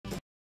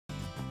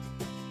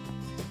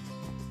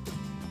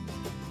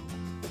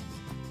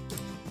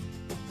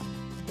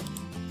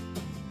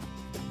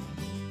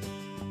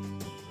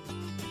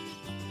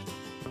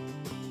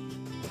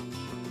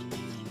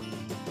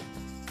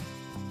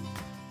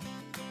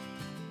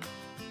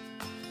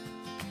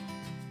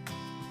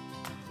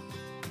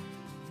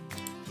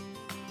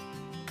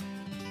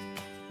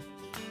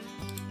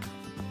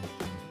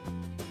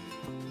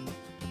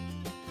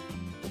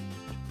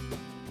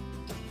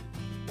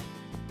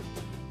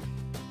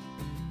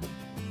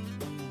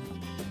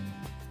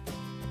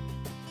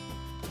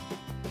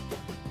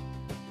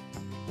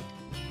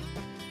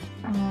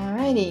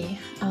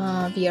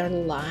Alrighty, we are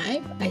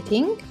live, I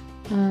think.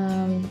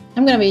 I'm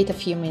gonna wait a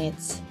few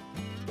minutes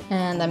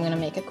and I'm gonna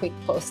make a quick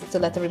post to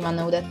let everyone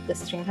know that the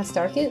stream has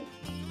started.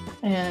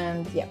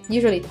 And yeah,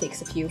 usually it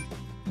takes a few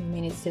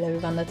minutes till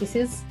everyone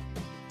notices.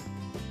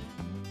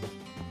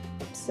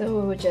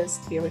 So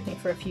just bear with me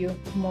for a few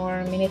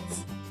more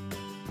minutes.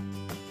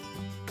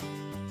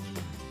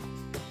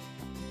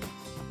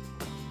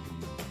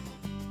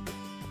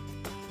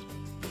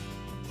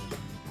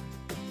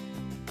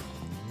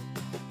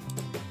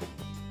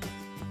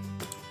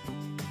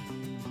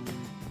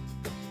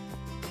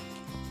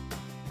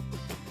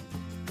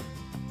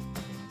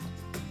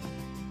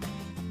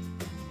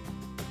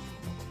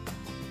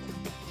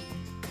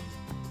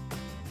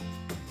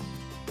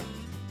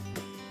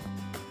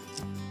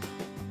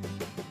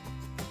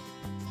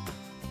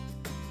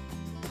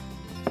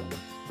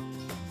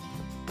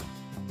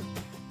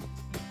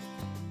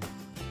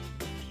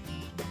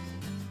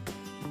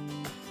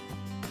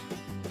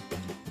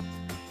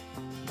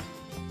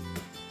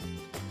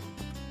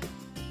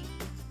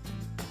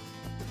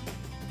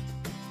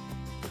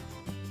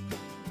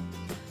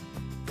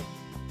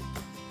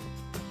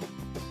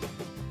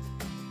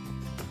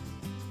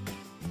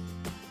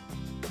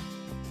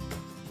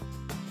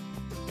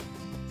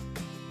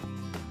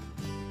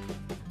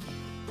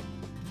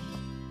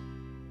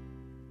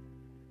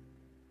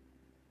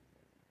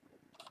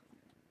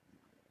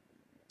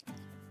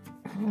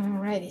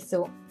 Alrighty,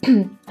 so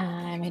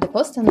I made a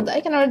post and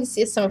I can already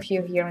see some of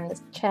you here in the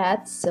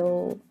chat,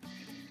 so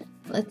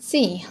let's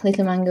see.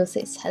 Little Mango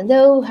says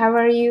hello, how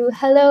are you?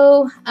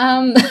 Hello.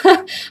 I'm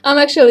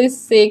actually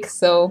sick,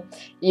 so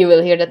you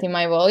will hear that in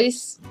my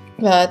voice,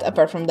 but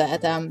apart from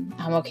that, I'm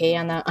okay,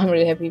 and I'm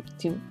really happy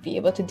to be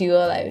able to do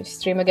a live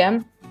stream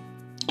again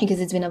because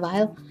it's been a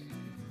while.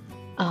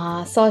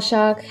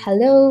 Solshak,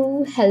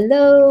 hello,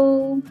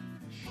 hello.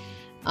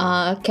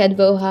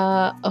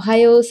 Kadboha,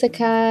 Ohio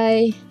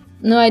Sakai.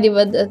 No idea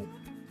what the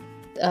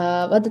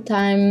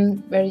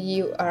time where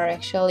you are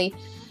actually.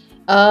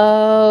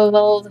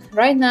 Well,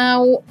 right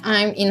now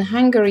I'm in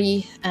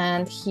Hungary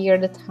and here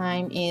the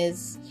time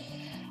is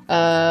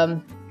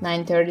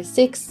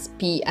 9:36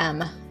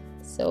 p.m.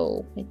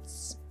 So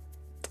it's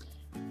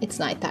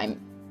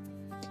nighttime.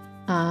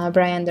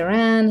 Brian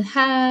Duran,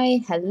 hi,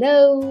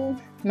 hello.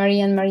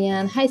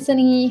 Marianne, hi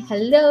Sunny,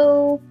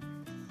 hello.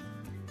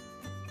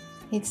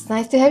 It's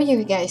nice to have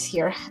you guys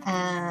here,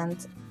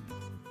 and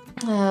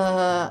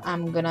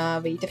I'm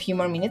gonna wait a few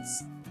more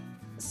minutes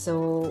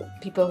so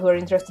people who are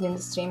interested in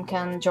the stream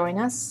can join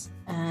us,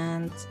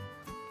 and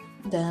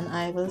then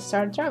I will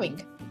start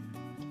drawing.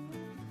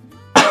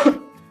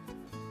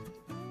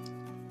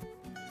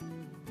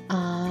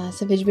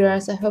 Savage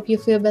Bears, I hope you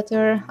feel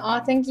better. Oh,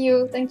 thank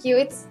you.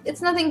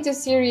 It's nothing too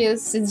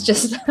serious. It's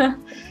just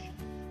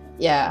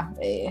yeah,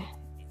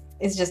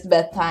 it's just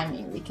bad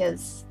timing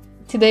because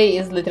today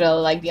is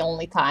literally like the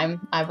only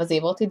time I was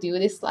able to do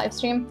this live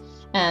stream,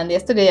 and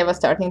yesterday I was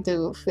starting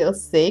to feel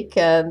sick,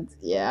 and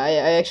yeah,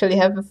 I actually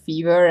have a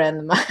fever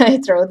and my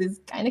throat is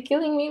kind of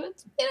killing me,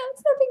 but you know,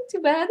 it's nothing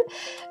too bad.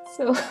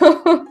 So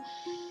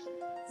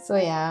so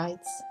yeah,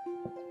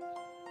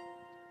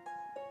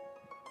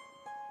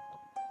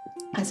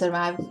 I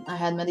survived. I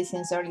had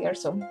medicines earlier,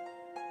 so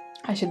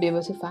I should be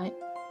able to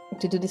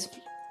do this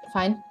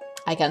fine.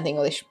 I can't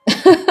English.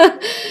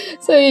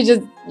 So you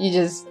just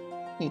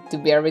need to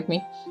bear with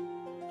me.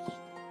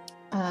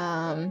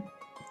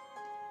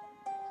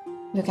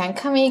 Lucan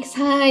Comics,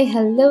 hi,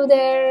 hello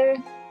there.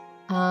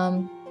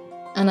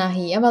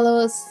 Anahi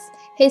Avalos,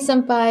 hey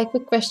Senpai,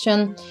 quick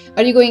question.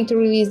 Are you going to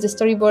release the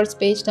storyboards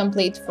page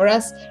template for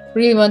us?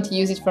 Really want to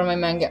use it for my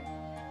manga.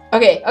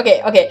 Okay.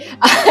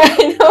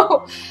 I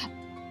know.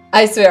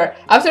 I swear,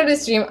 after the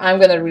stream, I'm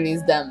gonna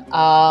release them.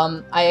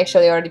 I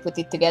actually already put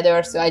it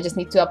together, so I just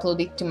need to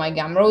upload it to my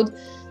Gumroad.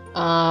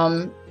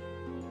 I'm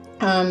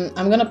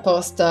gonna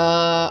post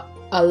a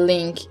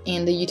link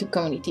in the YouTube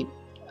community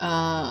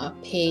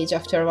page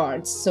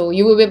afterwards, so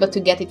you will be able to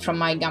get it from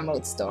my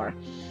Gumroad store.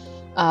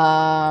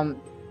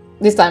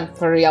 This time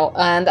for real,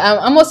 and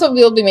I'm also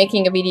will be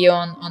making a video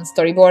on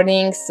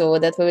storyboarding, so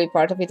that will be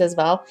part of it as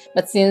well.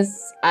 But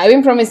since I've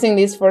been promising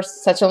this for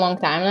such a long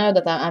time now,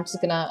 that I'm just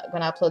gonna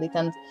upload it,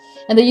 and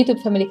the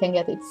YouTube family can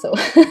get it. So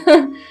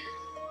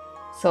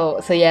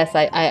so yes,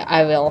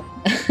 I will.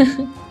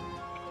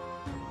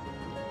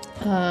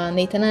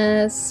 Nathan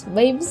S.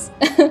 Waves.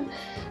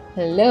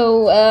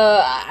 Hello,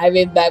 I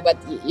waved back, but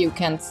you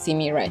can't see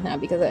me right now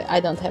because I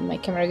don't have my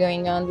camera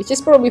going on, which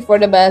is probably for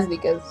the best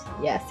because,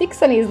 yeah, 6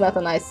 Sunny is not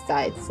a nice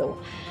sight, so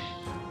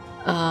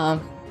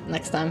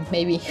next time,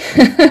 maybe,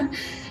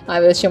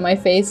 I will show my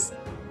face.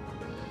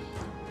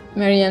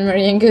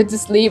 Marianne, go to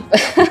sleep.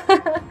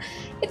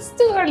 It's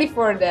too early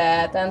for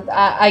that, and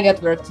I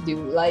got work to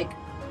do, like,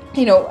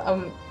 you know,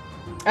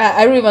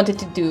 I really wanted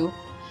to do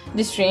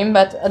the stream,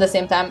 but at the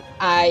same time,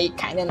 I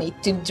kind of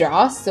need to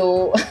draw,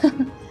 so...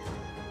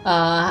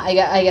 I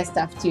got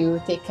stuff to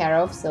take care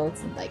of, so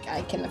it's not like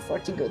I can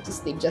afford to go to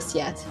sleep just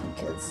yet,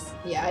 because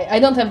yeah, I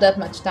don't have that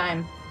much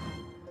time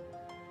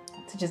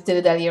to just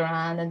dilly-dally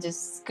around and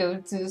just go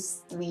to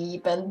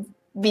sleep and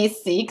be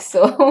sick,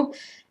 so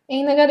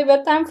ain't I got a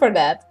bad time for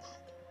that.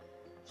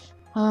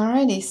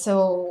 Alrighty,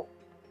 so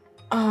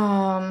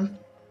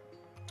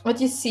what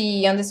you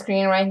see on the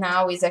screen right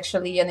now is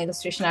actually an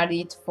illustration I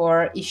did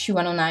for issue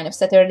 109 of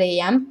Saturday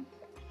AM.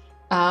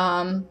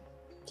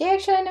 Yeah,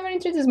 actually I never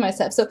introduced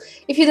myself. So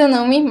if you don't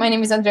know me, my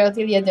name is Andrea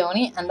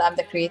Tiliadoni and I'm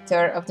the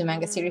creator of the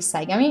manga series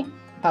Saigami,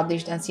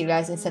 published and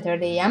serialized in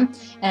Saturday AM.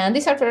 And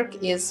this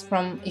artwork is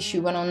from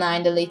issue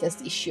 109, the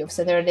latest issue of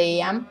Saturday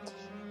AM,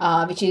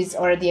 which is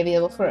already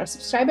available for our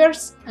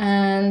subscribers.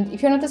 And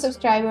if you're not a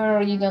subscriber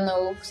or you don't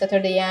know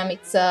Saturday AM,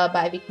 it's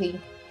bi-weekly,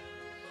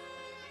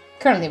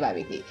 currently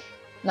bi-weekly.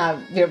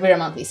 Now we're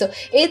monthly, so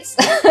it's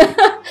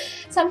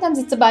sometimes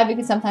it's a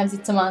bi-weekly, sometimes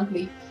it's a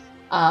monthly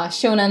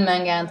shonen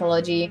manga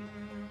anthology,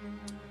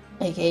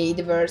 aka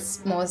the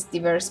most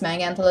diverse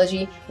manga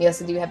anthology. We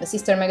also do have a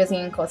sister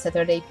magazine called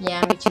Saturday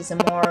PM, which is a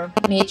more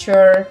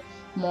mature,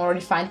 more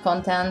refined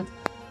content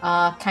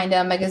kind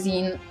of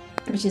magazine,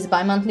 which is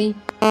bi-monthly.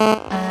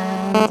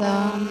 And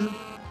yeah,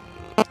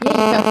 you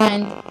can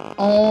find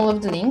all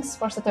of the links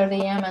for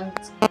Saturday AM and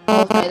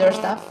all of my other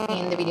stuff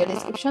in the video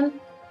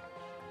description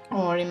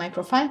or in my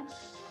profile.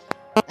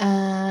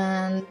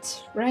 And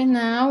right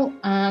now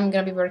I'm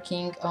gonna be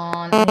working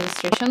on an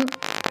illustration.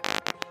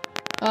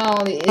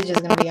 Oh, it's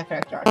just gonna be a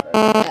character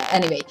artwork.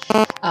 Anyway,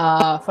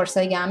 for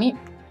Saigami,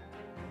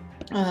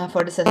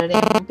 for the Saturday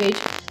homepage.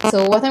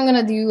 So what I'm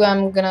gonna do,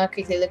 I'm gonna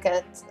quickly look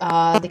at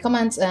the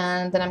comments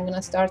and then I'm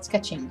gonna start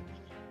sketching.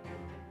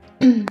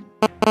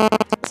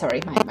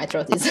 Sorry, my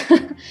throat is...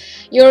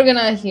 You're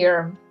gonna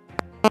hear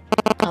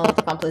a lot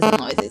of unpleasant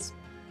noises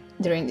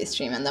during this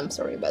stream, and I'm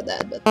sorry about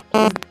that, but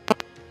please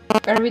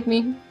bear with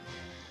me.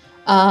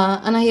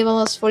 And I have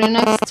asked for your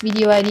next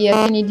video idea.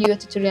 Can you do a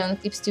tutorial on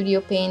Clip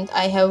Studio Paint?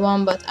 I have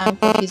one, but I'm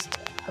confused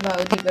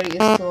about the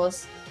various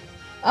tools.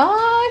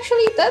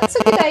 Actually, that's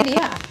a good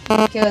idea,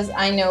 because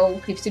I know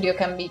Clip Studio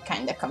can be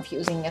kind of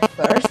confusing at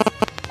first,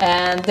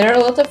 and there are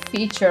a lot of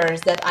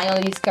features that I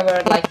only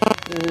discovered like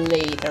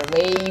later,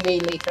 way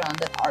later on,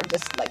 that are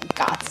just like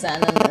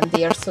godsend, and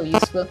they are so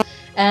useful.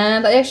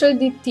 And I actually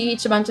did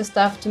teach a bunch of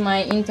stuff to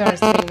my interns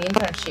during the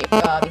internship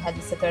we had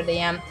this Saturday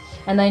AM,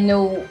 and I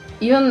know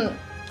even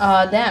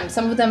them,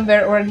 some of them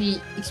were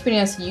already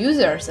experienced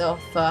users of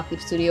Clip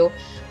Studio,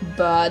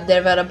 but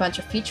there were a bunch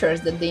of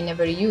features that they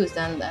never used,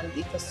 and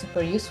it was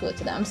super useful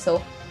to them.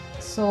 So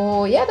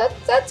yeah,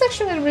 that's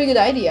actually a really good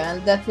idea,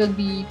 and that will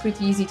be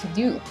pretty easy to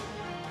do.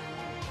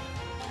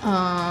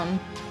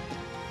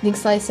 Link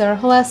Slicer,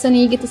 hola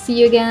Sunny, good to see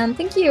you again.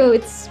 Thank you,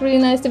 it's really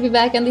nice to be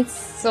back, and it's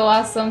so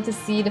awesome to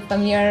see the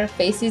familiar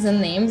faces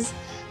and names.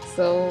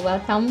 So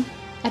welcome.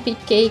 Epic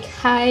Cake,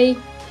 hi.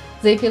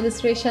 Zape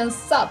Illustrations,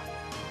 sup.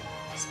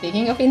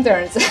 Speaking of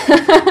interns,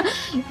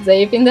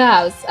 Zape in the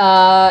house.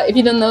 If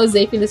you don't know,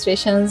 Zape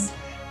Illustrations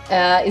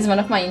is one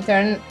of my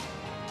interns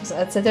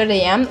at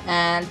Saturday AM,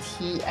 and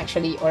he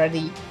actually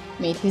already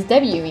made his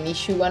debut in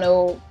issue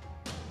 108,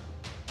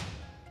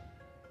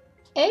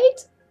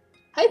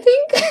 I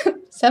think?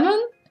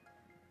 7?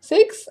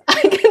 6?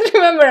 I can't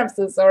remember, I'm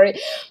so sorry.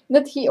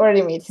 But he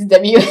already made his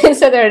debut in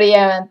Saturday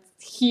AM, and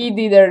he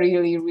did a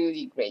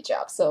really great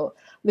job. So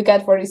look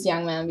out for this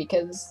young man,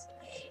 because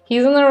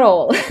he's on a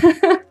roll.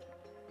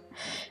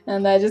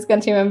 And I just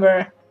can't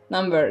remember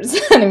numbers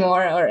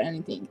anymore or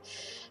anything.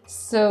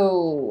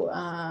 So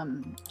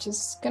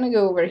just gonna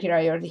go over here.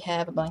 I already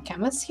have a blank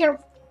canvas here,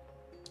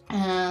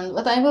 and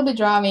what I will be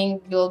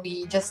drawing will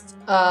be just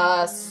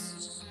a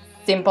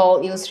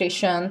simple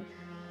illustration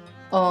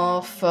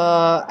of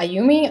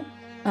Ayumi.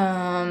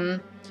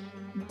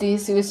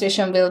 This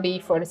illustration will be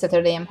for the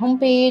Saturday AM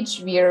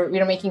homepage.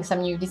 We're making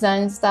some new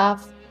design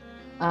stuff,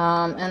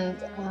 and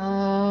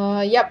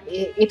yep,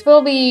 it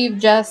will be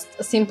just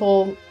a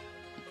simple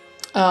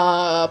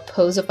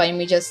pose of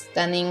Ayumi just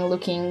standing,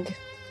 looking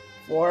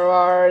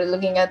forward,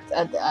 looking at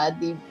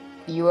the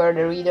viewer,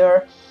 the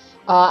reader.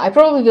 I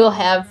probably will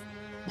have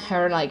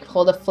her like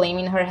hold a flame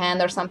in her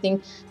hand or something,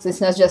 so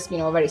it's not just, you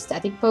know, a very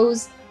static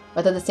pose,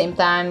 but at the same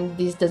time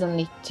this doesn't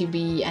need to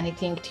be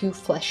anything too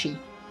flashy.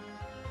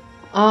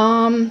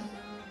 I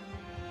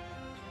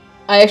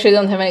actually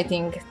don't have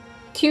anything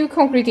too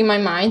concrete in my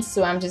mind,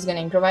 so I'm just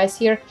gonna improvise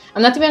here.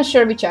 I'm not even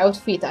sure which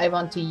outfit I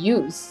want to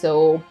use,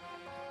 so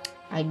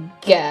I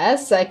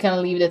guess I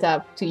can leave that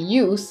up to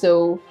you.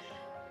 So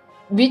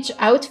which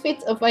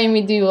outfit of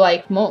Ayumi do you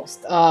like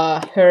most?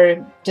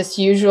 Her just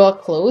usual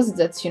clothes,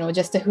 that's, you know,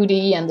 just a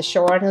hoodie and the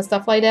short and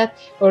stuff like that?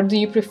 Or do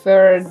you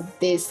prefer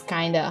this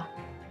kind of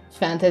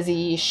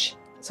fantasy-ish,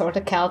 sort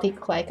of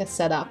Celtic like a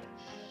setup?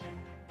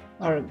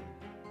 Or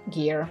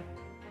gear?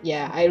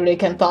 Yeah, I really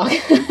can't talk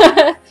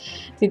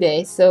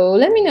today. So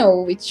let me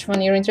know which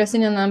one you're interested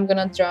in and I'm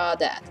gonna draw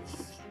that.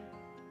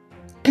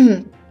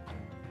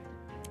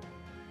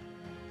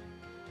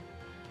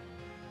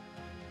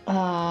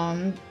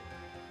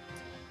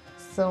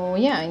 So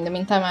yeah, in the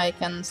meantime I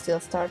can still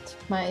start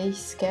my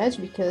sketch,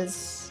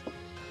 because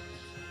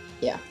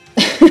yeah,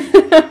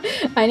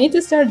 I need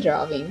to start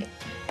drawing.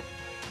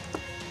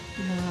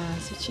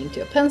 Switching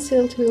to a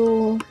pencil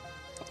tool,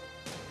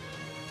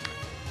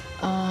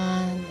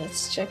 and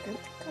let's check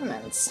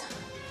Comments.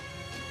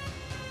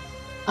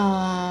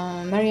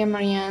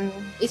 Marianne,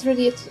 is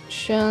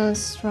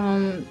radiations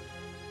from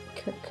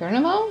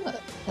Carnival?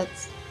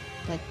 That's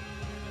like,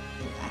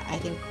 I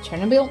think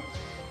Chernobyl.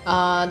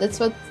 That's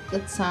what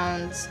that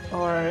sounds,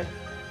 or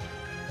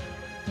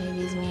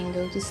maybe it's mean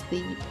go to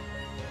sleep.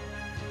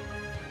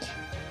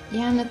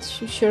 Yeah, I'm not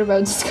too sure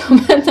about this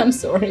comment, I'm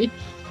sorry.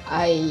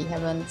 I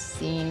haven't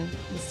seen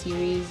the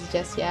series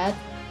just yet.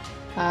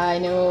 I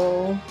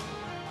know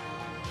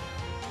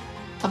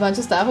a bunch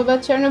of stuff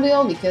about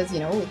Chernobyl because, you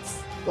know,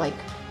 it's like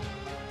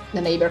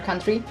the neighbor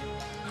country.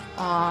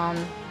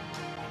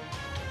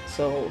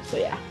 So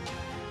yeah.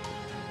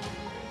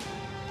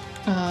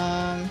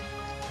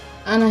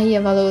 Anna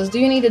Hiavalos, do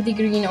you need a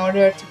degree in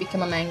order to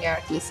become a manga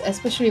artist,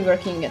 especially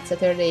working at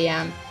Saturday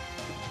AM?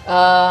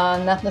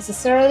 Not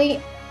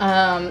necessarily.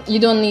 You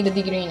don't need a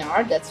degree in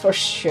art, that's for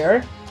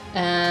sure.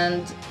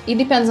 And it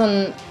depends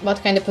on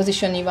what kind of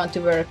position you want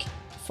to work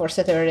for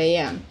Saturday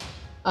AM.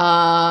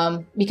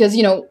 Because,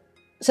 you know,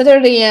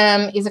 Saturday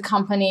AM is a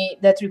company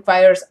that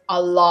requires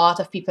a lot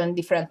of people in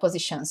different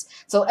positions.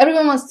 So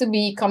everyone wants to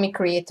be comic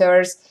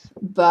creators,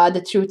 but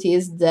the truth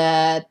is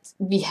that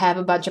we have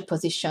a bunch of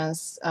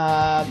positions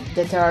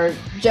that are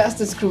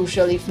just as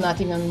crucial, if not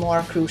even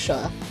more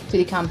crucial, to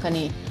the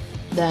company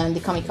than the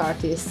comic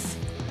artists.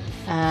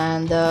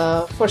 And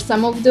for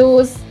some of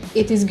those,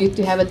 it is good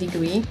to have a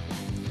degree.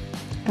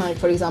 Like,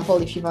 for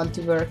example, if you want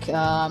to work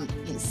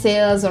in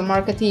sales or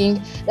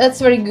marketing, that's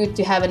very good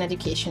to have an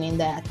education in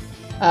that.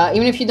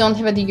 Even if you don't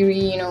have a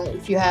degree, you know,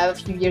 if you have a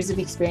few years of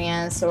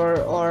experience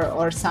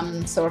or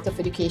some sort of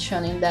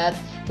education in that,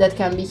 that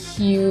can be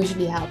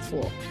hugely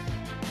helpful.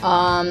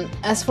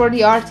 As for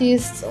the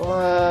artists,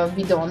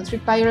 we don't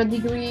require a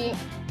degree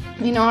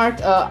in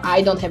art.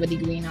 I don't have a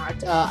degree in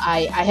art.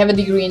 I have a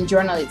degree in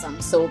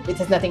journalism, so it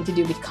has nothing to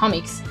do with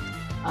comics,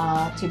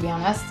 to be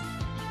honest.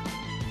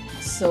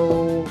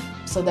 So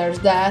there's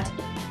that.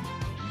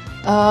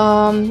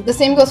 The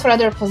same goes for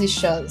other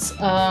positions.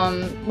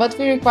 What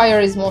we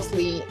require is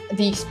mostly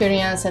the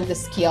experience and the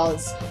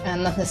skills,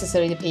 and not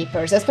necessarily the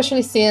papers,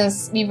 especially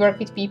since we work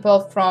with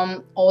people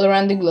from all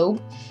around the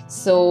globe.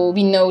 So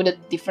we know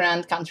that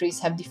different countries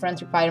have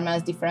different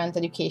requirements, different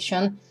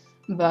education.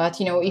 But,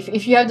 you know,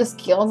 if you have the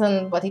skills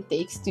and what it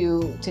takes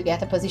to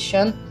get a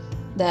position,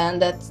 then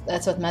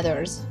that's what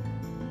matters.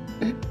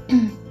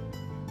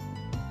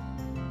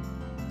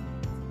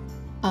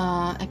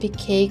 Epic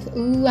cake.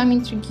 Ooh, I'm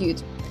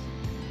intrigued.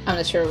 I'm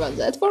not sure about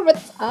that for,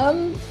 but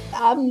I'm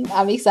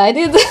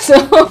excited. So,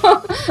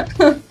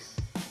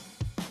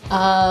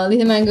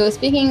 Little Mango.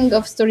 Speaking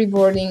of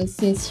storyboarding,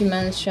 since you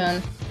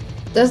mentioned,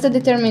 does that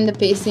determine the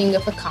pacing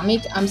of a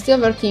comic? I'm still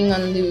working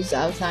on loose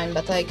outline,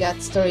 but I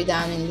got story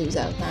down in loose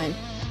outline.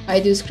 I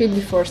do script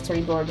before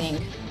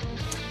storyboarding.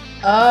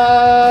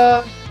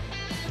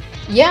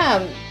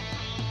 Yeah.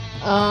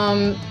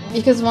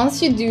 Because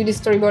once you do the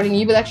storyboarding,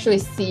 you will actually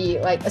see,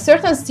 like, a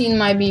certain scene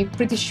might be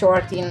pretty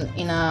short in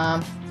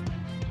a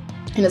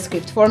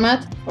script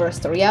format or a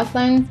story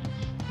outline,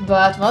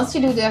 but once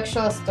you do the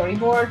actual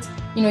storyboard,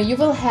 you know, you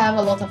will have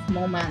a lot of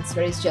moments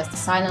where it's just a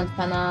silent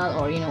panel,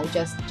 or, you know,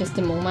 just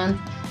a moment,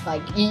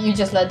 like you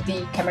just let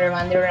the camera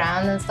wander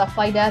around and stuff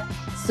like that.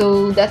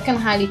 So that can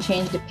highly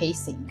change the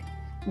pacing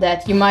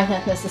that you might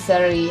not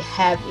necessarily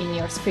have in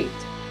your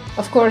script.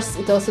 Of course,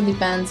 it also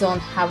depends on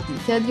how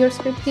detailed your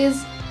script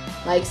is.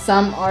 Like,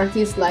 some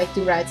artists like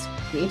to write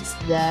scripts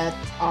that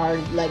are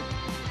like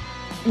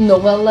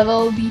novel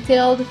level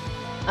detailed,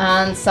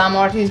 and some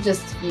artists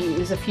just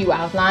use a few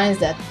outlines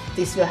that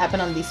this will happen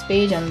on this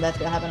page and that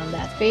will happen on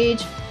that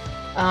page.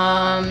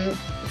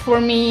 For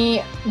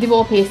me, the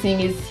whole pacing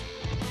is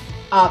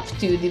up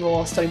to the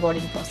whole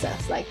storyboarding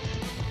process. Like,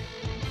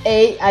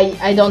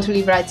 I don't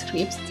really write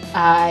scripts.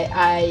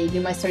 I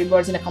do my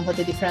storyboards in a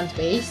completely different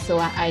way, so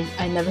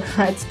I never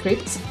write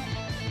scripts.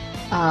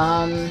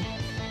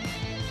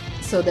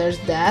 So there's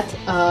that.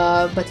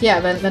 But yeah,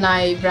 when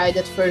I write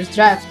that first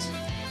draft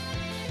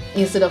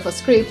instead of a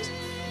script,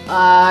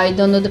 I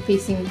don't know the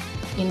pacing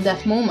in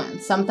that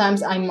moment.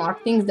 Sometimes I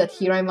mark things that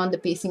here I want the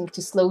pacing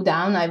to slow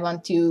down. I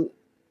want to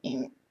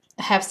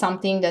have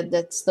something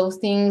that slows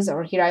things,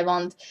 or here I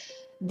want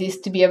this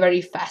to be a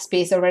very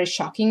fast-paced or very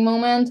shocking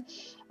moment.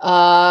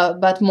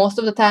 But most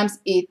of the times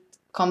it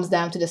comes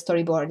down to the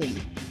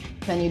storyboarding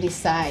when you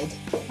decide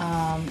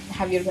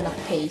how you're gonna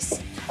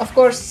pace. Of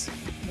course,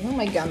 oh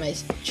my god, my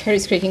chair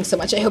is creaking so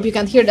much. I hope you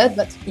can't hear that,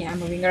 but yeah, I'm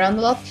moving around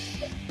a lot.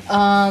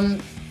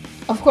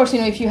 Of course,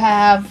 you know, if you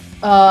have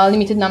a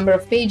limited number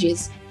of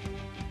pages,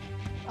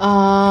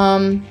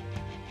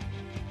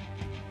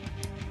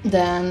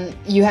 then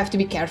you have to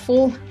be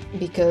careful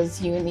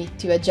because you need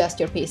to adjust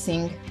your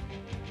pacing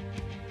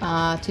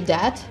to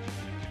that.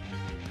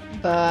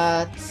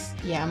 But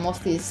yeah,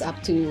 mostly it's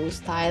up to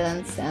style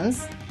and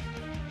sense.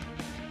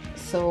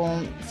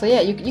 So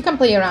yeah, you can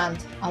play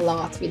around a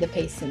lot with the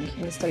pacing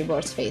in the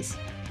storyboards phase.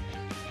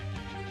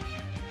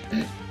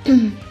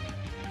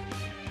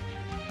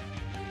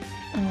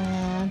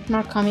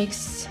 More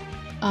comics.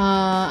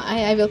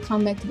 I will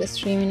come back to the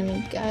stream in a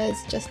minute, guys.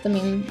 Just a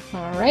minute.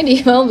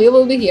 Alrighty, well, we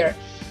will be here.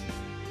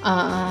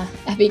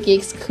 Epic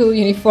Cake school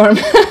uniform.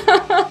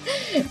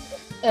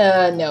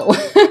 No.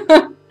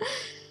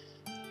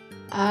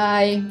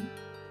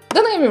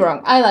 Don't get me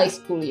wrong, I like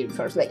school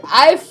uniforms. Like,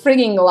 I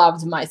freaking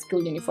loved my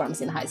school uniforms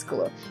in high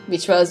school,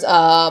 which was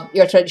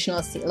your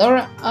traditional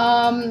sailor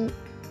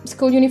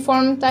school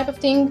uniform type of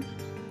thing.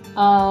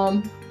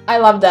 I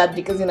love that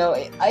because, you know,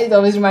 it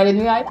always reminded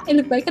me I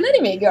look like an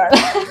anime girl.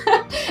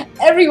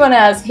 Everyone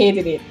else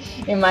hated it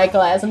in my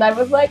class, and I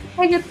was like,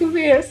 I get to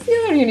wear a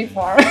sailor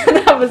uniform. And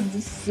I was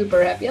just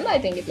super happy, and I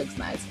think it looks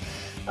nice.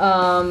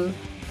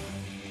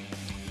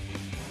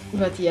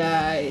 But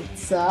yeah,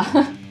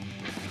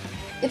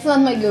 it's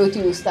not my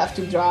go-to stuff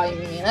to draw in,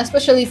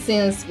 especially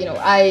since, you know,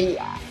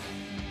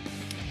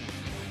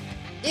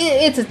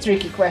 it's a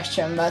tricky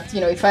question, but, you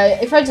know, if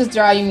I just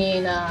draw Yumi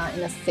in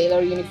a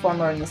sailor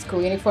uniform or in a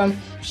school uniform,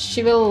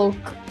 she will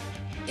look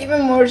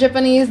even more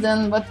Japanese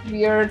than what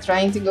we are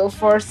trying to go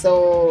for.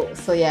 So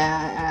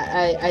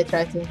yeah, I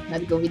try to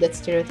not go with that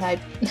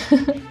stereotype.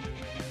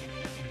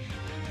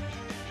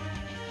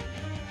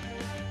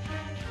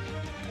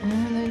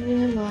 And I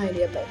really have no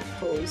idea about the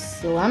pose,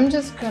 so I'm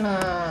just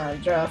gonna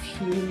draw a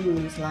few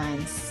loose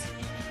lines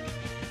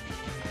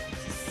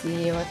to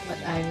see what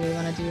I really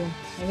wanna do.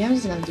 Maybe I'm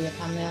just gonna do a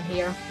thumbnail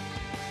here,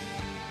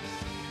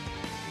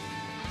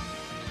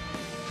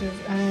 because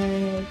I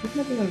did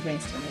not even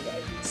brainstorm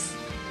about this.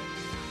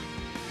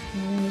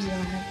 I'm just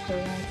gonna have to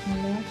write on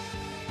that.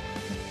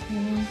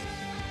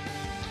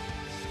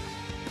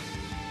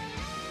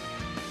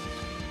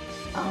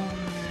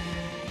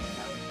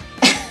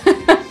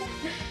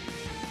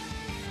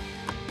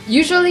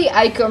 Usually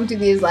I come to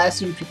this live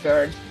stream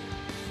prepared,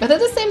 but at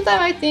the same time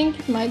I think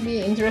it might be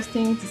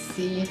interesting to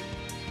see,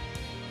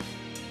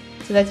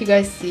 to let you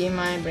guys see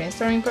my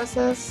brainstorming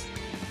process.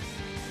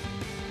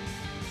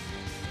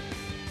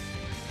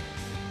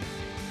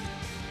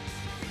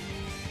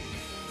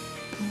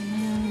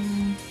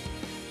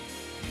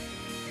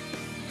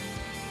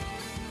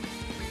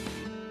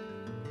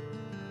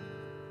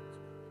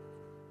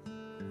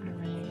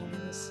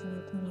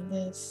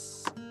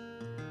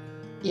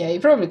 Yeah,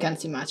 you probably can't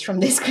see much from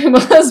these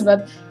scribbles,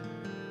 but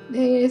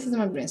this is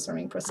my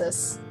brainstorming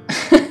process.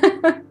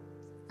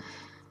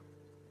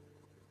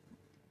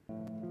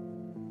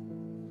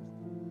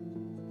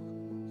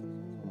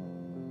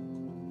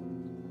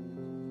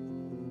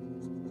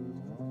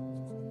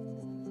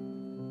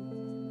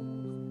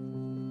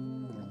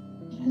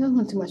 I don't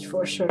want too much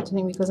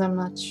foreshortening because I'm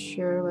not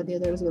sure what the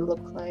others will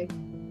look like.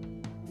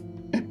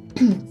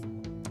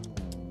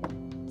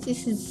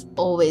 This is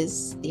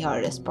always the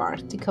hardest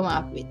part, to come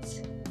up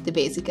with the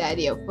basic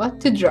idea of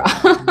what to draw.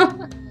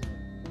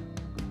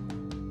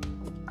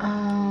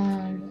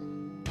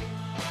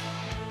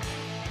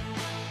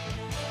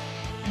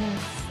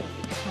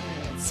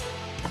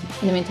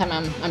 In the meantime,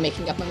 I'm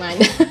making up my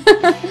mind.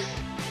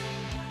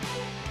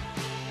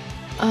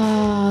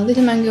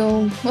 Little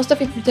Mango, most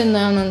of it written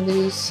down on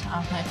loose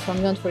outline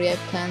from Don't Worry, I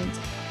planned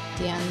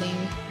the ending.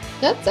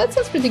 That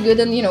sounds pretty good,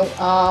 and you know,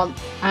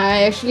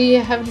 I actually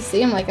have the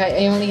same, like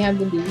I only have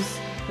the loose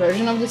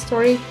version of the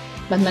story,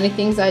 but many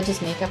things I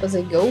just make up as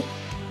I go.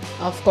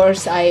 Of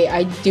course,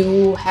 I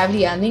do have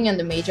the ending and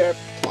the major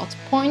plot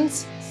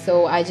points,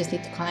 so I just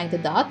need to connect the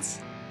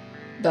dots.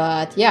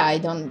 But yeah, I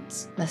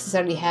don't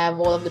necessarily have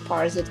all of the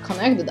parts that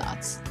connect the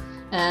dots.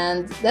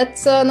 And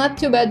that's not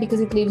too bad, because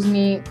it leaves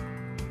me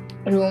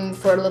room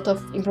for a lot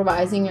of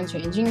improvising and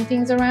changing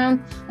things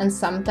around, and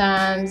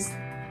sometimes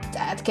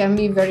that can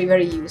be very,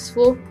 very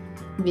useful,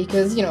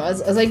 because, you know,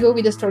 as I go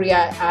with the story,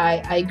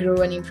 I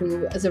grow and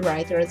improve as a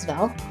writer as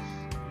well.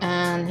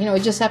 And, you know,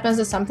 it just happens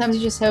that sometimes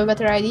you just have a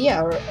better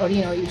idea, or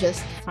you know, you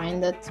just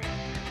find that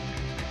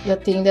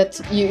thing that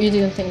you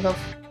didn't think of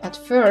at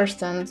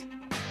first, and,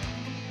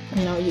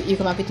 you know, you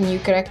come up with a new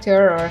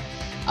character, or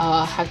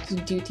have to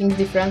do things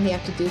differently,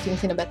 have to do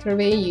things in a better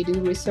way, you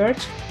do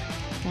research,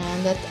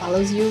 and that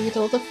allows you with a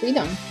lot of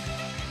freedom.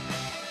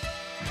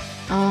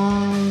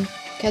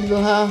 Cat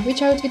Boha,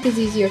 which outfit is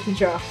easier to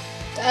draw?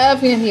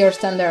 Definitely your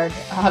standard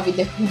with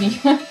the hoodie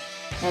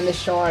and the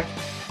short.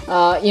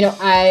 You know,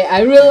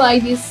 I really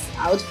like this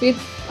outfit,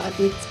 but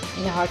it's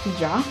kind of hard to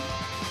draw.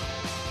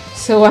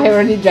 So I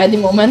already dread the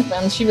moment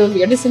when she will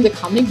wear this in the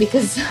comic,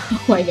 because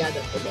oh my god,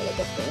 that was a lot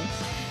of fun.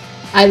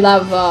 I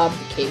love the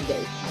cape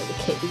though. The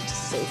cape is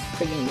just so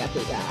freaking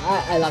epic.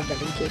 I love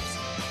having capes.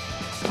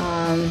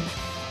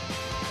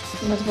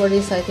 But for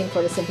this, I think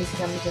for the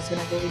simplicity, I'm just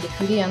gonna go with the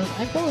hoodie, and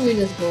I probably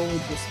just go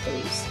with this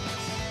pose.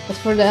 But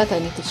for that, I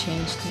need to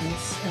change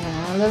things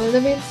around a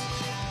little bit.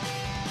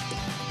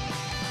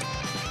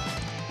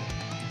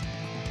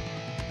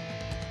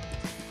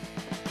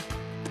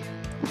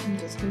 I'm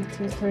just gonna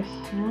tilt her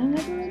hand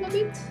a little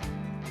bit.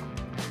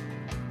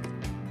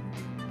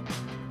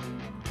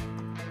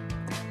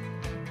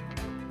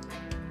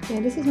 Yeah,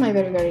 this is my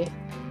very, very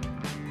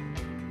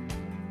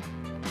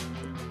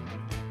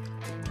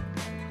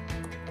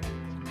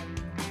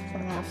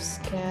rough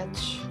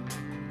sketch.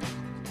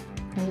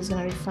 I'm just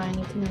gonna refine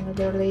it in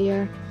another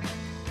layer.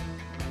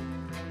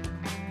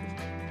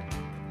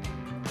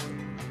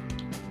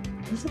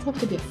 Does it have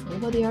to be a full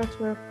body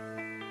artwork?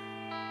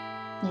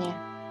 Yeah,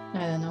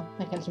 I don't know.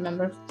 I can't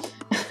remember.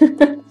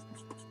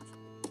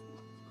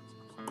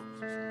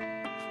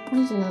 I'm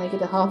just gonna make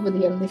it a half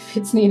video, and if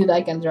it's needed,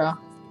 I can draw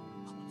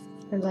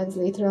her legs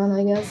later on,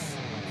 I guess.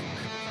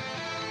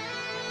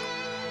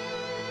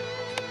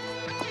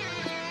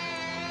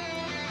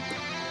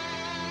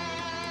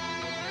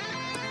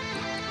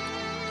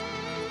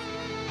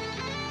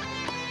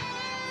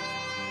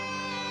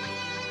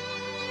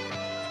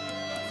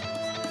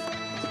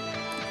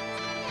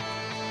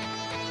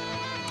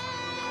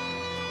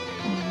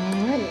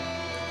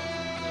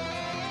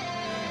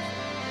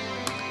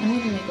 I'm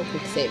gonna make a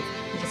quick save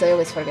because I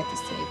always forget to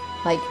save.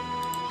 Like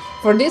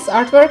for this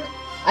artwork,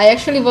 I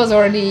actually was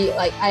already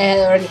like I had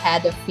already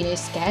had a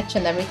finished sketch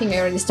and everything. I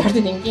already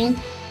started inking,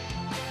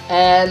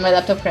 and my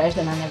laptop crashed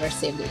and I never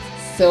saved it.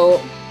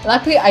 So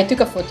luckily I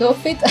took a photo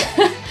of it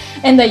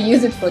and I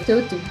used that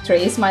photo to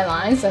trace my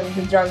lines and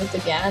to draw it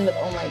again. But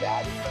oh my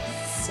god, it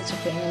was such a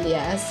pain in the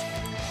ass.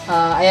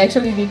 I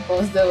actually did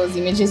post those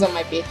images on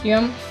my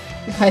Patreon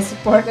with my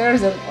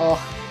supporters, and oh,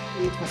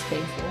 it was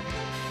painful.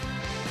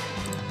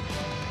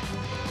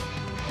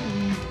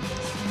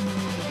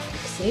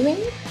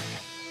 Saving.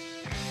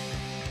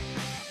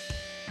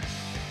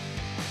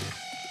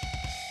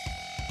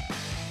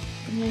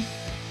 Yeah,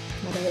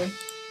 whatever.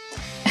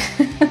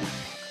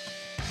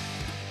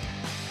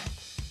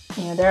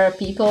 Yeah, there are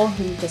people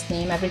who just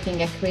name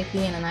everything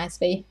accurately in a nice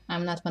way.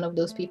 I'm not one of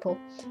those people.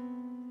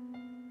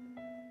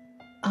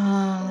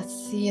 Let's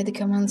see the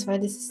comments why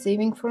this is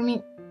saving for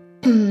me.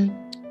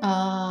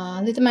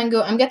 Little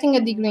Mango, I'm getting a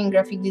degree in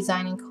graphic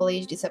design in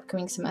college this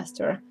upcoming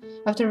semester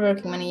after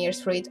working many years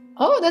for it.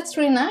 Oh, that's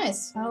really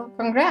nice. Well,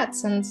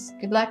 congrats and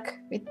good luck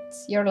with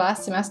your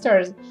last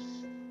semester.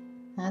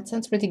 That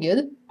sounds pretty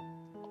good.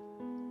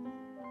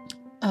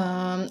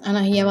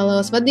 Anna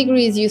Hiavalos, what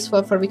degree is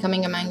useful for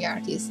becoming a manga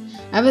artist?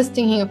 I was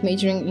thinking of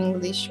majoring in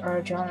English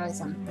or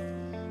journalism.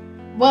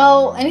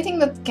 Well, anything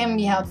that can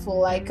be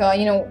helpful, like,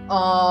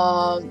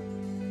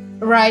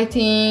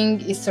 writing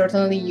is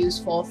certainly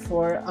useful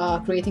for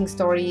creating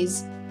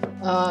stories.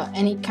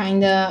 Any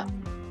kind of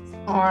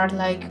art,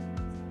 like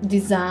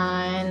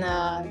design,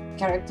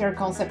 character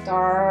concept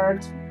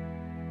art,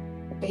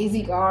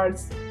 basic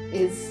arts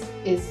is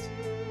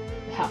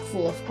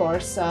helpful, of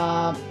course,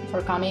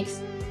 for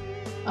comics.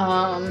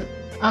 I'm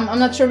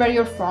not sure where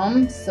you're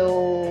from,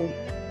 so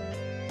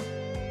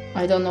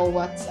I don't know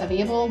what's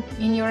available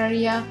in your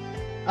area.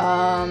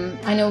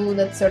 I know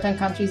that certain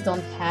countries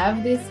don't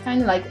have this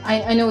kind of, like,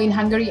 I know in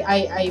Hungary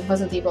I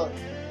wasn't able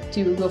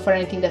to go for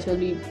anything that will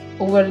be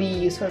overly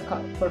used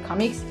for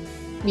comics.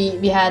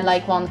 We had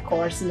like one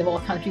course in the whole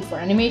country for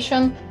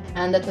animation,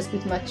 and that was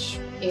pretty much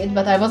it,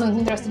 but I wasn't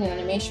interested in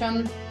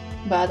animation,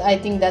 but I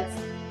think that's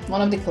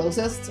one of the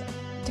closest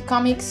to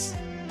comics.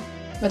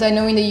 But I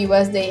know in the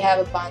US they have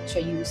a bunch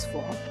of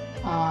useful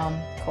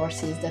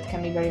courses that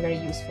can be very, very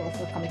useful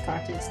for comic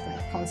artists,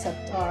 like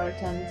concept art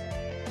and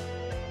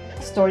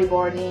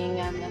storyboarding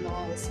and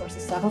all this sorts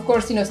of stuff. Of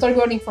course, you know,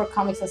 storyboarding for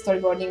comics and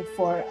storyboarding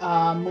for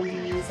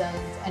movies and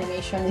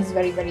animation is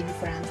very, very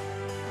different.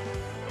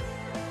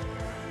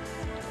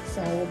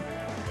 So,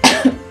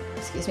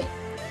 excuse me.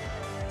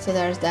 So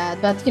there's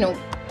that. But, you know,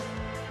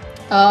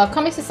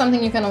 comics is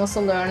something you can also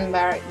learn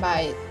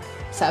by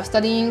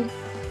self-studying.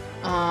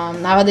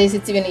 Nowadays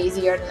it's even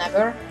easier than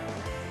ever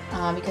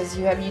because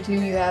you have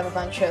YouTube, you have a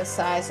bunch of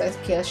sites like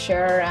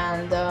Skillshare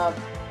and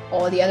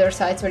all the other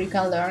sites where you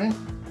can learn.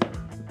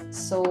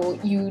 So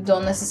you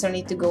don't necessarily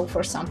need to go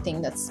for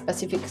something that's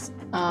specific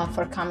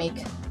for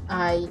comic.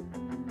 I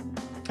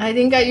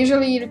think I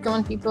usually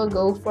recommend people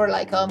go for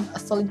like a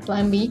solid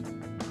plan B.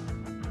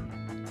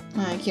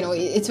 Like, you know,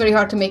 it's very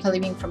hard to make a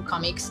living from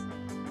comics.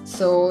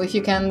 So if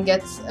you can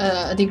get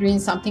a degree in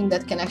something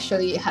that can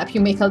actually help you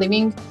make a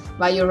living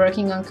while you're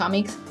working on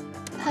comics,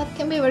 that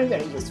can be a very,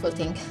 very useful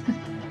thing.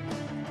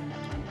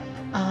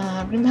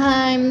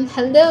 Grimheim,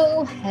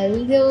 hello,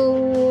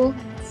 hello.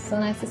 So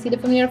nice to see the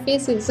familiar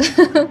faces.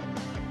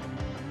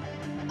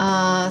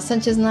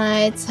 Sanchez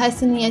Knights, hi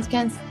Sunny, I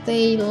can't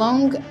stay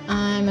long.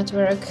 I'm at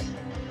work.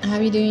 How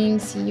are you doing?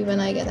 See you when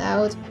I get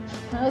out.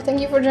 Well,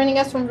 thank you for joining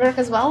us from work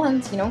as well,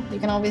 and you know, you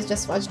can always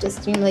just watch the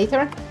stream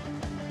later.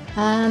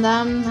 And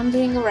I'm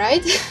doing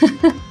alright.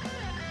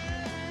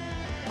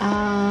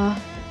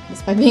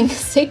 Despite being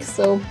sick,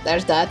 so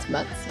there's that,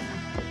 but you know,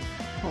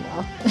 oh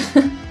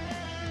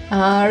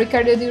well.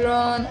 Ricardo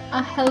Duron,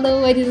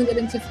 hello, I didn't get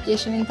a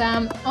notification in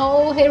time.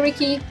 Oh, hey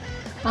Ricky,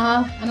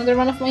 another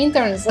one of my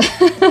interns.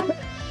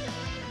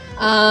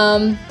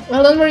 Well,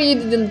 don't worry, you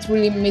didn't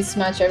really miss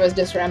much. I was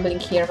just rambling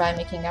here by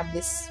making up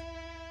this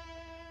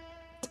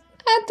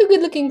too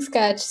good looking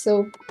sketch,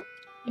 so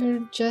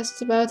you're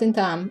just about in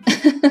time.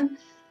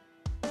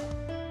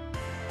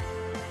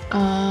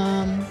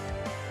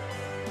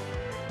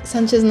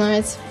 Sanchez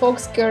Knights,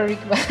 Fox Girl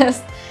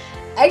request.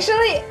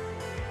 Actually,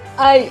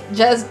 I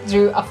just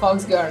drew a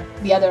fox girl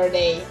the other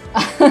day.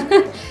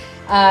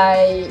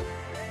 I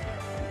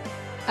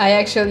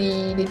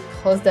actually did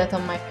post that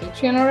on my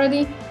Patreon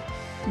already,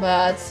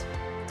 but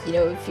you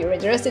know, if you're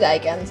interested, I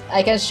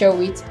can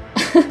show it.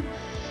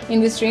 in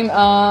this stream.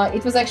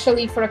 It was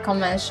actually for a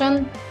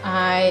convention.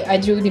 I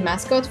drew the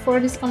mascot for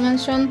this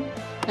convention,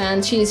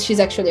 and she's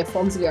actually a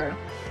fox girl.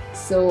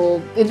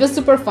 So it was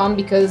super fun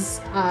because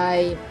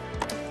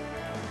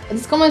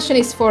this convention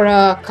is for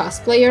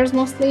cosplayers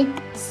mostly.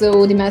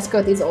 So the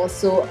mascot is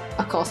also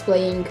a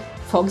cosplaying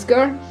fox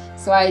girl.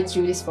 So I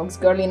drew this fox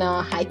girl in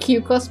a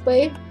Haikyuu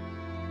cosplay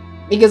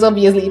because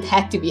obviously it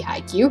had to be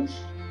Haikyuu.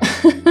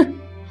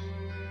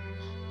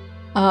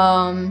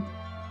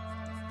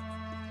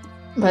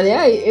 But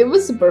yeah, it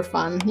was super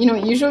fun. You know,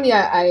 usually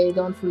I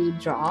don't really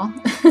draw.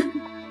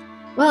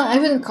 Well, I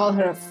wouldn't call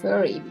her a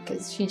furry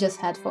because she just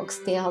had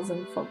foxtails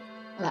and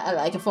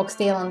like a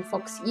foxtail and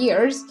fox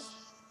ears.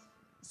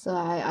 So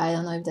I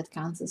don't know if that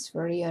counts as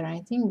furry or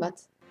anything,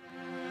 but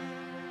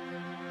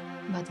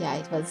yeah,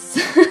 it was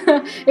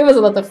it was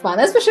a lot of fun,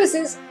 especially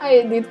since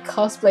I did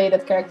cosplay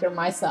that character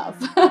myself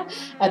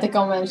at the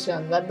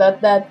convention. But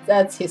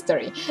that's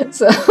history.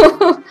 So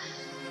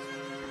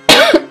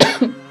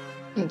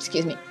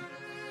excuse me.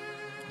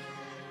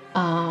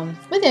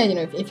 But yeah, you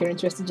know, if you're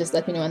interested, just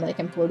let me know and I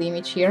can pull the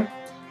image here.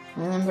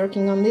 And I'm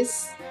working on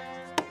this.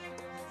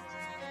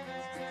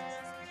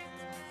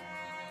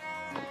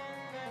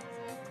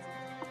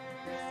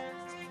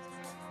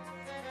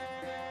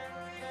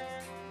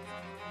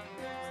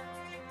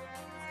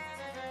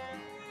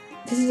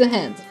 This is a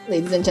hand,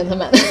 ladies and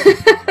gentlemen.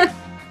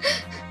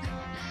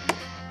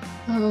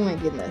 Oh my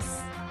goodness.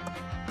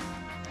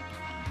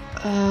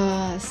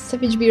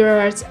 Savage Beer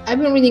Arts. I've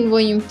been reading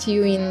volume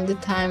 2 in the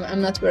time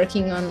I'm not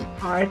working on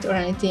art or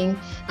anything.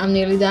 I'm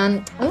nearly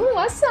done. Oh,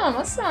 awesome,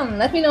 awesome.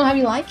 Let me know how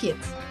you like it.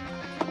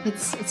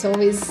 It's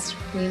always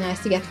really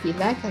nice to get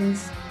feedback, and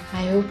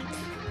I hope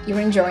you're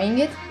enjoying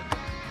it.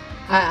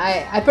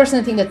 I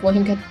personally think that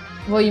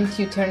volume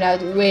 2 turned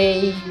out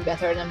way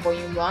better than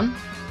volume 1,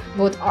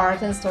 both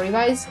art and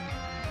story-wise.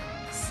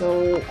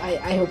 So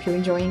I hope you're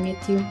enjoying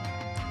it too.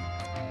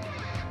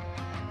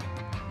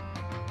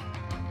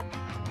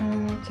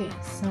 Okay,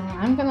 so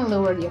I'm gonna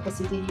lower the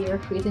opacity here,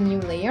 create a new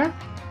layer,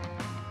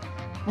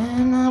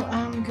 and now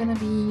I'm gonna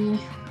be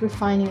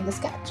refining the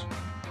sketch.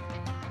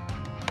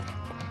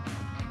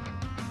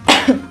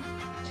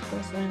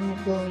 First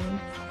I'm going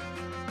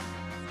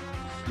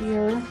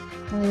here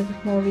a little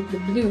bit more with the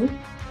blue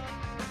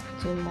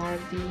to mark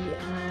the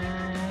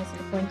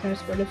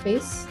pointers for the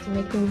face to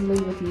make things a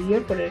little bit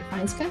easier for the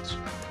refined sketch.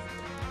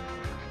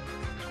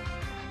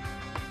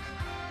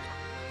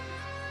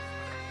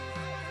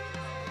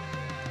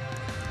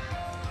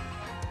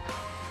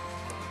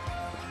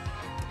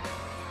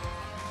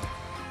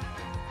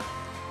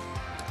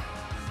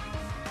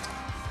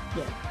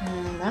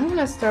 And I'm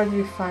gonna start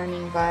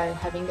refining by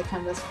having the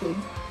canvas flip,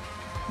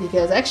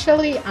 because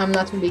actually I'm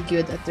not really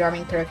good at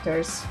drawing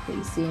characters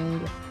facing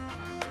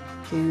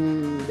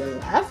to the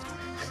left.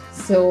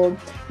 So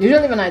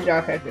usually when I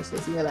draw characters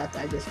facing the left,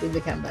 I just flip the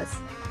canvas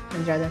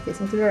and draw them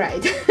facing to the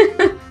right.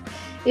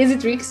 Easy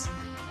tricks.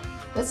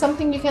 That's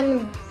something you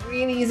can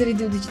really easily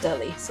do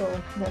digitally, so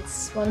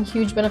that's one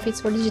huge benefit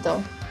for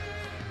digital.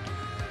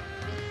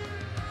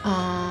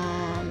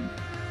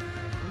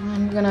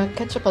 I'm gonna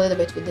catch up a little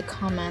bit with the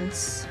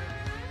comments,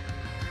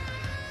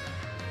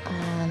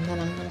 and then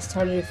I'm gonna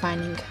start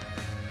refining.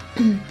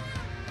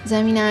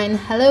 Zami9,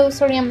 hello,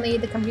 sorry I'm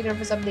late, the computer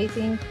was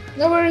updating.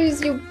 No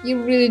worries, you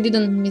really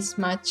didn't miss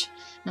much,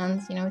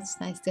 and you know, it's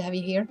nice to have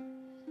you here.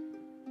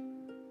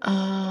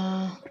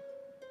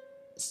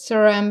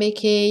 Sarah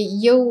MBK,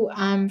 yo,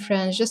 I'm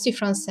French, je suis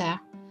français.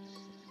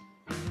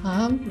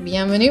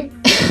 Bienvenue,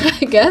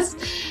 I guess.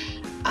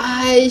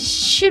 I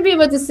should be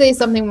able to say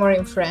something more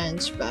in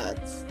French, but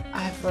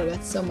I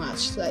forgot so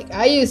much. Like,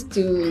 I used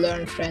to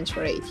learn French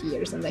for 8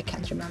 years and I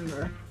can't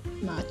remember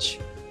much.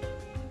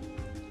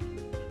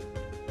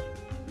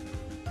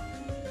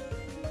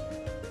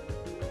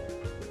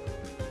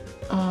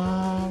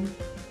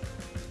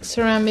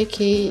 Ceramic,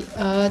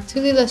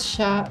 Tuli la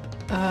chat,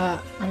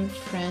 I'm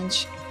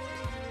French.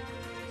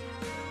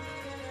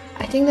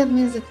 I think that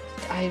means that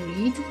I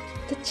read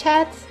the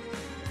chat.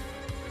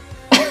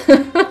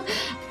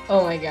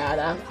 Oh my god,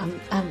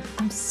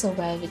 I'm so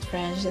bad with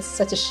French. That's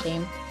such a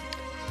shame.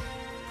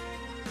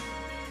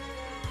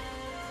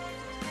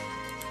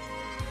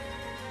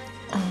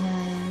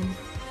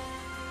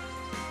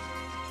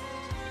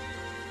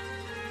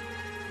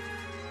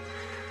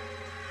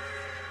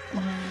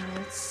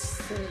 Let's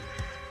see.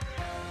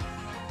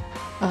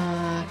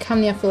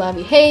 Kamnia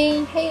Fulavi.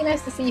 Hey,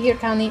 nice to see you here,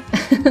 Kani.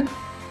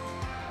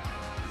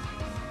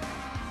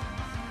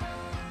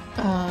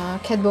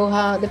 Cat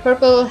Boha, the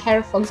purple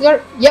hair fox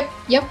girl.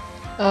 Yep.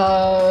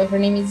 Her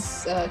name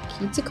is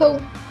Kitsuko.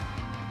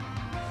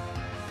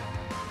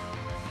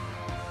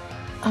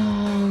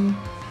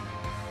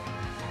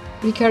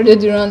 Ricardo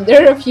Duran.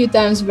 There are a few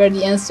times where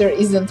the answer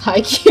isn't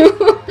Haikyuu.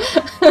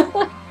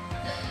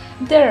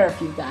 There are a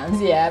few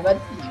times, yeah, but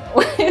you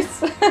know,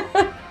 it's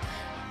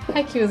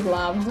Haikyuu is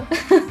love.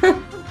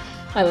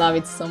 I love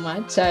it so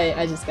much.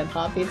 I just can't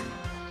help it.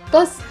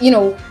 Plus, you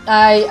know,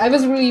 I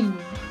was really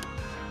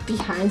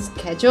behind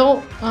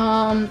schedule.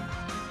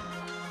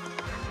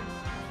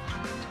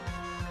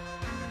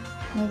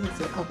 What does it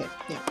say? Okay,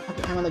 yeah,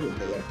 okay, I'm on a good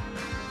layer.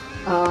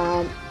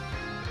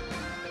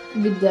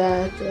 With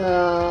that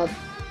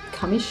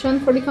commission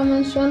for the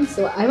convention,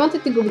 so I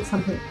wanted to go with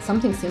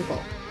something simple.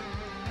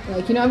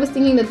 Like, you know, I was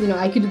thinking that, you know,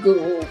 I could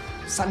go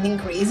something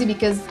crazy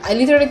because I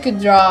literally could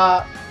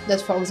draw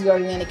that fox girl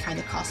in any kind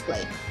of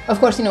cosplay. Of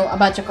course, you know, a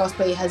bunch of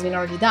cosplay has been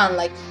already done.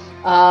 Like,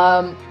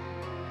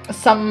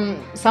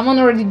 someone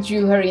already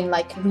drew her in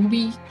like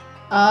Ruby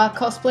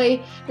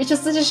cosplay, which is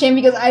such a shame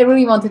because I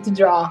really wanted to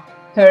draw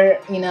her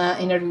in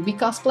a Ruby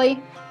cosplay.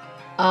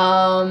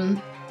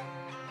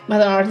 But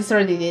an artist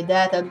already did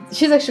that, and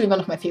she's actually one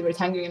of my favorite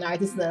Hungarian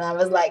artists, and I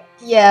was like,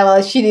 yeah,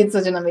 well, she did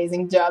such an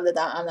amazing job that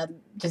I'm not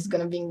just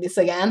gonna bring this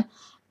again.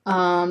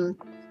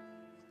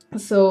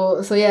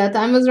 So yeah,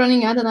 time was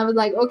running out, and I was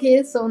like,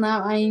 okay, so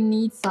now I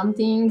need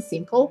something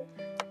simple.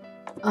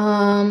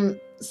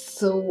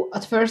 So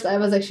at first I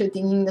was actually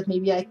thinking that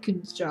maybe I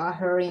could draw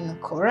her in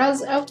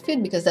Korra's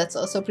outfit, because that's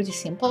also pretty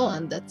simple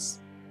and that's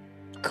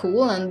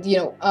cool, and you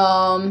know,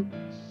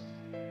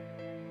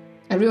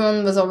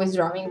 everyone was always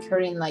drawing her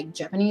in like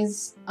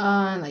Japanese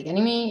like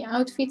anime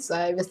outfits, so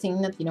I was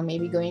thinking that, you know,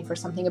 maybe going for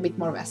something a bit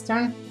more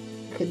Western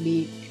could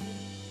be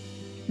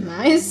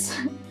nice.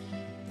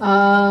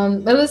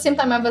 But at the same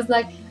time I was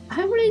like,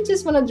 I really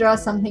just want to draw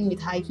something with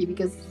Haikyuu,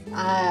 because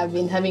I've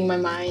been having my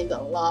mind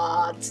a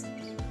lot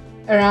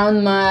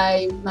around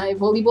my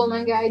volleyball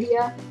manga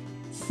idea.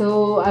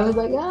 So I was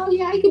like, oh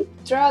yeah, I could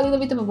draw a little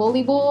bit of a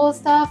volleyball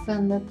stuff,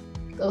 and that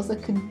also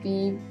could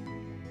be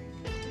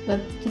that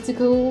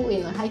Kitsuko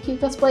in a Haikyuu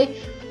cosplay.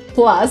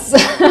 Plus,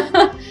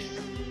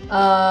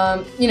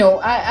 you know,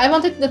 I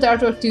wanted the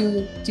artwork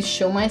to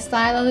show my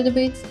style a little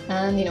bit,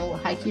 and you know,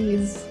 Haikyuu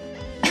is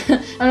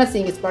I'm not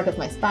saying it's part of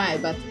my style,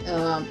 but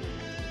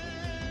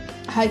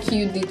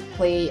Haikyuu did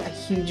play a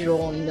huge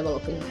role in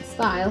developing my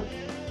style.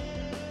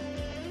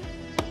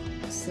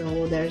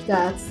 So there's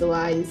that, so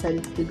I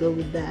decided to go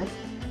with that.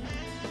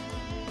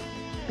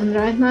 And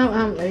right now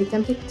I'm very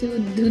tempted to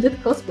do that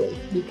cosplay,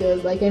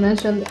 because like I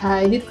mentioned,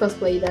 I did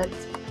cosplay that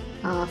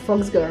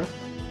fox girl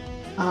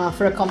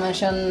for a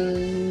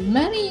convention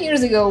many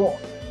years ago.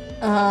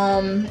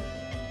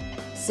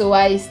 So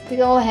I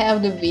still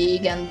have the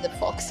wig and the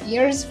fox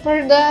ears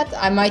for that.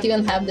 I might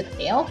even have the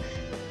tail.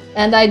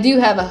 And I do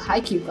have a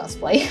Haikyuu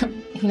cosplay,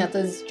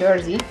 Hinata's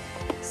jersey.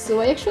 So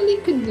I actually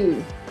could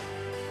do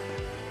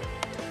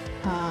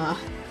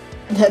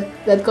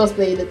that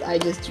cosplay that I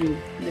just drew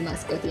the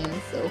mascot in,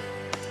 so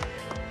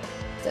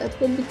that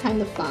would be kind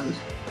of fun.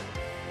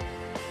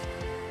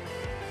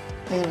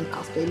 I haven't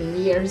cosplayed in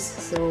years,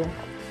 so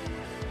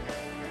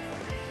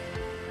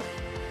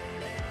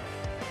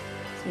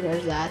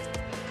there's that.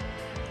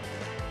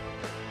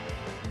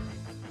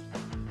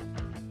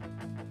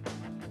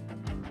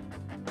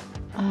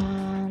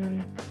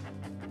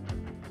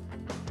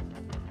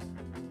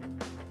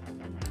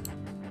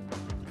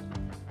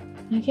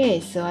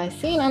 Okay, so I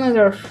seen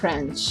another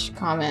French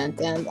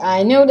comment, and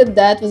I know that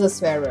that was a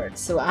swear word,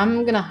 so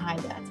I'm gonna hide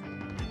that.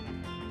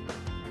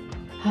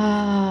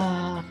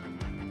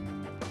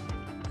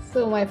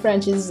 So my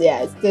French is,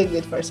 yeah, it's still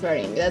good for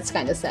swearing. That's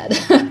kind of sad.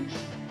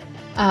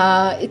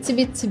 It's a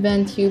bit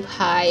Tube.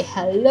 Hi,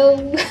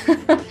 hello.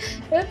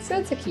 that's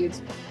a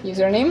cute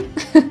username.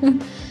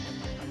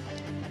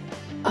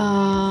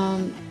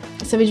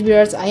 Savage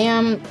Beards.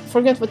 I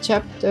forget what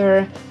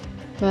chapter,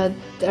 but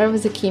there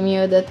was a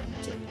cameo that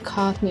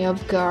caught me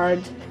off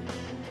guard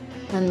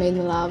and made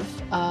me laugh.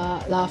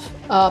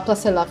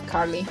 Plus I love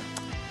Carly.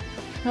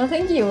 Well,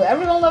 thank you.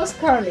 Everyone loves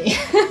Carly.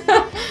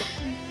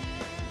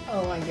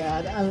 Oh my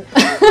god.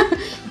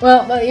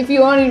 Well, if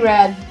you only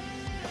read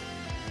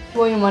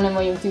Volume 1 and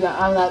Volume 2,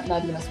 I'm not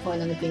gonna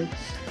spoil anything.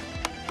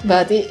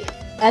 But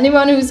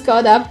anyone who's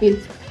caught up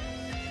with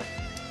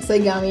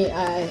Saigami,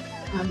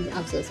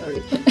 I'm so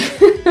sorry.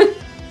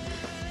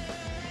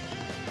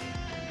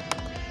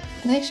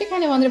 And I actually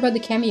kind of wonder about the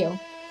cameo.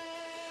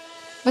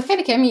 What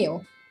kind of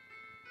cameo?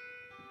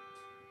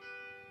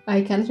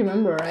 I can't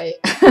remember. I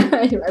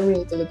really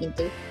need to look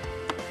into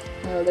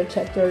other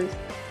chapters.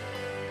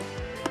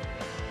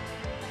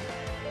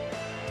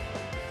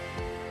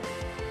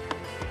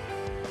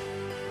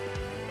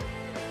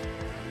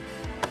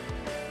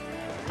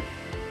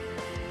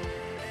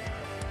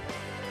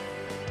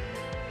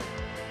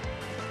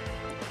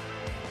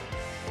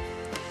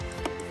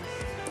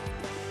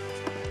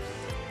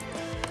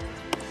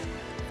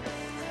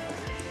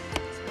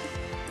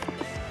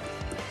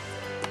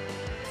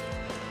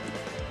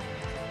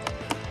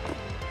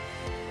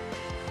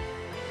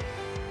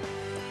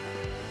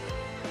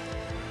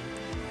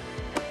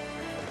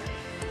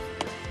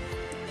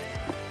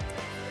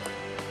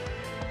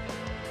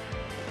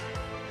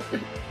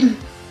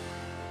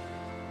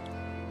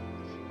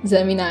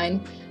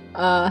 Zemi9.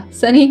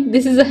 Sunny,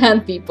 this is a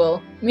hand,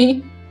 people.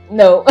 Me?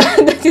 No,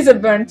 that is a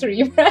burnt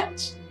tree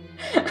branch.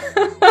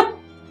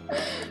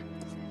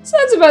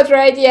 Sounds about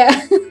right,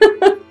 yeah.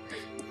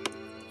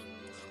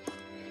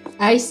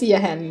 I see a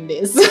hand in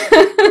this.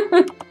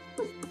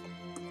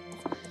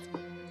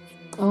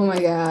 Oh my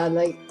god,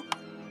 like,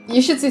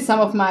 you should see some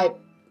of my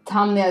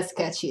thumbnail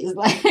sketches.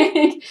 Like,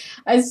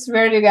 I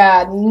swear to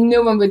God,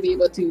 no one would be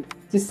able to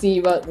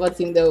see what's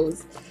in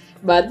those.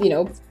 But, you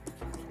know,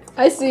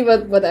 I see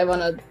what I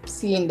want to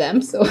see in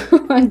them, so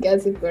I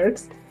guess it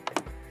works.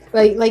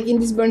 Like in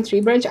this burnt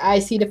tree branch, I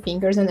see the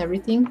fingers and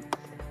everything.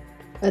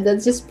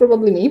 That's just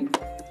probably me.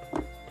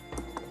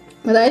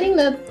 But I think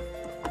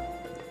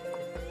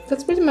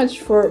that's pretty much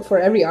for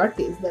every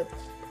artist, that,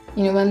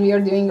 you know, when we are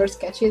doing our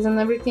sketches and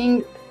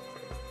everything,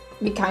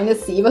 we kind of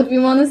see what we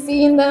want to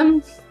see in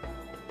them.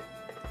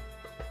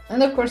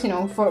 And of course, you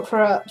know, for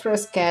a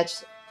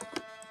sketch,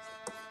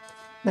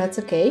 that's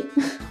okay.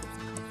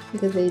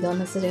 Because they don't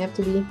necessarily have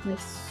to be like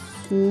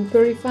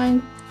super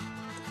refined.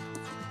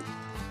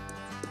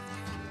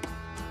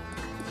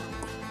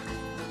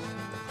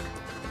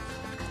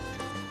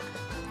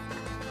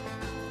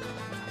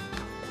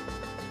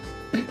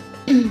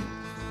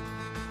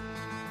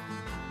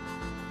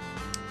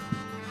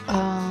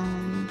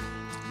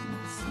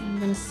 I'm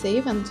gonna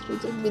save and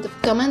read a bit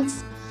of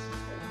comments.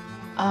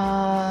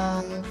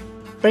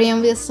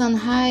 Brian Wilson,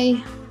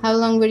 hi. How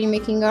long were you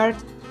making art?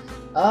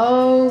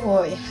 Oh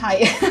boy,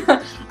 hi.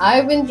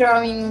 I've been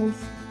drawing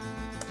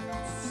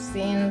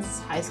since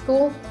high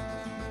school,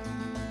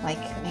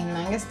 like in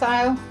manga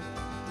style.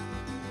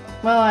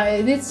 Well,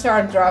 I did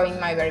start drawing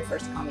my very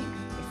first comic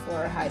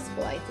before high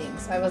school, I think.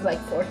 So I was like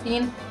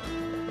 14,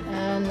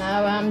 and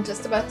now I'm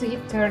just about to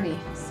hit 30,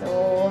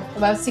 so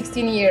about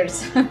 16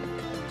 years.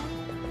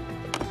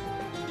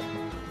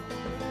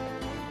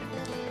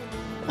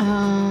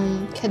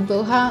 Cat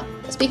Boha,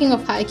 speaking of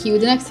Haikyuu,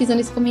 the next season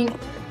is coming.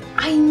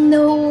 I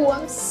know,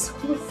 I'm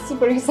so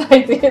super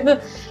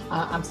excited.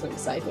 I'm so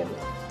excited.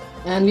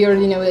 And we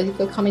already know that it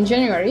will come in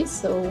January,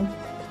 so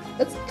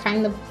that's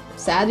kind of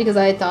sad because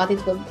I thought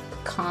it would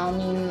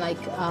come in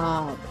like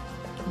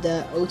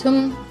the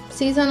autumn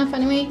season of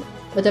anime,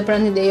 but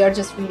apparently they are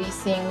just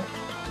releasing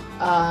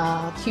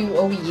 2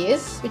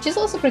 OVAs, which is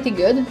also pretty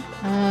good.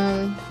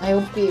 I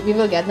hope we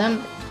will get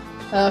them.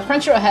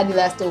 Crunchyroll had the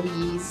last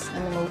OVAs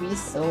and the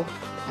movies, so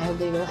I hope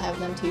they will have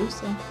them too.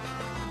 So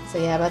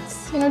yeah, but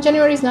you know,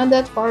 January is not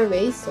that far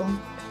away, so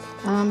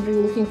I'm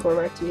really looking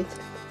forward to it.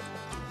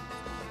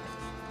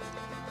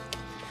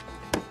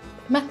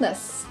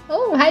 Magnus,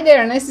 oh hi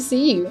there, nice to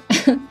see you.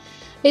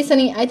 Hey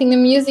Sunny, I think the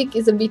music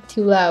is a bit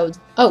too loud.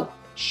 Oh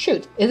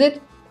shoot, is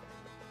it?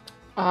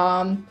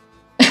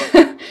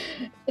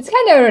 It's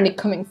kind of already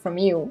coming from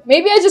you.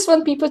 Maybe I just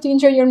want people to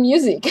enjoy your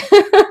music.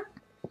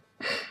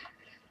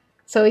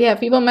 So yeah,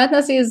 People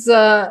Madness is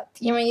the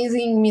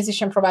amazing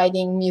musician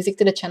providing music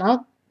to the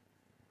channel.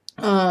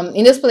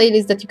 In this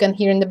playlist that you can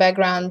hear in the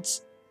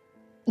background,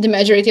 the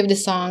majority of the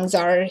songs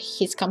are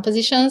his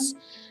compositions,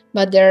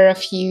 but there are a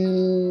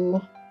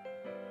few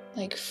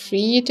like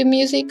free YouTube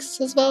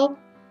musics as well.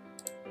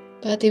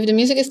 But if the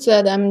music is too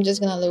loud, I'm just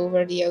gonna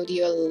lower the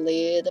audio a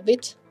little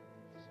bit,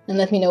 and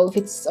let me know if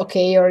it's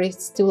okay or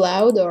it's too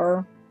loud,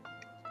 or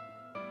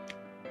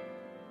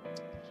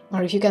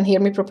if you can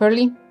hear me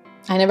properly.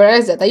 I never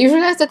asked that. I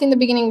usually ask that in the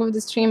beginning of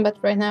the stream, but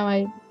right now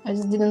I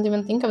just didn't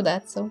even think of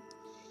that, so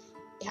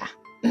yeah.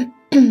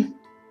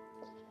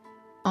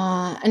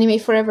 Anime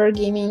Forever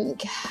Gaming,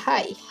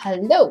 hi,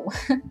 hello.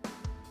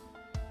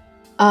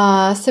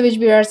 Savage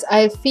Bears,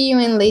 I'll see you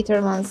in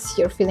later once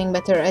you're feeling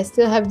better. I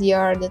still have the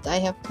art that I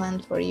have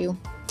planned for you.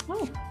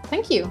 Oh,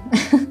 thank you.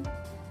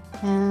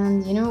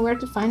 And you know where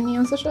to find me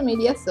on social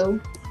media, so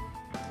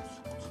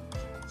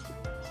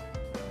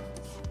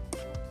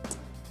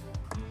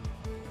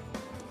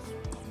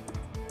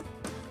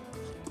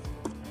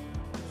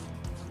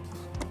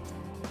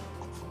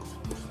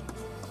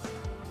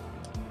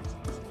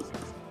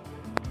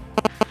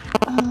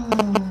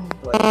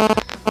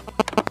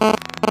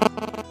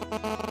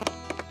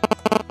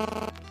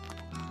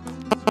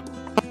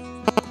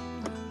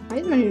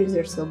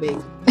are so big.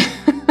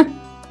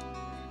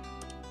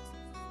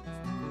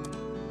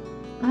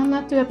 I'm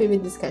not too happy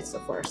with this sketch so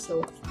far,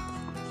 so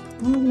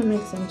I'm gonna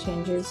make some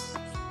changes.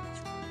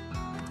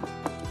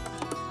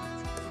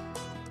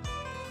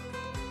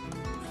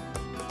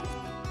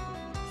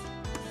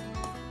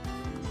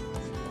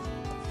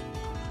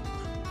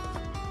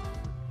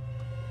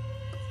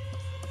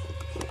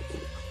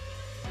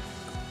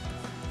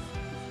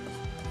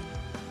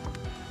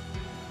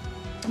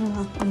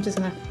 Well, I'm just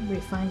gonna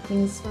refine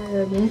things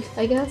via link,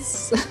 I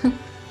guess.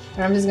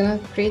 Or I'm just gonna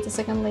create a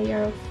second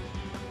layer of...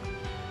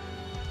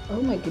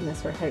 Oh my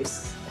goodness, her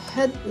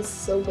head is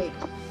so big.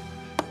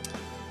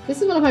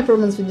 This is one of my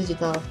problems with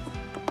digital.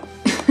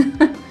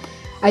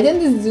 I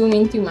tend to zoom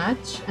in too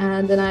much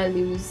and then I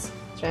lose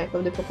track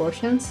of the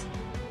proportions.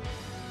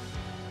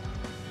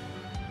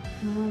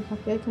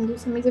 Okay, I can do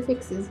some easy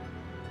fixes.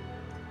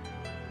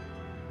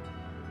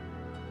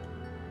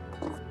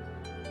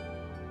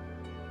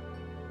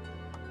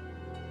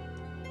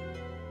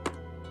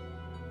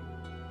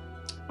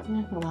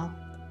 Yeah, well.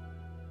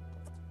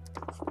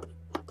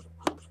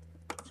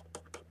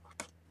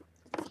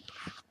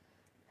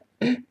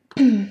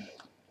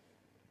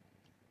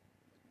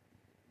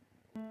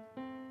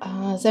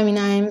 So I mean,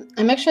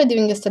 I'm actually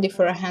doing a study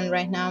for a hand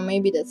right now.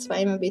 Maybe that's why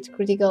I'm a bit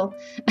critical.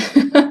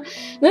 No,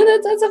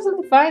 that's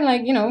absolutely fine.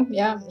 Like, you know,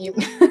 yeah, you.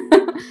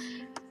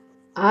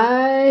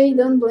 I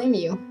don't blame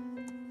you.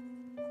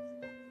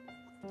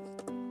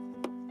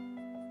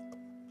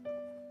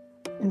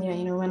 And yeah,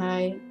 you know, when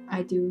I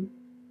do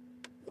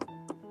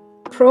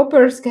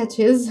proper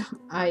sketches,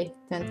 I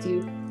tend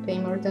to pay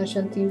more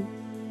attention to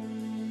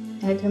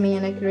anatomy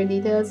and accurate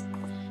details.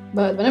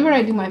 But whenever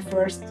I do my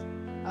first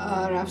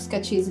rough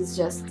sketches, it's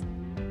just,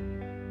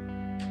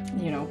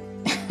 you know,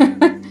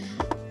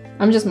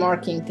 I'm just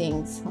marking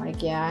things.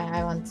 Like, yeah,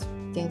 I want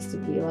things to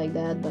be like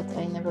that, but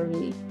I never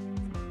really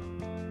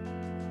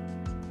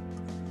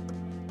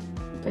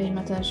pay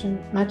much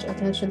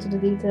attention to the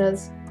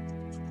details.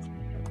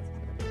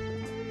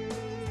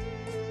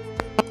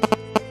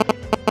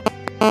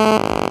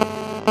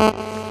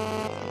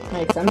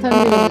 Like, sometimes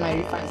even in my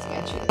refined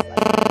sketches, like,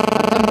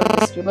 I talk about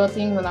the scribble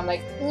things, and I'm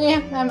like,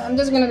 yeah, I'm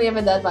just gonna leave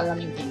it that while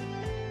I'm inking.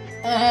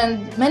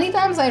 And many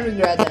times I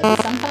regret it.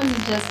 Sometimes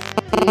it's just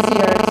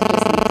easier to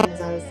just leave things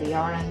as they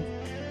are, and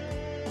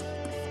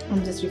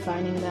I'm just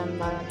refining them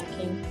while I'm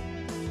inking.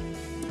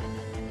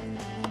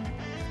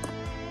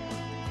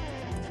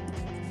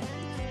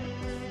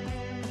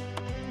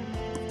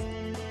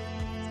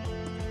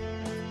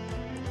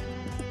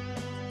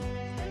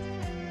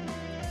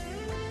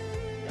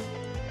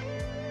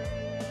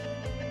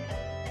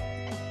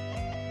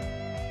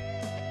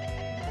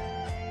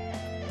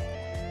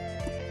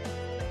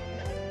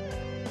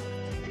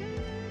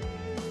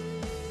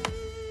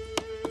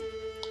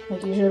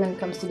 Like, usually when it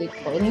comes to the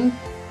clothing,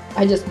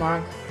 I just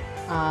mark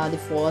the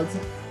folds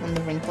and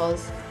the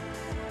wrinkles,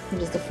 and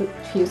just a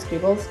few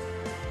scribbles.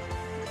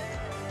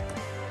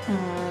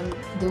 And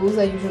those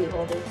I usually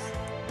always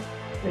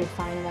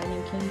refine while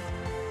inking.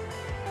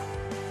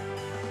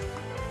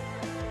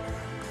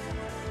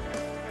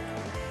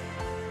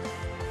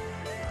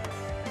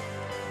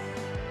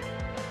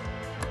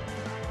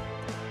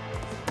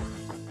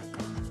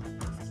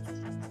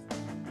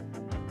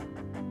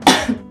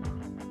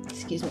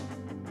 Excuse me.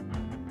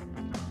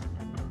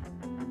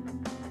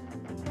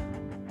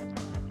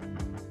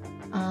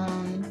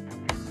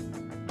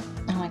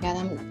 Oh my god,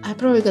 I'm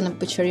probably gonna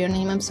butcher your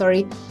name, I'm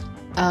sorry.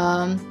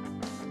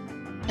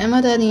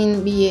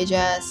 Emadadin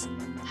BHS.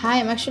 Hi,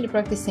 I'm actually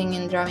practicing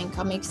in drawing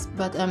comics,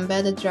 but I'm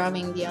bad at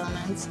drawing the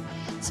elements.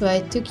 So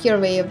I took your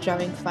way of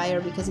drawing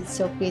fire because it's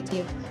so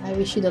creative. I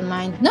wish you don't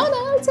mind. No,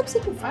 it's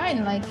absolutely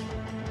fine. Like,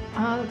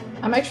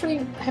 I'm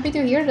actually happy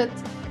to hear that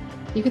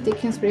you could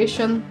take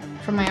inspiration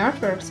from my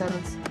artworks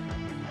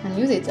and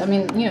use it. I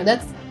mean, you know,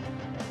 that's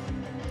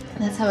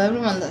how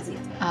everyone does it.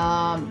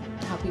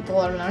 How people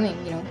are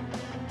learning, you know.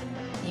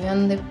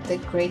 Even the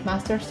great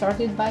masters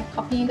started by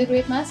copying the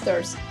great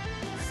masters.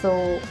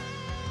 So,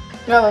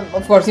 well,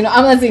 of course, you know,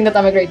 I'm not saying that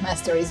I'm a great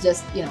master. It's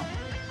just, you know,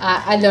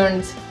 I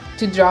learned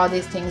to draw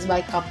these things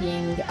by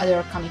copying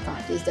other comic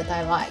artists that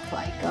I like.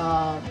 Like,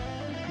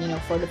 you know,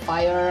 for the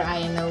fire,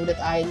 I know that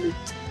I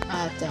looked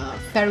at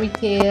Fairy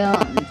Tail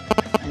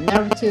and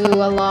Naruto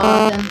a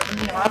lot, and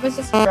you know, I was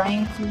just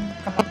trying to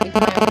come up with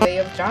my own way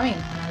of drawing,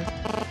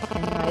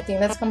 and I think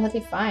that's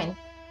completely fine.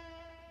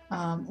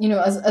 You know,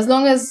 as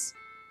long as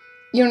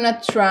you're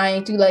not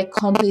trying to like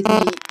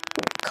completely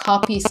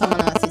copy someone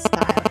else's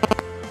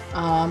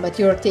style, but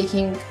you're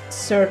taking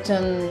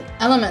certain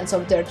elements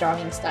of their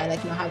drawing style,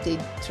 like, you know, how they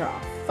draw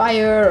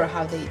fire or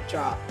how they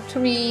draw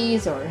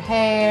trees or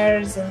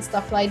hairs and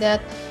stuff like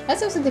that.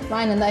 That's absolutely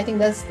fine, and I think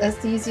that's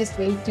the easiest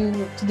way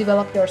to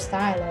develop your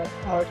style,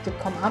 or to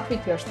come up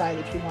with your style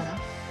if you wanna.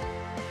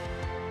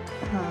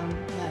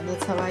 Yeah,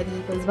 that's how I do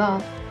it as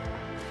well.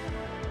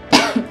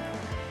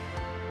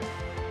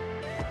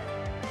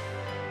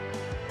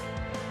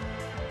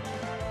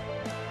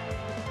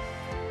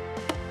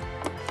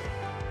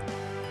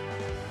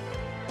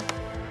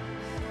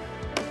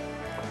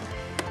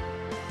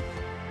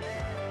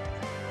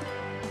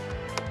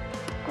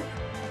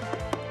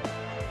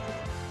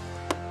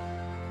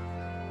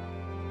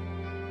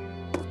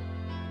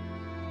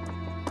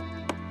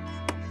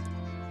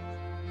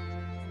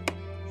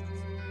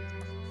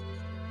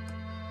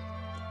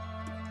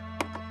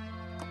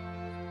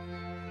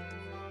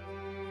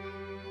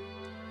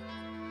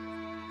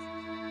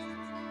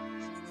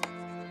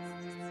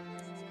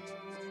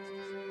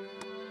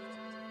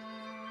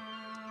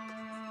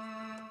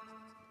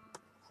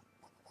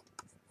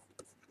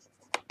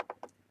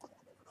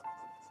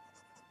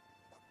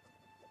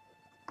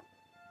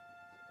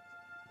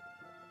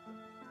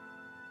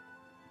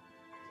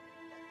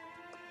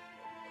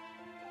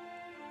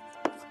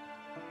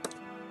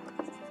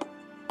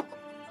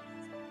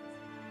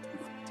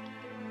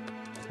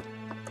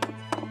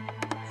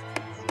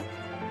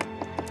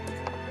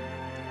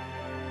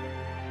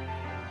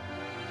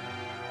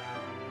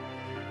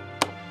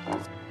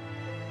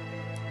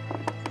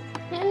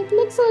 Yeah, it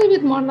looks a little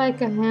bit more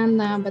like a hand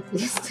now, but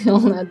it's still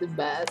not the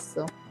best,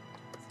 so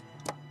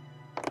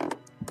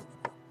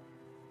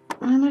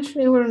I'm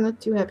actually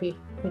not too happy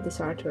with this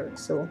artwork,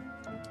 so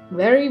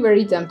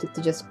very tempted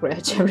to just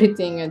scratch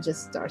everything and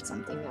just start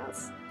something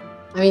else.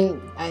 I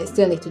mean, I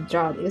still need to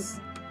draw this.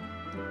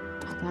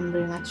 But I'm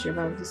really not sure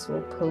about this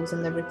whole pose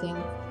and everything.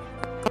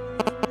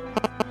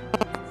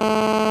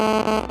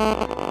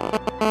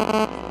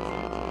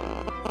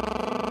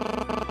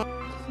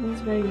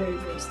 It's very, very,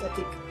 very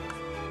static.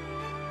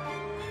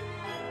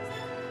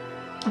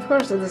 Of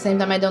course, at the same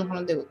time, I don't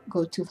want to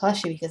go too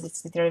flashy because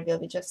it's literally will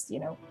be just, you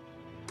know,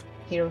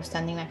 heroes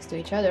standing next to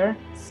each other.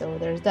 So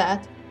there's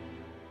that.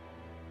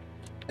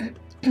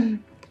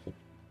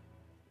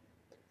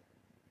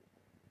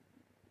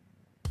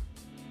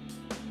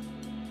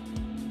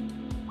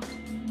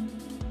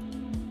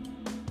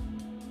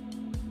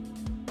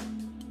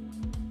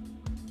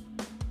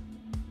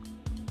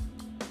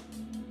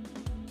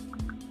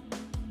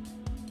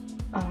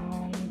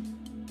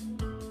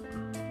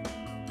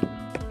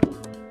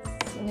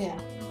 So yeah.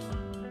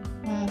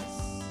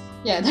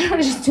 Yeah, there are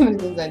just too many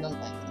things I don't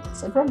like in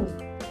this. I'm probably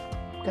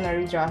gonna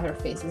redraw her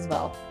face as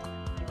well.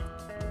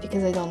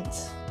 Because I don't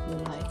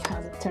really like how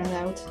it turned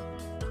out.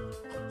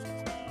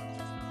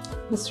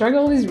 The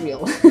struggle is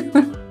real.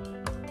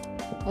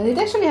 And it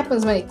actually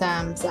happens many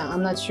times.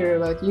 I'm not sure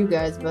about you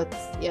guys, but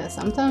yeah,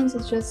 sometimes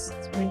it's just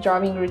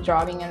redrawing,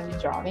 redrawing, and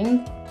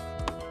redrawing.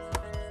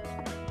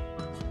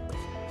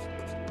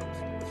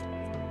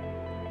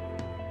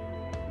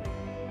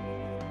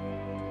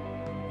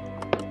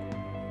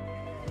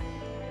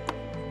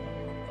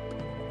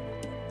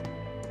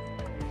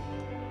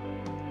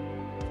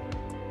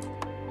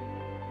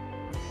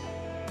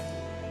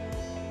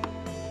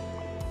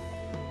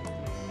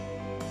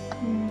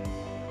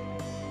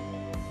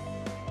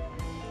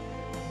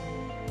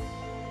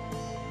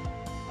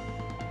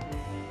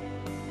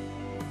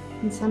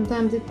 And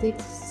sometimes it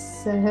takes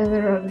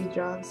several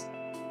redraws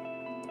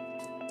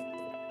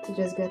to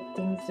just get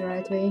things the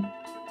right way.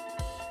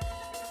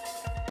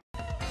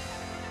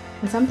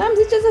 And sometimes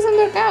it just doesn't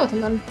work out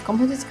and I'm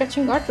completely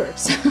scratching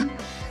artworks.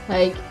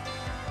 Like,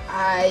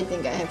 I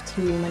think I have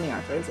too many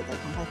artworks that I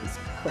completely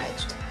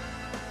scratched.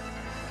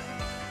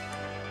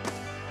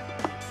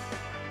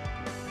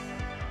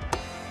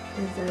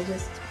 Because I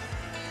just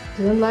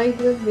didn't like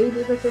the way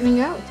they were turning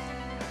out.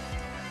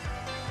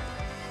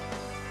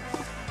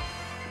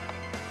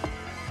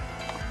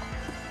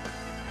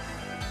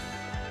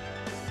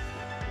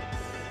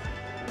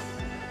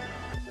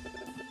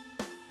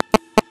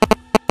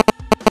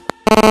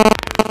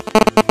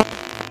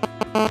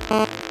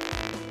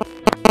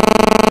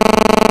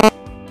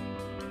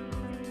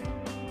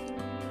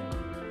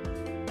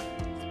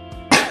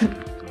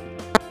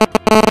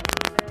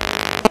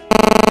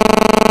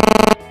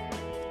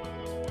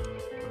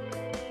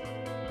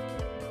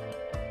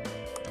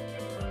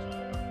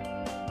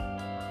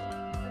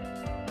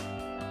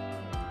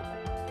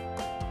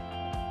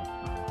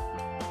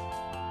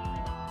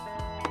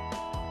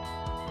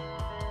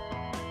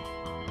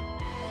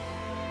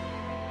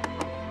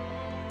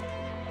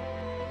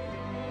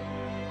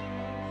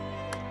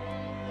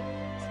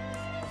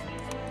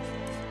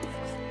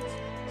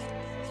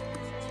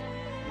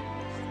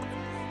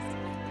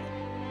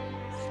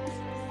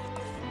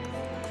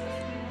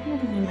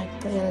 I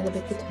might play a little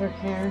bit with her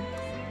hair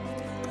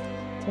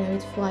to have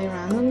it fly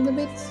around a little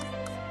bit.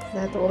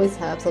 That always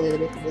helps a little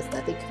bit with the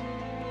static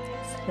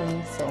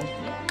feeling, so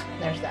yeah,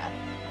 there's that.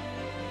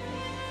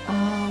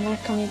 More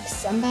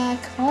comics. I'm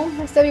back home.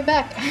 Nice to be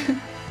back.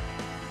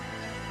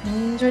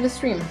 Enjoy the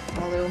stream,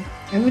 although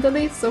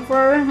admittedly so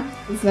far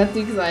it's not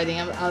too exciting.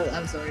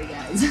 I'm sorry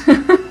guys.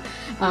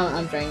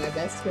 I'm trying my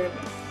best here.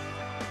 But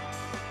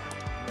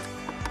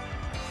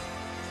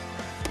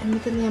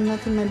admittedly, I'm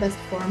not in my best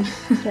form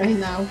right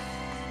now.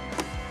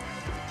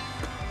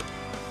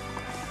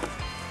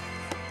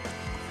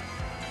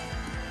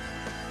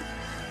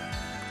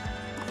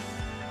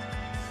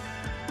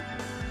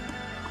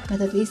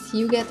 But at least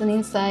you get an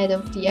insight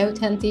of the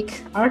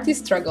authentic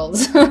artist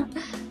struggles.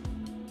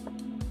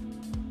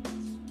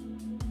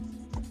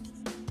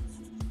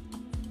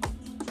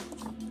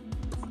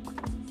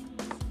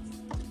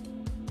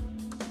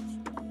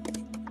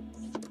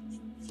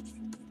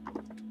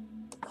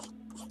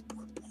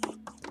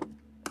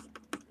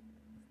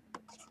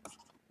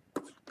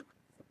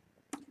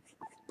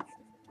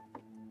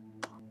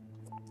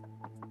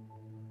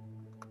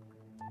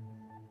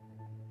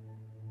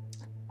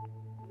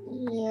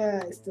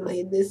 Yeah, I still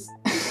hate this.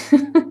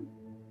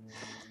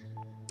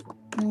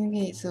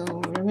 Okay, so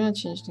we're gonna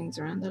change things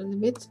around a little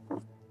bit.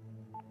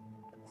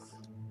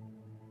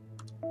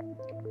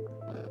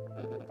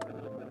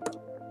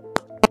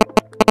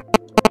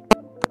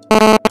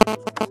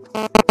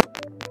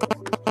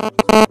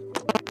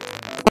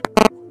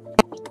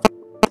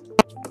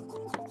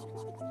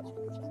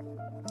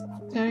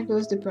 There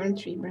goes the burnt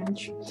tree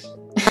branch.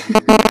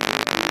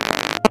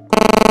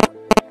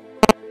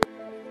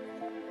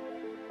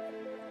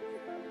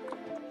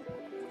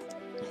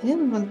 I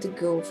didn't want to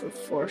go for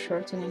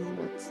foreshortening,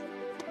 but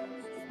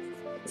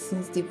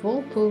since the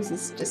wall pose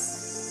is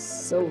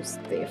just so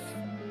stiff,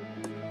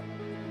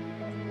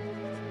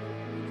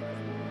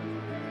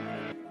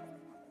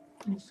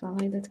 I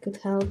felt like that could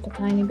help a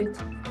tiny bit.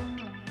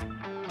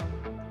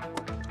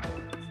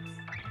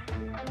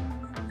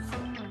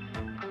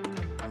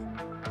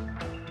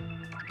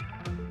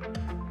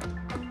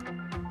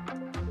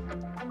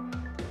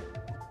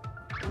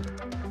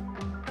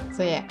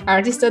 So yeah,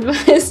 artist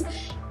advice: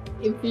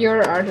 if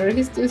your artwork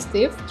is too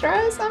stiff,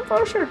 try some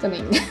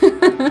foreshortening.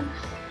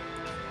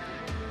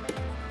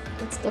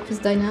 That stuff is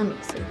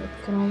dynamic, so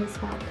that can always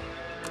help.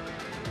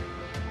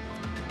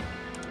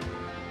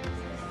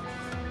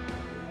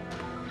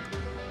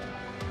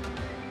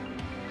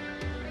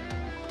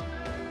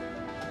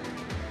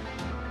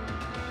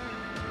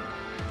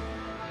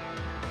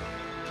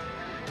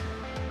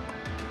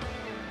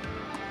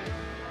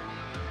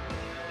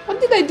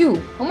 What did I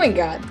do? Oh my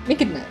god,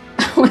 make it mad.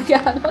 Oh my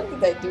god, what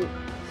did I do?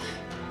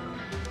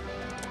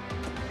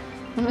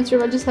 I'm not sure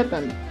what just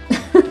happened.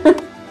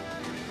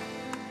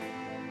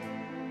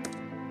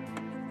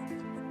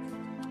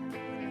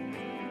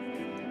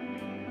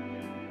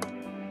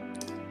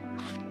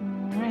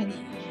 Alrighty.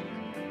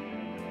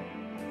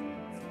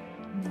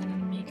 I'm gonna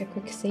make a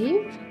quick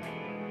save.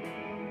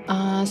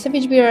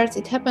 Savage Beer Arts,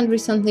 it happened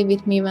recently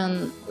with me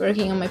when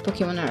working on my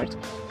Pokemon art.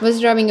 I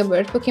was drawing a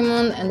bird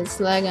Pokemon and its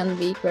leg and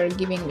beak were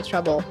giving me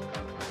trouble.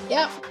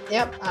 Yep,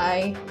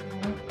 I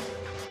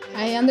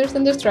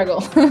understand the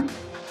struggle.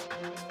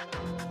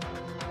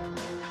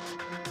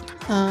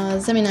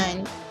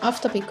 Zemi9,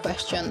 off-topic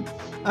question.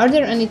 Are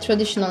there any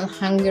traditional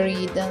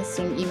Hungary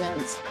dancing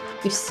events?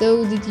 If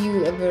so, did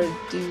you ever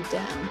do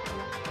them?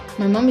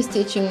 My mom is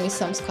teaching me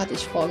some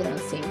Scottish folk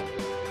dancing.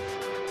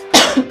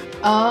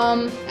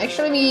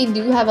 Actually we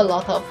do have a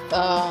lot of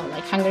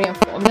like Hungarian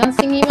folk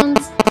dancing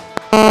events.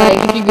 Like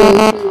if you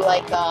go to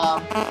like a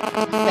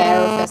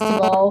fair or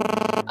festival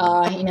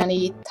in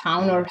any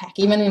town or heck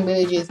even in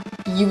villages,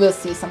 you will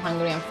see some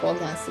Hungarian folk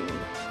dancing.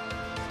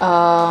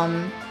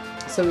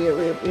 So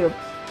we're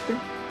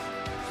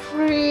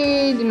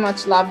pretty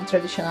much love the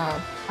traditional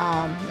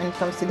when it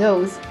comes to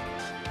those.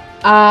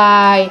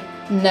 I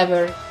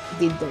never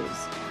did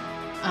those.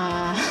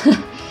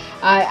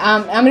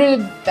 I'm really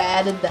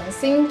bad at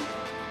dancing,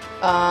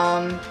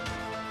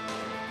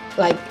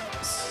 like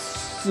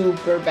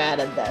super bad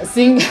at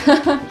dancing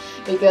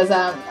because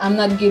I'm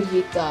not good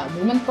with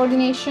movement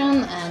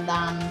coordination, and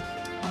I'm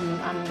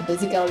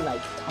basically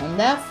like tone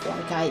deaf.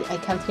 Like I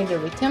can't hear the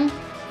rhythm,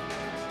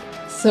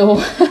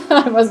 so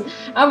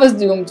I was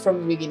doomed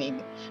from the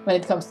beginning when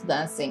it comes to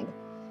dancing.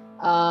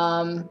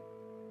 I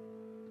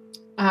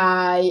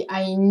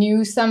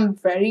knew some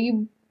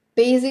very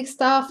basic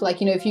stuff,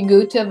 like, you know, if you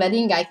go to a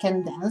wedding, I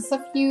can dance a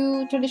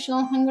few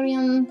traditional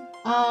Hungarian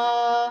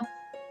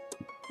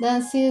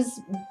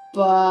dances,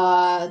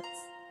 but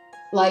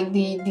like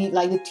the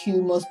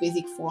two most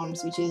basic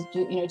forms, which is,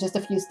 you know, just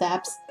a few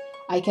steps,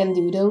 I can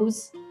do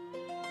those.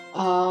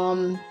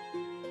 But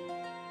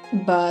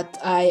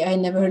I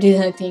never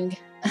did anything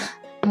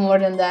more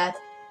than that.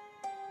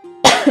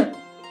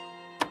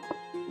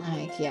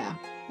 Like, yeah.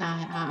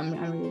 I'm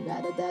really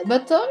bad at that,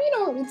 but you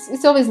know,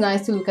 it's always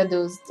nice to look at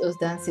those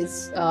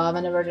dances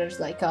whenever there's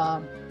like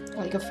a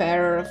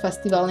fair or a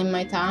festival in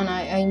my town.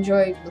 I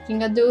enjoy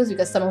looking at those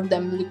because some of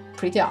them look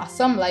pretty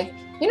awesome. Like,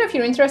 you know, if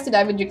you're interested,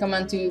 I would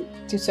recommend to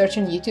search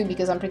on YouTube,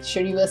 because I'm pretty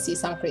sure you will see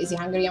some crazy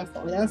Hungarian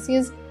folk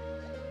dances.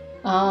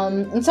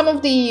 And some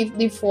of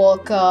the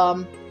folk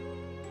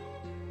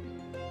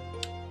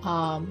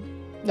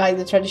like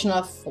the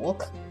traditional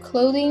folk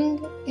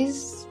clothing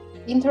is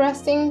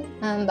interesting,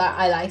 and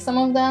I like some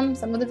of them,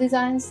 some of the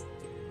designs.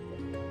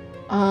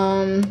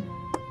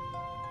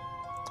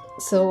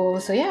 So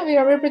yeah,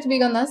 we're pretty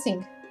big on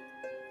dancing.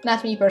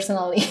 Not me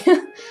personally.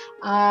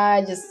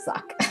 I just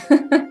suck.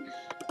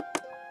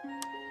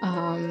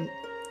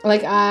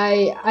 Like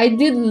I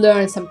did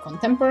learn some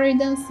contemporary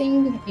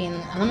dancing in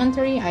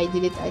elementary. I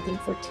did it, I think,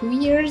 for 2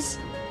 years.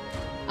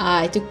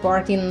 I took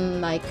part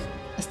in like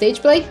a stage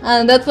play,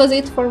 and that was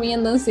it for me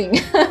in dancing.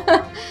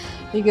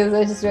 Because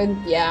I just read,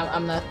 yeah,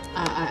 I'm not,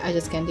 I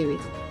just can't do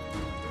it.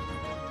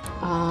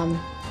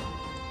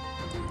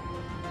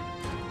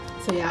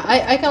 So yeah,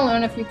 I can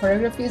learn a few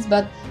choreographies,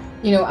 but,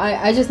 you know,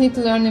 I just need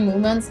to learn the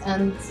movements,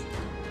 and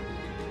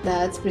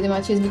that's pretty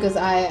much it, because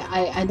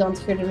I don't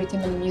hear the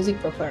rhythm and the music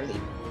properly.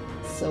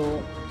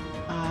 So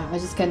I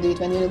just can't do it.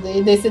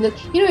 When they say that,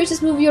 you know, you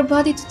just move your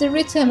body to the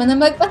rhythm, and I'm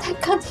like, but I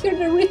can't hear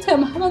the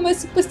rhythm, how am I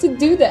supposed to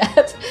do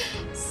that?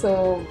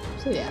 So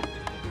yeah.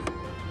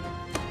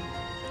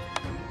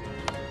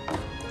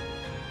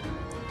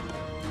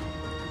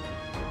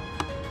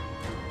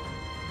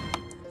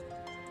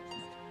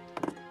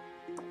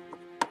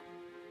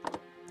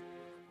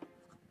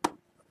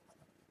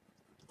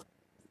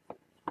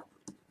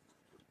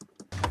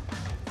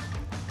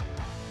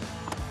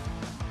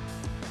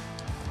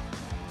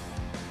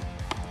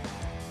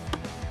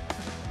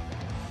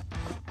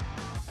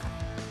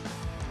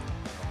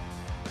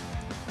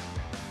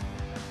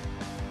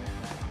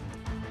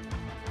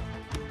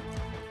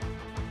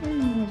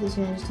 Just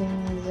change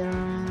things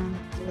around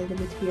a little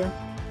bit here.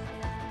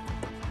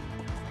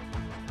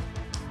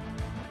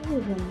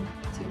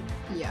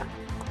 Yeah.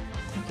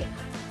 Okay.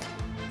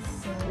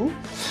 So.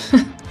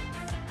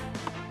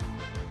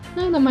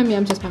 No, don't mind me.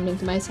 I'm just mumbling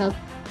to myself.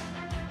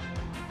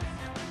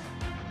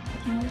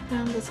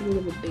 That's a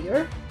little bit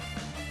bigger.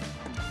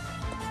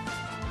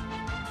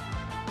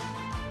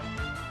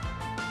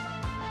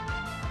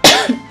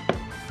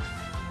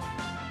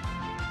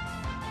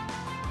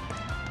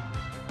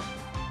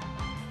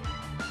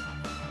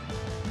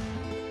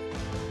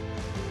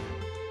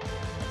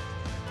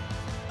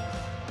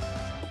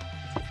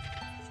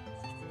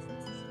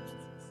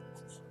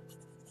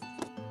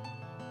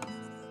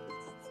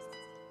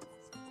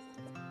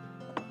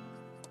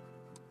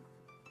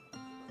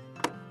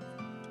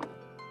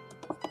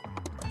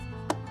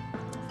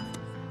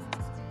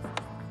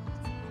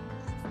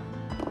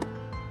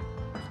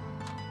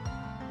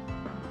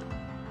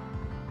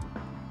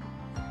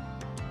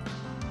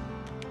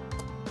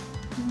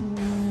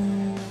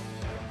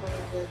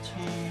 We'll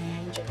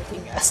change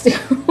everything else too.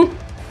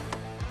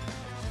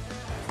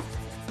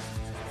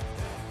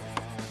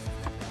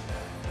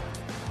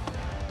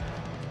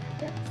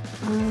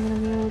 I'm gonna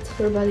build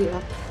her body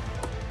up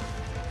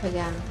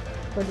again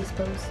for this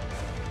pose.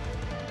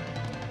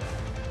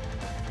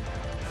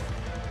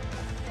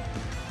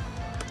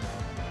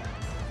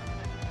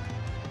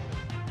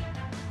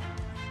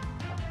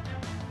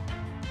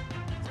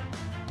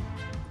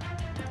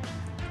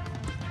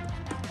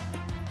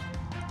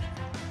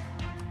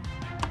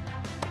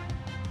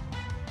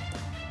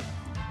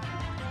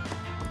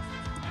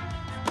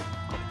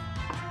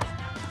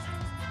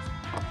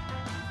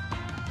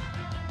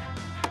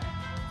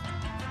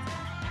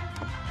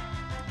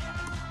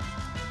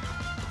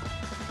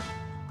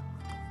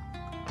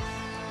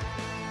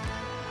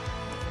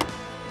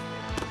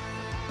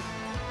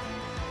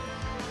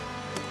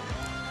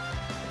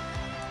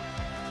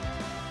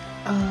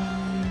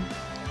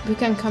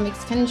 Weekend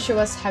Comics, can you show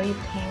us how you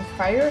paint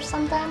fire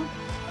sometime?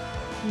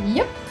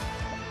 Yep.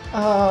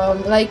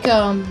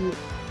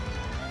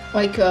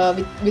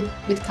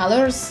 With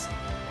colors,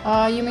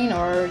 you mean,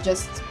 or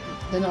just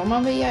the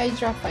normal way I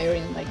draw fire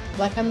in like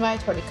black and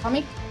white for the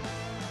comic?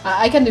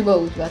 I can do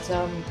both, but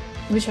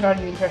which one are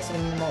you interested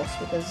in the most?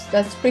 Because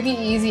that's pretty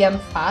easy and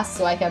fast,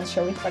 so I can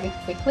show it very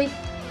quickly.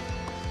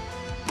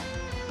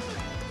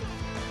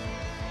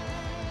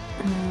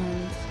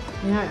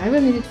 Yeah, I will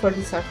need it for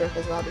this artwork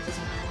as well, because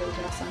I'm going to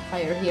draw some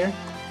fire here.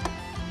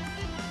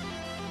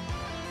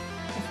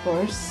 Of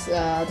course,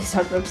 this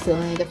artwork still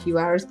need a few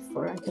hours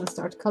before I can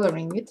start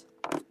coloring it.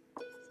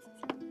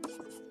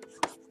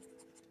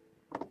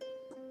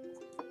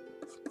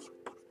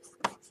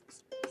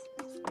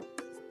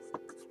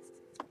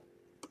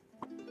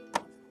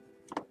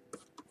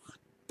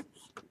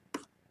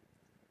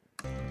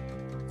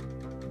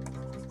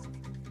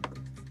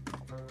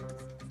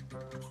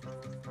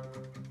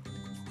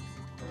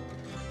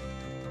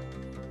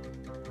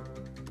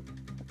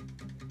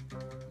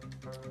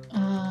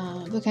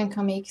 Weekend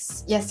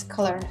Comics, yes,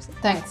 color,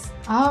 thanks.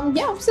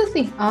 Yeah,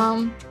 absolutely.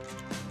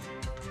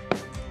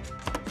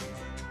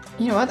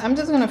 You know what? I'm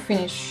just gonna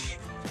finish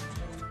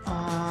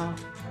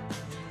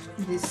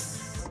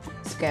this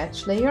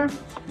sketch layer,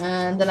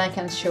 and then I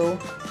can show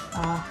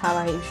how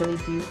I usually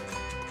do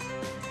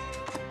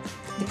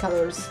the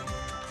colors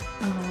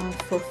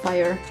for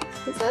fire.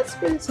 Because that's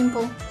pretty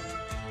simple.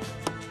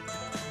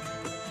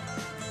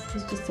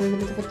 It's just a little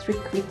bit of a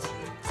trick with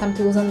some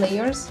tools and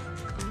layers,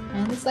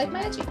 and it's like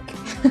magic.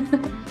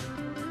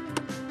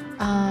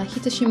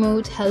 Hitoshi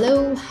mode,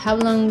 hello, how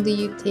long do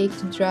you take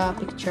to draw a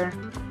picture?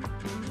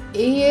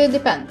 It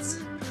depends.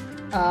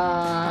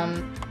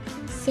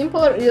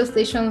 Simpler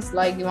illustrations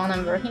like the one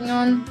I'm working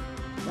on,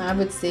 I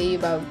would say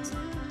about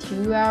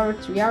 2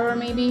 hours, 3 hours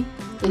maybe.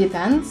 It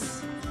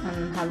depends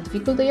on how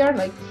difficult they are.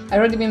 Like, I've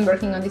already been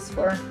working on this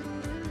for,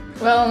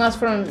 well, not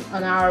for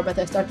an hour, but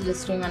I started the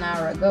stream an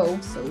hour ago,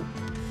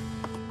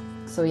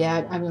 so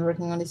yeah, I've been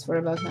working on this for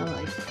about now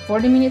like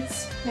 40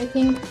 minutes, I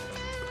think.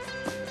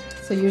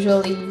 So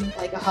usually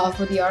like a half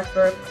of the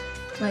artwork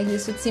like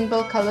this with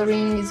simple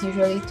coloring is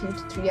usually 2 to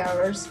 3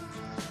 hours.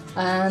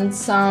 And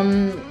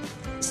some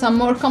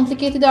more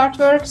complicated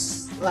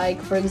artworks,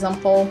 like for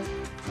example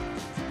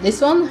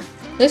this one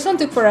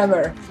took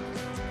forever.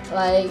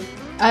 Like,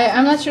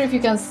 I'm not sure if you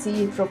can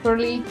see it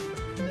properly,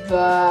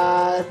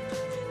 but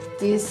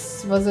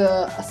this was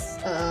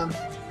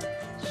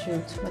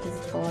shoot, what is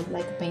it called?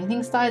 Like a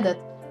painting style that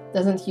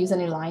doesn't use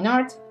any line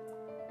art.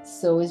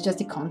 So it's just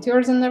the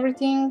contours and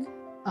everything.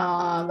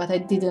 But I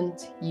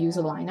didn't use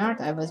a line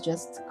art, I was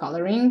just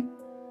coloring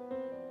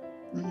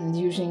and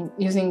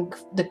using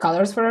the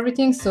colors for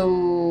everything.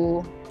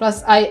 So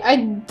plus I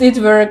did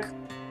work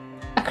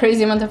a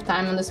crazy amount of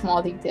time on the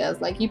small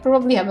details. Like, you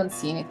probably haven't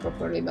seen it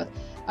properly, but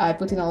I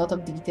put in a lot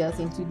of details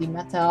into the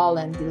metal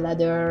and the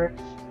leather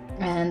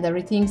and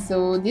everything.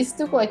 So this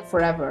took like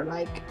forever.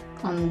 Like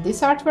on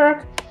this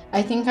artwork,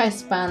 I think I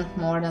spent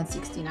more than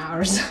 16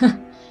 hours.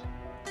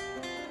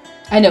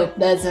 I know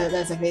that's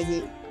a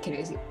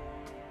crazy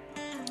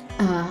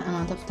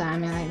amount of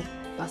time, and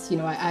plus, you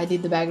know, I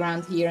did the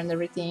background here and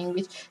everything,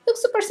 which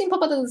looks super simple,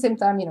 but at the same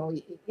time, you know,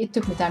 it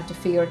took me time to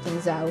figure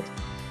things out.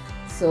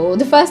 So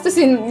the fastest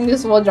in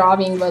this whole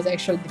drawing was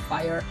actually the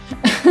fire.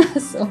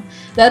 So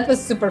that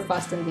was super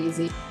fast and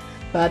easy,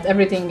 but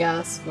everything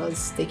else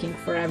was taking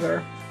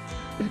forever.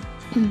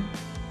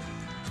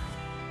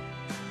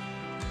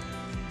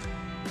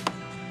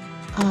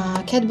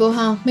 Cat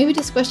Boha, maybe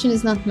this question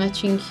is not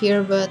matching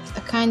here, but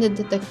a kind of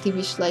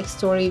detective-ish like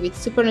story with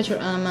supernatural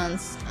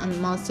elements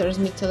and monsters,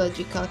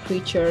 mythological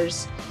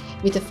creatures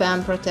with a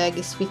fan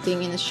protagonist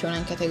fitting in a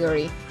shonen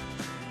category.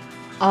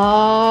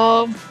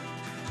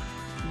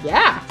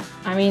 Yeah,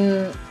 I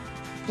mean,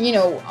 you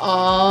know,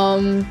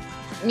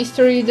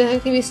 mystery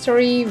detective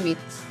story with,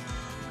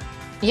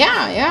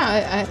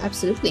 yeah,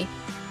 absolutely.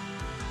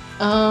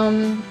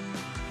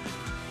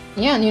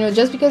 Yeah, and you know,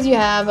 just because you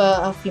have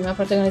a female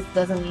protagonist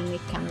doesn't mean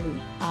it can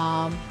be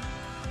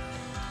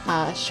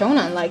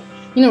shonen. Like,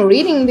 you know,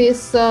 reading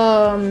this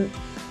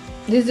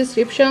this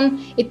description,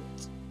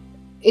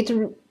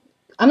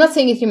 I'm not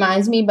saying it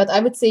reminds me, but I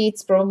would say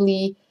it's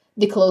probably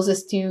the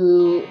closest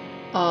to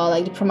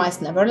like the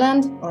Promised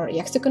Neverland or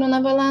Yakuza no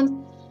Neverland,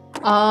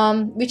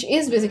 which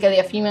is basically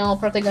a female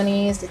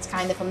protagonist. It's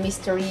kind of a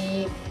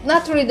mystery,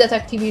 not really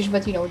detective-ish,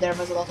 but you know, there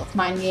was a lot of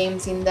mind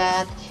games in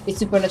that, with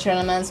supernatural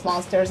elements,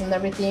 monsters and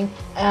everything.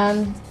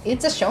 And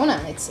it's a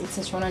shonen, it's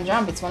a shonen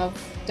jump, it's one of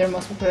their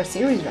most popular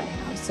series right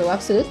now, so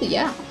absolutely,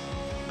 yeah.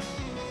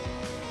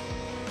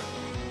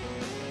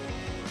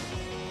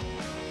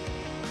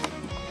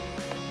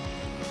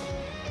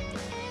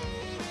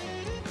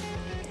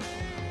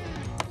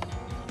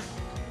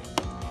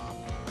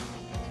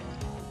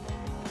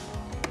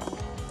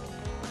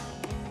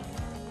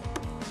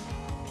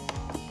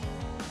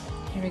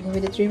 Here we go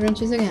with the tree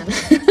branches again.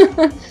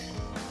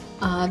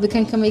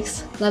 Bukan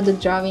Comics, love the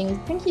drawing.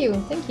 Thank you.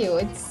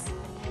 It's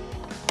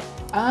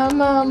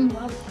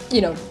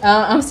you know,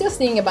 I'm still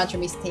seeing a bunch of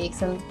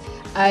mistakes, and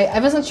I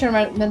wasn't sure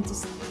when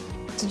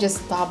to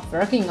just stop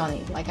working on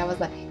it. Like I was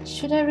like,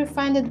 should I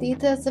refine the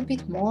details a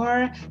bit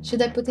more?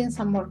 Should I put in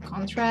some more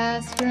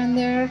contrast here and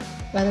there?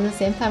 But at the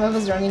same time, I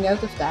was running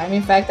out of time.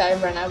 In fact, I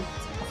ran out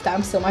of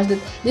time so much that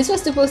this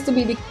was supposed to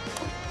be the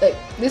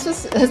this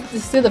was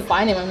still the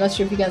file name, I'm not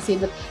sure if you can see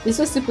it, but this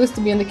was supposed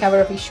to be on the cover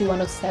of issue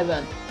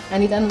 107,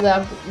 and it ended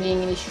up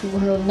being in issue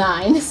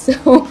 109,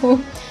 so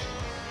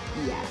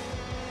yeah,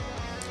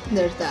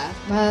 there's that.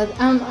 But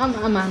I'm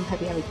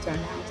happy how it turned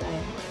out.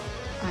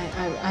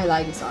 I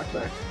like this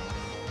artwork.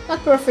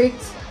 Not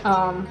perfect.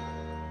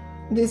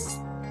 This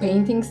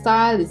painting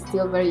style is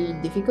still very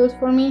difficult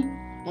for me,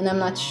 and I'm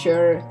not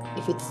sure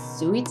if it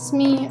suits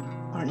me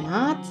or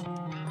not,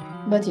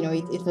 but you know,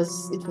 it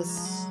was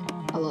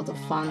a lot of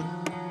fun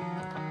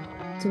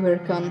to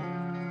work on,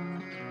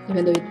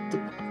 even though it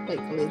took like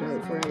literally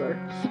forever.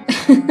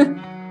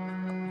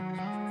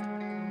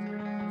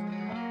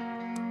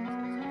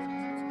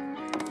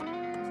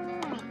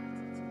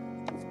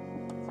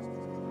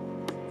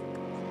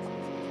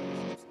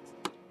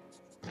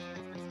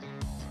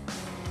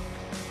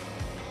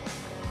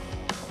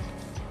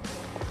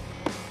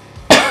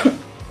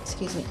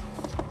 Excuse me.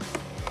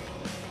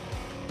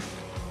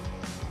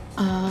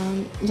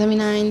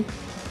 Gemini,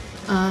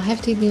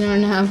 have to dinner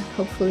now.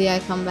 Hopefully I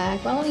come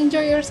back. Well,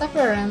 enjoy your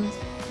supper, and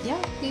yeah,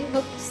 we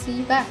hope to see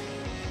you back.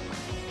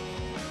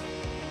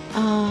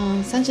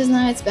 Sanchez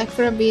Knight's back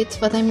for a bit,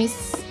 but I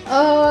miss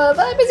but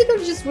I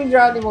basically just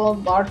redraw the whole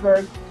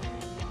artwork,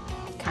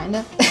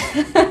 kinda.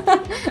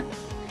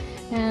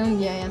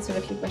 And yeah, I answered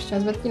a few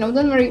questions, but you know,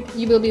 don't worry,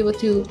 you will be able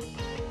to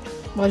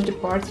watch the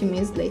part you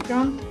missed later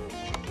on.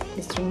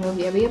 The stream will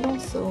be available,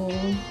 so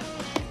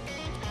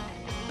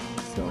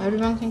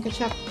everyone can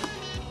catch up.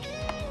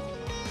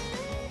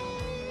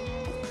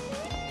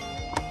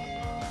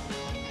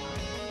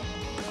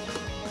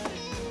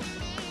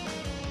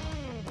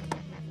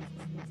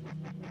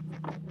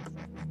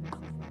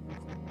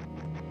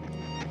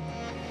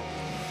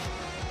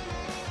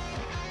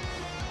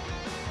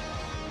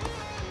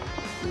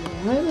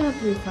 I will have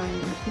to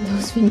refine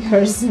those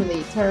fingers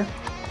later.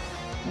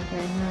 But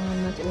right now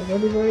I'm not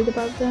overly worried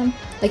about them.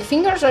 Like,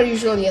 fingers are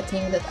usually a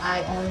thing that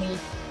I only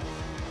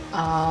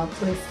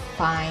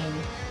refine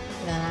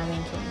when I'm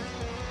inking.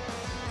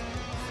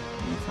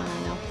 Fine, I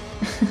know.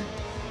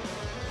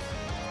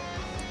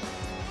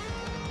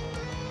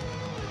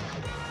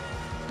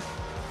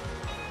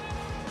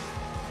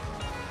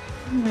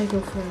 I might go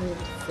for a little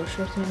bit for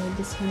shortening with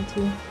this one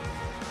too.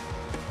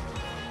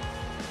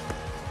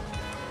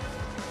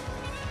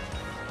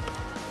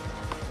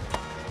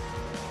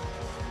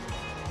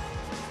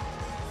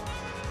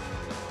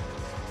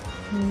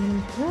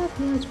 Not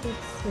much, but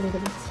a little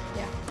bit.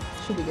 Yeah,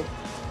 should be good.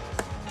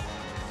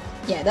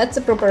 Yeah, that's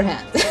a proper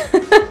hand.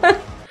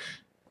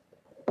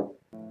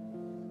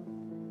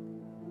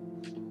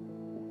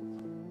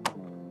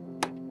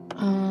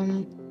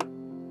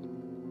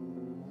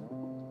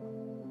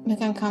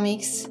 Mekan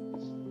Comics.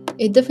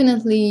 It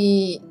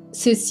definitely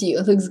suits you.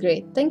 It looks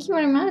great. Thank you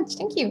very much.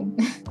 Thank you.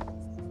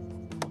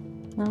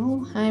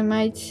 Well, I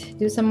might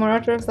do some more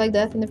artworks like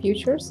that in the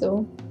future,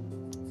 so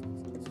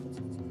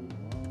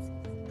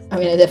I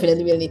mean, I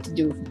definitely will need to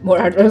do more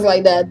artworks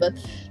like that, but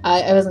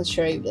I wasn't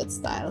sure if that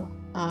style,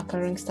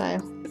 coloring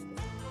style,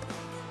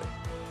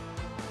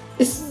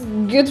 is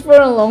good for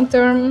a long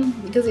term,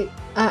 because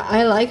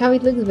I like how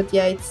it looks, but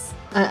yeah,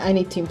 I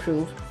need to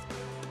improve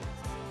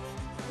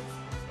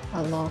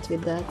a lot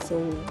with that, so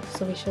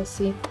we shall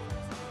see.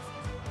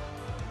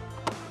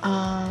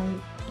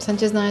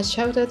 Sanchez Knight,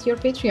 shout out your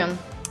Patreon.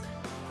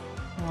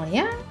 Well,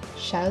 yeah,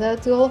 shout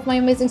out to all of my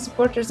amazing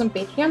supporters on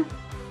Patreon.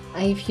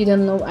 If you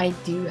don't know, I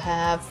do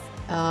have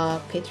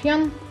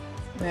Patreon,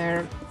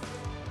 where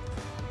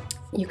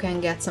you can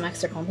get some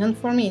extra content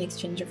for me in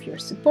exchange of your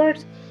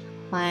support.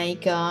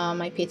 Like,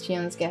 my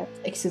Patreons get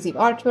exclusive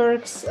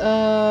artworks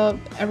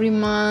every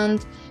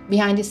month,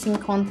 behind the scene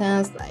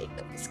contents like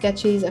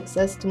sketches,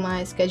 access to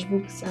my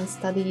sketchbooks and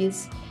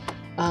studies,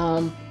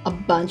 a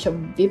bunch of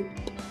VIP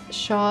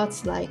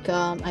shots, like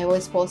I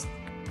always post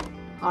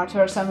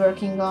artworks I'm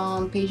working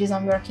on, pages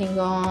I'm working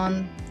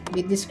on,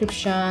 with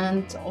description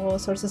and all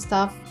sorts of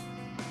stuff.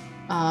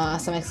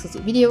 some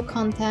exclusive video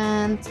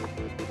content.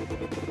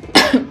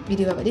 We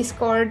do have a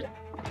Discord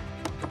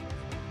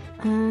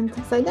and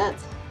things like that.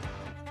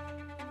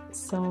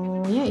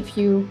 So yeah, if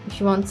you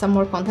want some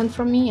more content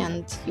from me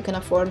and you can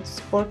afford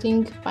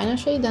supporting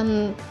financially,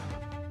 then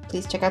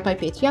please check out my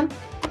Patreon.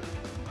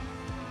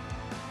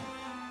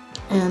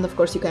 And of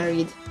course you can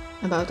read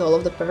about all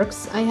of the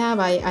perks I have.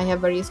 I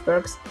have various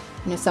perks.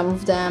 You know, some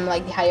of them,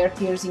 like the higher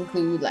tiers,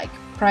 include like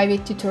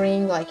private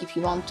tutoring. Like if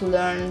you want to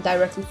learn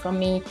directly from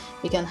me,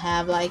 we can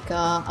have like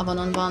a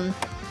one-on-one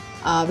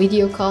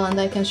video call and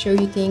I can show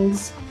you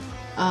things,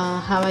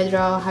 how I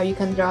draw, how you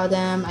can draw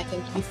them. I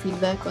can give you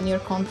feedback on your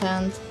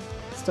content,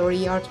 story,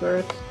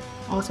 artwork,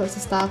 all sorts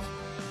of stuff.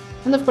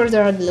 And of course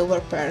there are the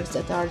lower perks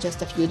that are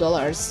just a few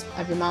dollars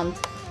every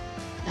month,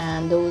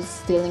 and those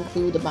still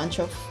include a bunch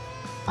of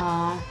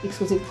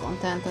exclusive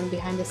content and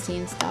behind the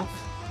scenes stuff.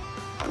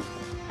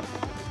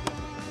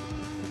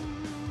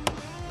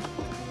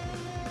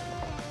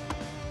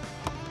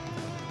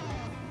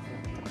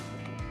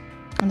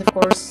 And of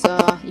course,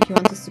 if you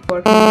want to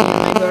support me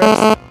and my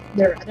works,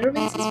 there are other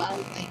ways as well.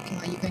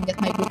 Like you can get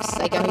my books,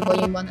 Origami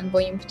Volume 1 and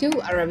Volume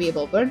 2 are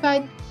available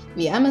worldwide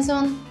via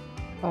Amazon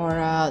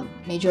or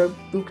major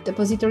book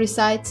depository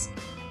sites.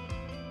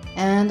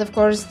 And of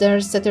course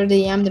there's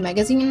Saturday AM, the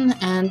magazine,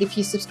 and if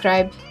you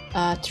subscribe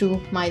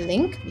through my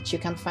link, which you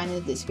can find in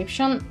the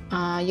description,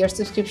 your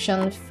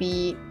subscription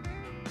fee,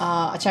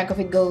 a chunk of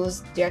it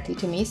goes directly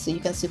to me, so you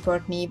can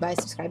support me by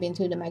subscribing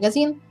to the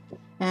magazine,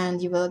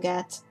 and you will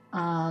get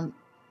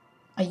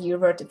a year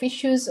worth of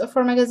issues of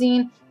our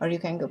magazine, or you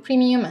can go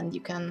premium and you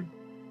can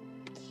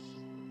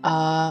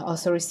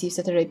also receive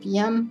Saturday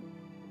PM.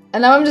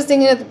 And now I'm just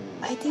thinking that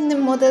I think the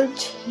model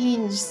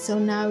changed, so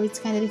now it's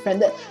kind of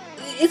different.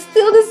 It's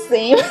still the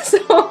same, so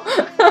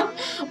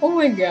oh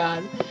my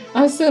god,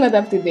 I'm so not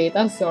up to date,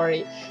 I'm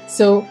sorry.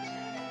 So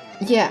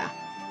yeah,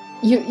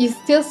 you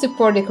still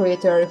support the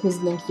creator whose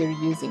link you're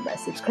using by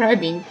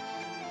subscribing.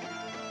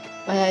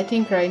 But I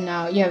think right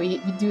now, yeah, we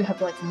do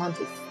have like a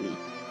monthly fee.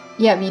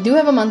 Yeah, we do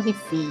have a monthly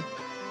fee,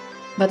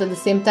 but at the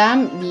same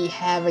time we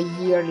have a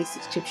yearly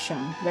subscription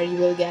where you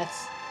will get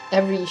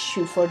every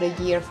issue for the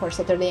year for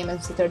Saturday AM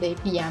and Saturday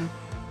PM.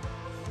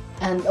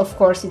 And of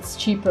course it's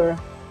cheaper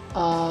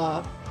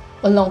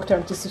a long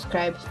term to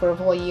subscribe for a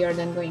whole year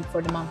than going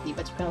for the monthly,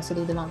 but you can also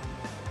do the monthly.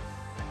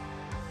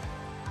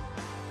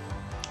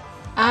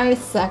 I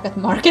suck at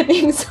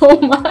marketing so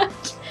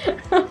much.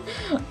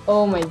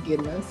 Oh my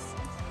goodness.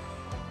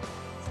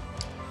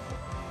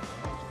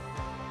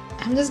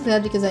 I'm just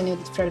glad because I know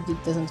that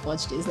Frederick doesn't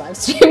watch these live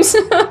streams.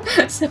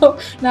 So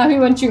now he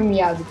won't chew me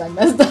out that I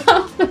messed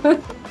up.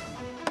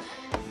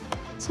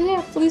 So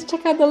yeah, please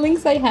check out the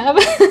links I have.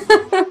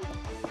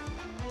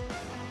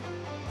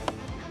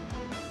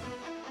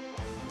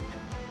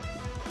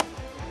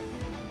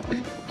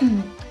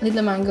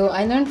 Little Mango,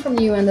 I learned from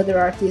you and other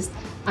artists.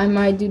 I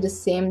might do the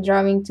same,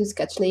 drawing 2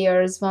 sketch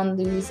layers, one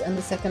loose and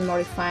the second more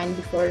refined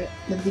before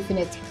the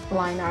definite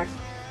line art.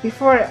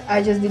 Before,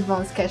 I just did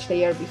 1 sketch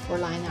layer before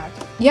line art.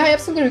 Yeah, I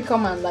absolutely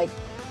recommend, like,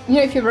 you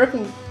know, if you're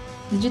working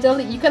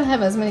digitally, you can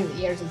have as many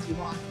layers as you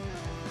want.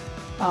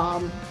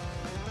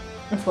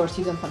 Of course,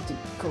 you don't want to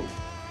go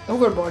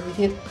overboard with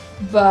it,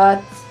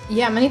 but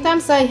yeah, many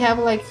times I have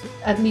like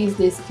at least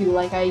this too.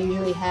 Like I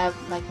usually have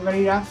like a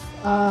very rough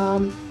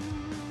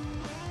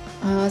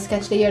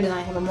sketch layer, then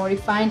I have a more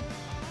refined,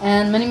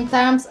 and many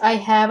times I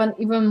have an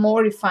even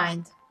more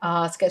refined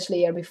sketch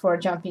layer before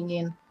jumping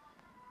in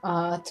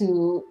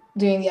to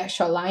doing the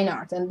actual line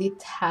art, and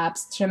it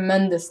helps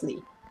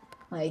tremendously.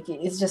 Like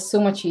it's just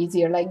so much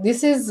easier. Like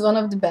this is one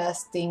of the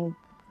best thing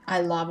I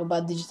love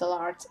about digital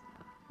art,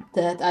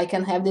 that I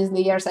can have these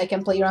layers, I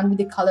can play around with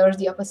the colors,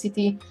 the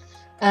opacity,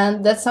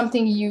 and that's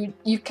something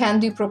you can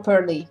do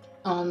properly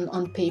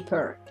on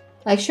paper.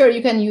 Like sure,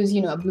 you can use,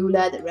 you know, a blue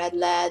lead, a red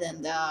lead,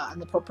 and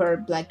the proper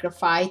black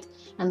graphite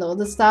and all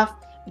the stuff,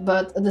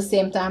 but at the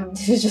same time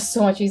this is just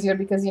so much easier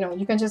because, you know,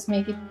 you can just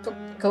make it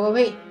go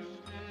away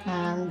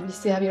and you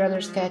still have your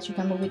other sketch, you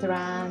can move it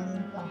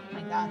around. Oh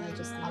my god, I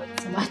just love it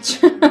so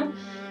much.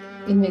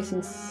 It makes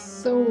it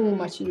so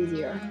much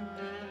easier.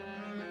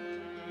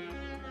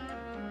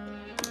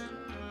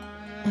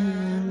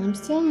 And I'm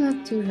still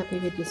not too happy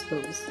with this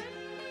pose,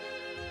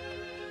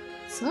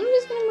 so I'm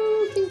just gonna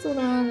move things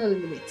around a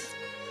little bit.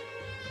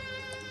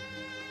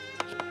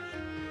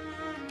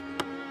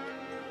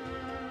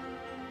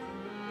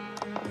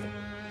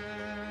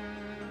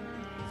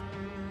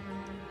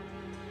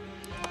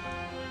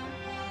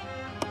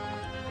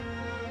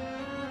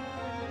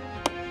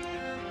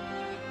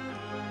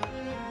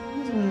 I'm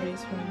just gonna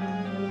raise my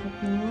hand a little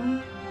bit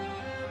more.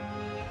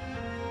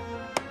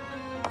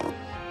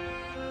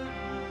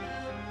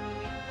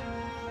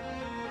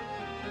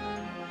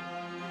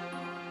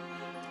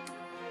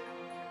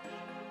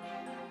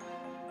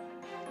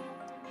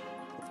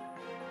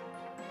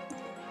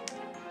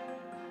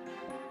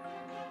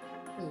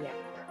 Yep.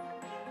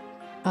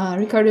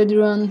 Ricardo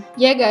Duran.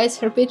 Yeah, guys,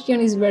 her Patreon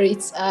is where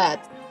it's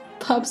at.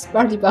 Pops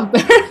Party Popper.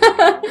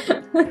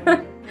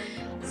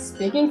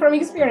 Speaking from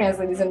experience,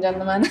 ladies and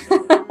gentlemen.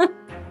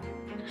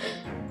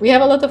 we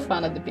have a lot of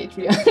fun at the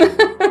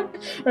Patreon.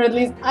 Or at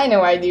least I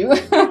know I do.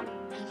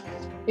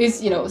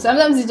 It's, you know,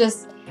 sometimes it's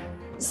just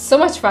so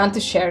much fun to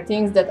share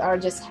things that are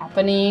just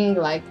happening.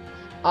 Like,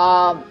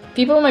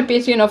 people on my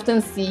Patreon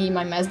often see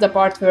my messed up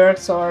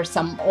artworks or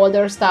some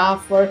older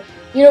stuff, or,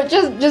 you know,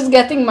 just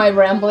getting my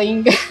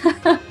rambling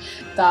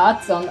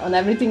thoughts on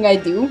everything I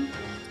do.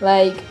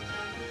 Like,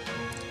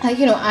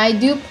 you know, I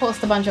do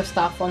post a bunch of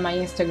stuff on my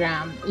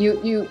Instagram.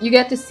 You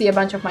get to see a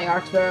bunch of my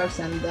artworks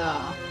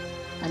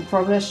and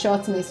progress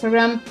shots on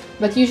Instagram,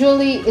 but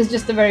usually it's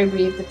just a very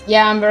brief that,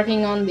 yeah, I'm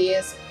working on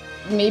this,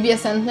 maybe a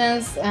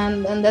sentence,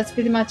 and that's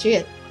pretty much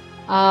it.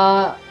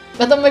 But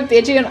on my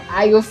Patreon,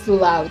 I go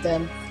full out,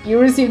 and you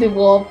receive the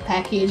whole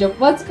package of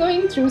what's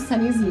going through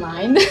Sunny's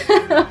mind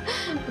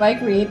by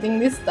creating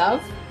this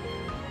stuff.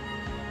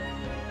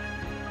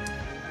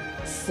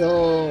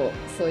 So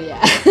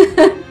yeah.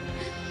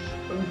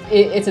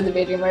 It's a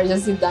debate room where I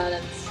just sit down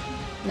and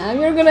now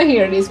you're gonna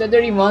hear this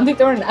whether you want it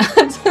or not.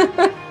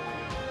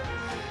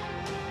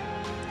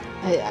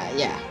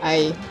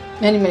 I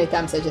many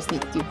times I just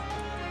need to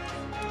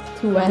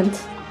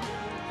vent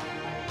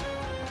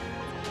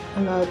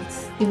about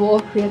the whole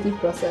creative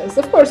process.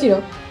 Of course, you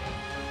know,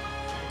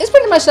 it's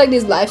pretty much like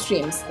these live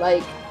streams.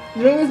 Like,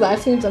 during these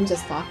live streams, I'm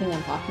just talking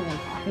and talking and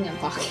talking and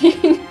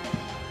talking.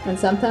 And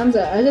sometimes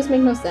I just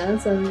make no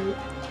sense and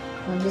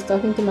I'm just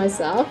talking to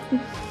myself.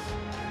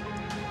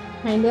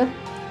 Kinda.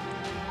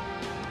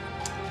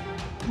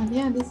 And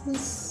yeah,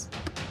 this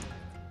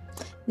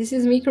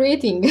is me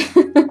creating.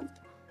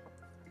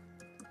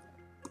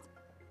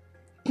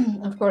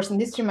 Of course, in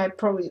this stream I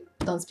probably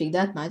don't speak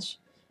that much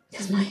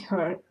because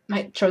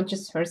my throat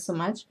just hurts so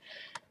much.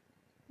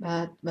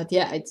 But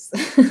yeah, it's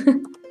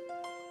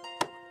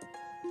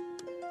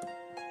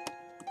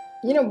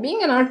you know,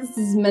 being an artist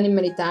is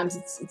many times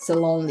it's a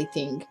lonely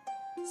thing.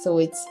 So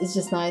it's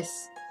just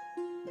nice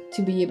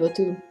to be able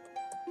to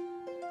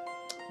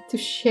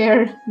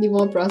share the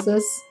whole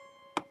process.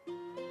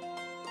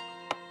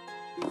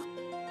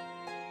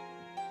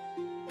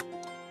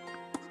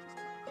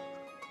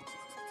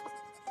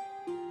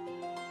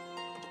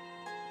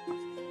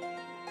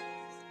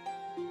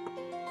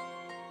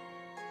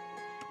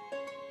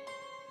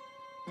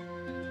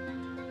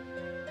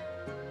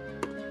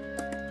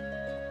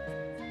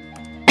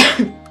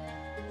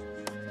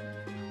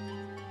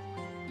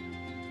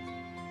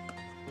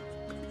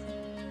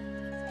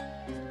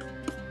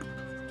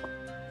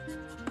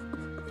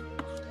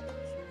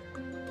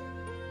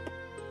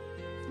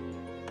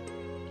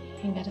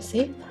 I gotta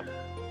see.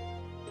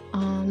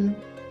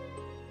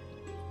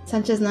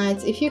 Sanchez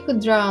Knights, if you could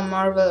draw a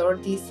Marvel or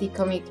DC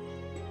comic,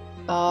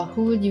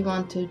 who would you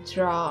want to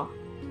draw?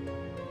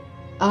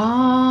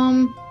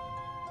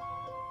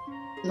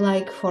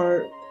 Like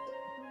for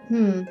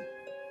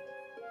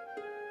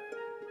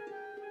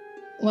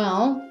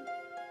well,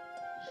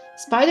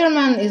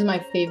 Spider-Man is my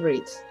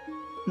favorite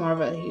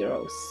Marvel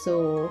hero,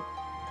 so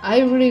I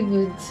really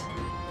would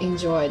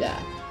enjoy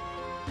that.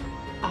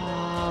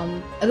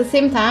 At the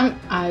same time,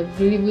 I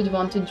really would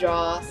want to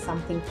draw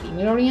something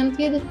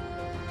female-oriented.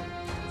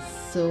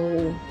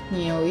 So,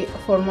 you know,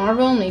 for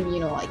Marvel, maybe, you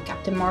know, like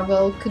Captain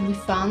Marvel could be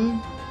fun.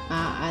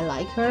 I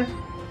like her.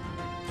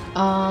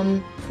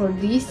 For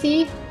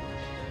DC,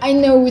 I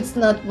know it's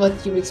not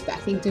what you're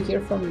expecting to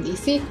hear from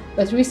DC,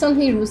 but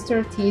recently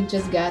Rooster Teeth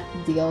just got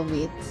a deal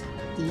with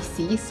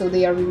DC, so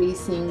they are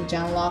releasing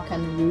Genlock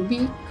and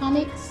Ruby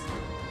comics.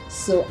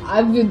 So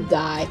I would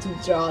die to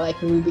draw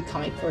like a Ruby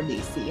comic for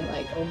DC.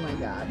 Like, oh my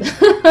god,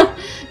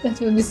 that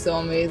would be so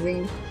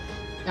amazing.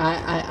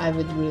 I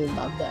would really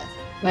love that.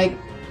 Like,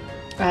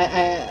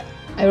 I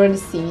already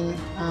seen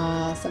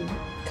some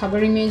cover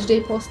image they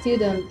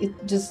posted, and it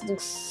just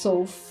looks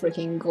so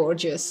freaking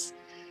gorgeous.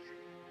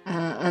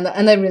 And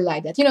I really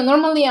like that. You know,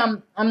 normally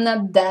I'm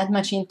not that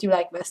much into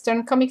like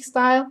Western comic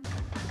style,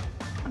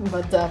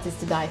 but that is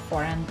to die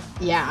for. And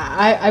yeah,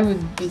 I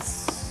would be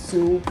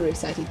super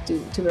excited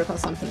to work on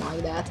something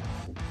like that.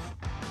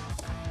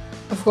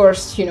 Of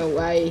course, you know,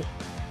 I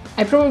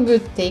probably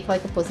would take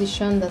like a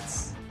position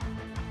that's,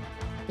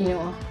 you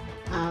know,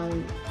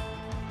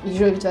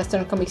 usually with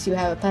Western comics you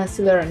have a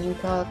penciler, an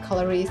ink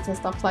colorist and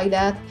stuff like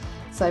that,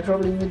 so I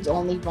probably would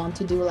only want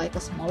to do like a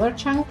smaller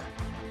chunk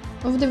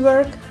of the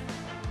work,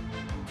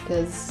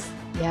 because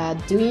yeah,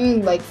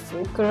 doing like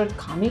full color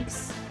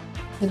comics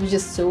would be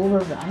just so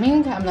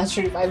overwhelming. I'm not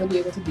sure if I would be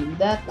able to do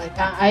that. Like,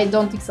 I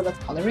don't excel at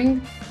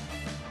coloring,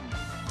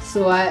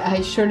 so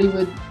I surely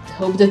would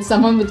hope that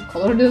someone would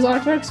color those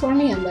artworks for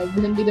me and like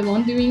wouldn't be the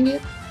one doing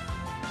it.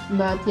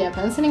 But yeah,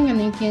 penciling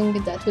and inking,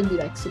 that would be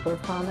like super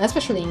fun,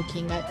 especially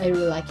inking. I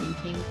really like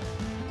inking.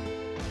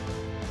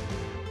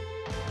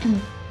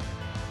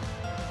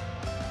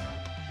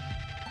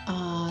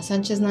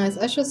 Sanchez Nice,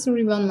 I should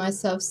rebound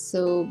myself,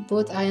 so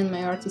both I and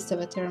my artist have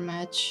a terror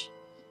match.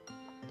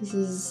 This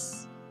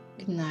is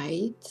good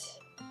night.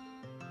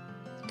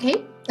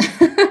 Okay.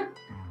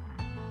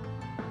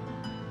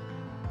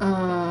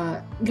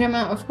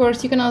 Grandma, of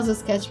course, you can also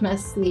sketch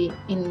messily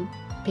in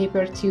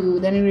paper to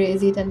then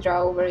erase it and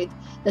draw over it.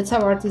 That's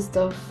how artist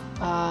of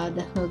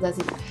Death Note does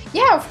it.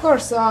 Yeah, of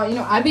course. You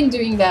know, I've been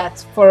doing that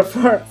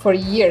for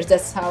years.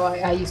 That's how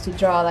I used to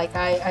draw. Like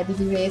I did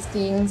erase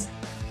things.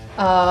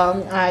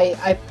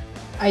 I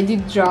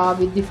did draw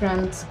with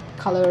different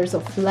colors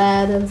of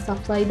lead and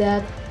stuff like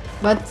that.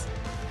 But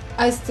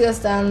I still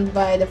stand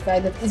by the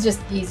fact that it's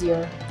just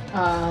easier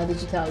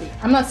digitally.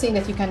 I'm not saying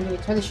that you can do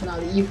it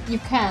traditionally. You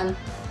can.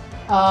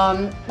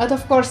 But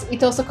of course,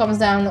 it also comes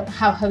down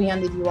how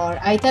heavy-handed you are.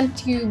 I tend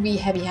to be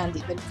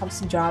heavy-handed when it comes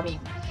to drawing.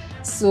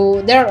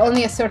 So there are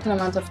only a certain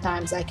amount of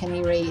times I can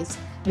erase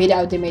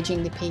without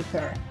damaging the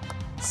paper.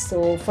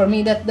 So for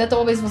me, that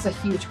always was a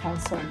huge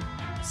concern.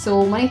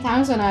 So many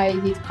times when I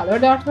did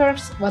colored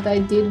artworks, what I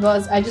did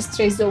was I just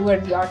traced over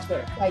the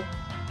artwork. Like,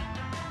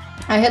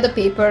 I had a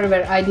paper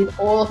where I did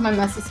all of my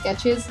messy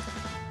sketches,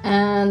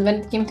 and when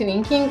it came to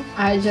inking,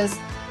 I just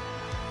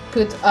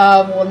put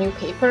a whole new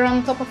paper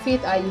on top of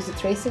it. I used a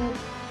tracing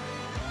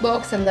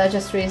box and I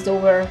just traced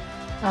over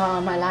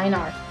my line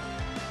art,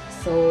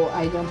 so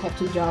I don't have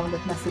to draw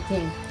that messy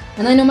thing.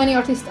 And I know many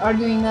artists are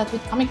doing that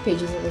with comic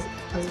pages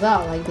as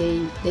well. Like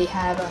they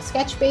have a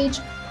sketch page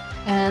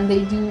and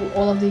they do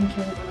all of the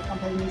inking on a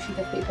completely new sheet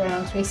of paper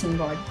on a tracing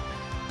board.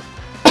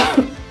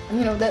 And,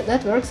 you know,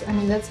 that works. I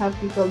mean, that's how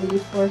people did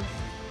it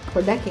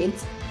for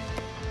decades.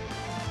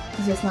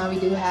 It's just now we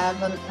do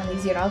have an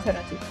easier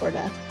alternative for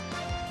that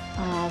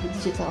with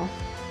digital.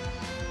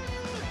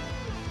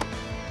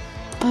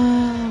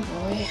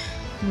 Boy.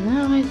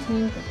 Now I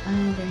think that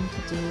I'm going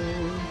to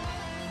do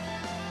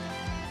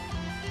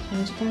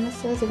change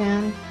canvases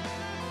again,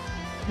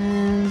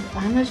 and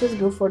I'm gonna just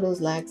go for those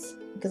legs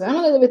because I'm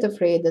a little bit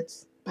afraid that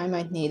I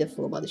might need a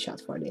full body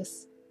shot for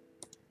this.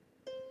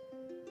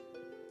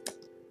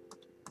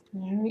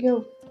 There we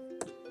go.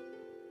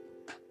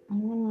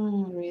 I'm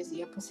gonna raise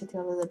the opacity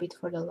a little bit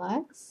for the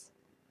legs,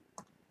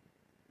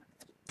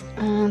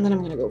 and then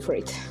I'm gonna go for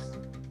it.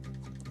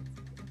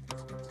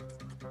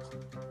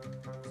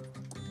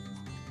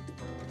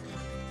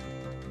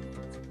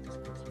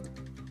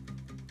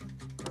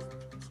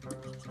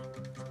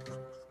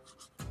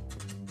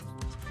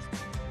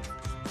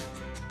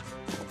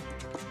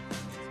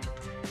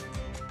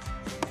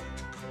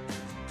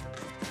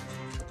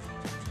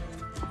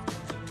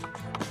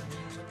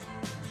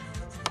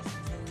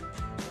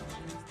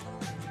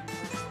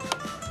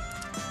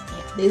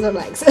 These are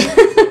legs,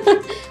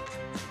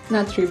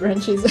 not tree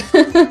branches.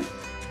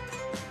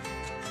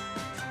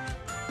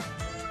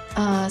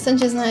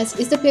 Sanchez Nice,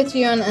 is the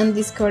Patreon and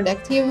Discord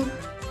active?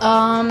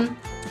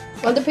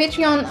 Well, the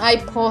Patreon I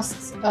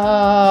post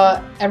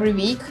every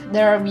week.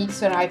 There are weeks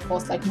where I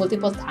post like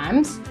multiple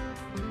times,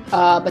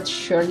 but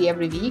surely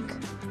every week.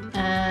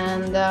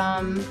 And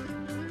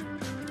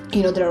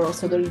you know, there are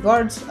also the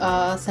rewards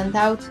sent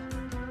out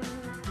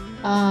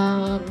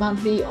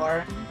monthly,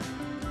 or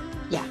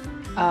yeah.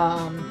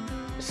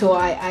 So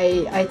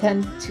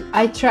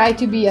I try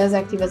to be as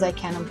active as I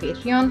can on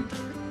Patreon,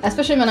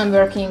 especially when I'm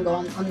working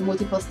on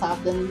multiple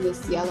stuff. Then you will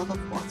see a lot of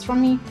posts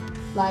from me.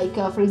 Like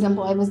for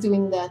example, I was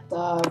doing that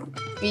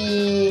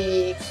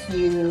big,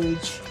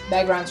 huge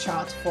background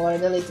shot for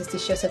the latest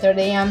issue of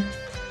Saturday AM,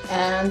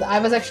 and I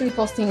was actually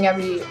posting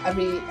every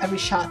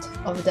shot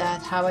of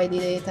that, how I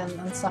did it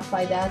and stuff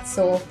like that.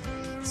 So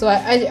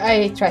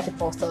I try to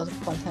post a lot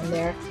of content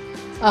there.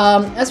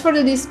 As for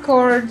the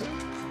Discord,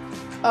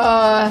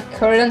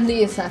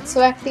 currently it's not so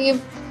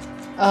active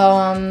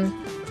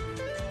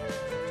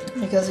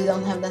because we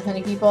don't have that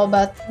many people,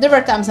 but there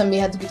were times when we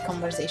had good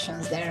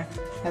conversations there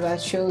about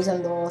shows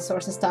and all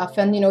sorts of stuff.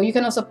 And you know, you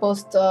can also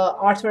post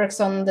artworks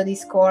on the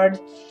Discord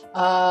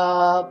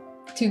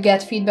to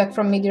get feedback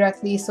from me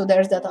directly, so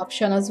there's that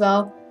option as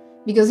well.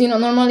 Because you know,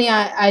 normally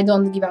I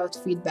don't give out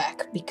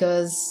feedback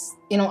because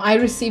you know, I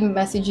receive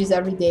messages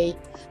every day,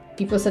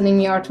 people sending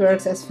me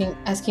artworks,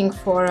 asking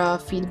for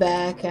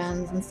feedback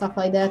and stuff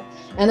like that,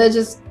 and I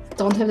just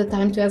don't have the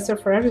time to answer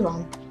for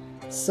everyone.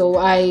 So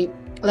I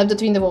left the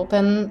window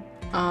open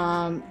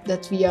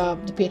that via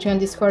the Patreon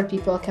Discord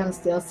people can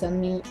still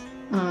send me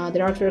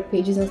their artwork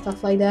pages and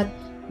stuff like that,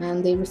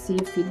 and they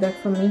receive feedback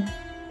from me.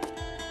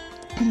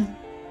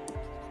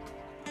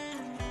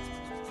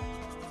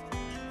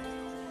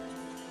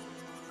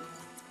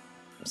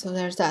 So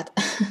there's that.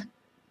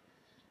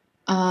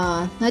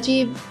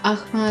 Najib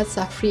Ahmad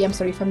Safri, I'm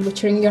sorry if I'm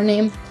butchering your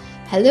name.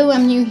 Hello,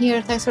 I'm new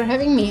here, thanks for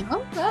having me.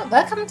 Oh, well,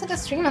 welcome to the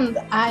stream, and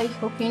I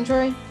hope you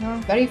enjoy your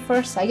very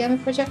first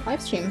Saigami Project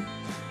live stream.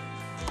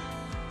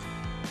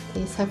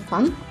 Please have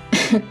fun.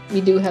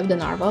 We do have the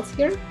narwhals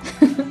here.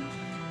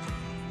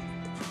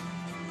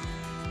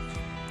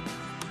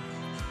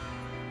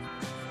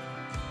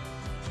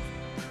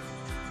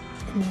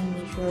 And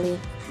usually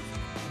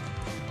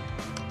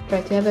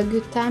try to have a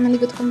good time and a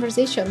good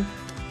conversation.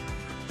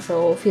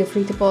 So feel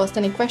free to post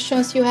any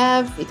questions you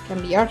have. It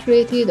can be art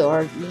related,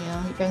 or you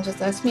know, you can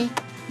just ask me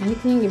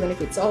anything, even if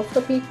it's off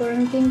topic or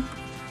anything.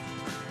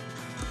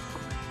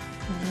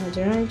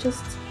 Generally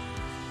just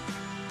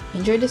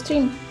enjoy the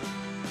stream.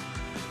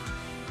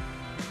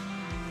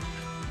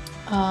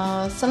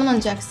 Solomon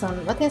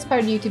Jackson, what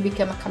inspired you to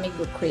become a comic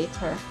book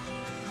creator?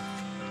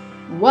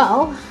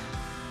 Well,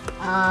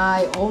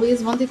 I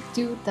always wanted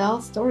to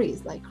tell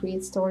stories, like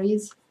create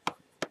stories.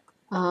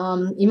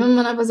 Even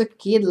when I was a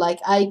kid, like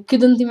I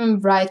couldn't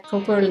even write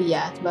properly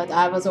yet, but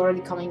I was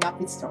already coming up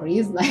with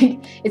stories. Like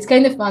it's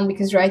kind of fun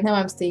because right now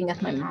I'm staying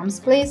at my mom's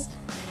place,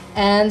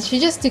 and she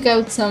just took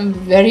out some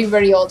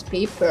very old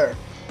paper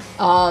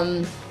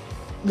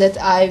that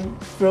I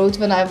wrote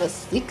when I was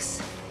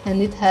 6,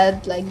 and it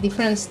had like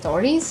different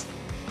stories.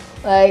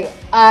 Like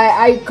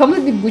I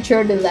completely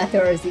butchered the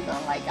letters, even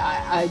like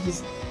I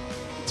just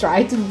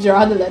tried to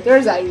draw the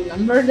letters. I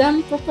remember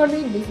them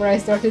properly before I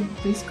started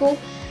preschool,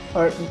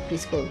 or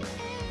preschool,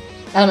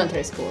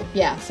 elementary school.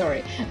 Yeah,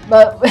 sorry,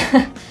 but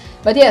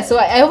but yeah. So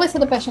I always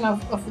had a passion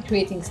of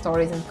creating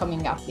stories and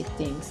coming up with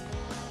things,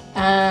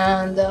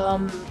 and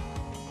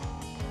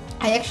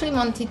I actually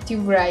wanted to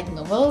write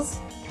novels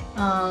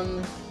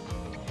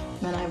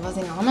when I was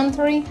in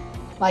elementary.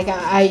 Like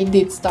I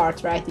did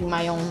start writing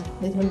my own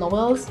little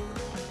novels,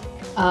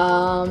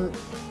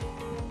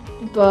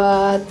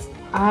 but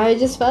I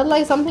just felt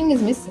like something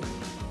is missing.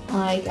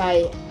 Like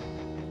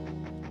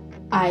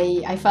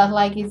I felt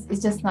like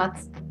it's just not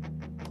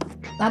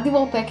the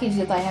whole package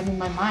that I have in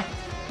my mind.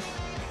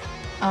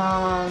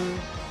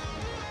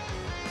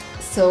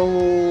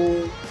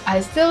 So I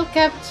still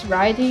kept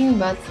writing,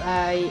 but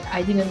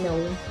I didn't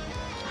know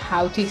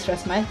how to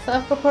express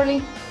myself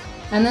properly.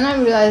 And then I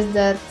realized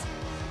that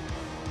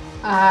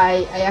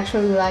I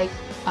actually like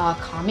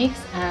comics,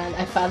 and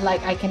I felt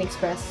like I can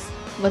express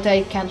what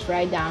I can't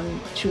write down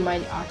through my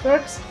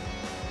artworks.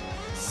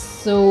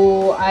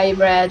 So I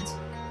read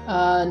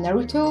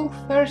Naruto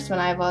first when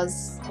I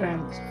was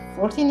around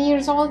 14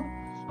 years old,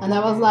 and I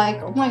was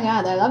like, oh my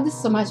god, I love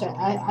this so much,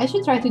 I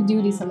should try to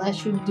do this, and I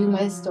should do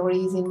my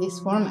stories in this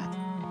format.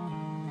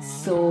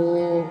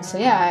 So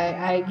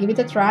yeah, I give it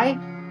a try.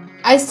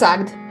 I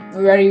sucked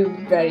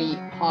very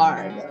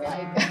hard.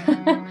 Like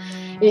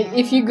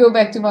if you go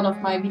back to one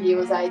of my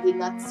videos I did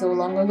not so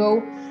long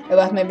ago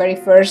about my very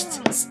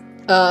first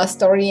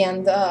story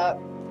and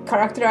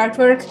character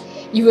artwork,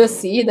 you will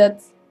see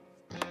that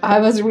I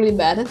was really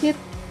bad at it.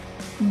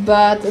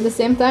 But at the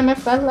same time I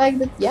felt like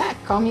that, yeah,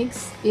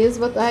 comics is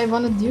what I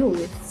want to do.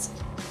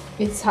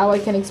 It's how I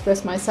can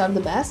express myself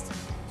the best.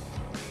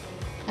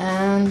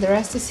 And the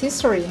rest is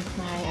history.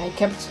 I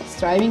kept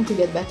striving to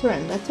get better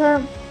and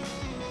better.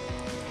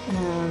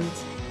 And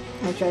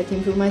I tried to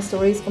improve my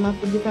stories, come up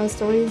with different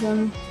stories,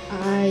 and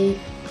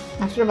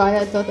after a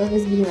while I thought that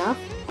was good enough.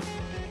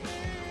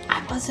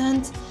 I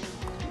wasn't,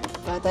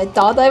 but I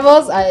thought I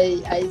was.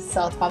 I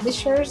sought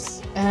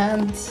publishers,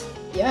 and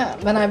yeah,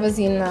 when I was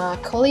in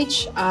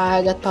college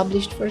I got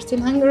published first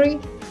in Hungary,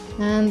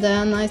 and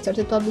then I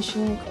started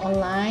publishing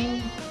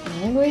online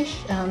in English,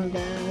 and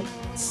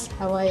that's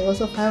how I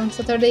also found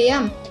Saturday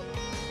AM.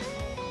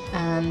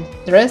 And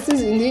the rest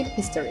is indeed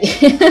history.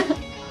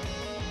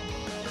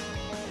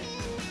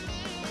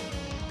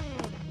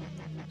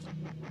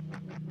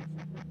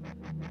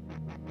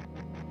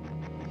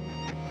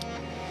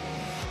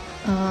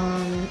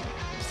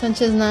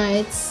 Sanchez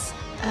Knights,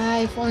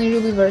 if only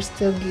Ruby were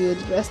still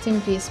good. Rest in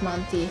peace,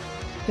 Monty.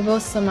 He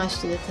brought so much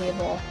to the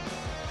table.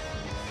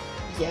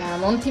 Yeah,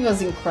 Monty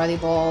was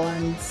incredible,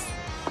 and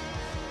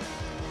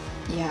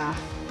yeah.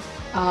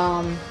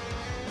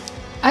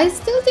 I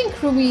still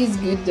think Ruby is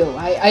good though.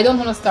 I don't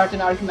want to start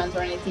an argument or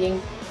anything.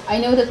 I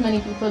know that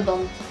many people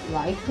don't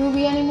like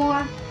Ruby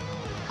anymore.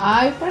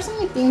 I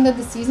personally think that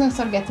the seasons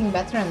are getting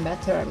better and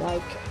better.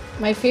 Like,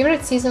 my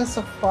favorite season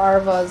so far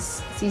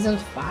was season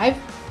 5.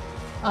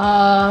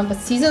 But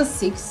season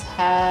 6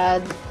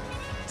 had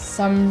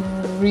some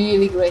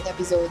really great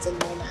episodes and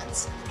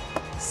moments.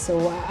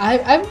 So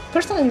I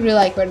personally really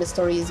like where the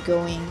story is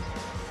going.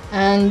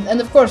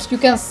 And of course you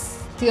can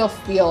still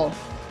feel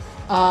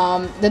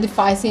that the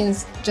fight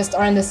scenes just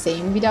aren't the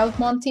same without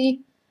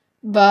Monty.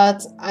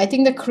 But I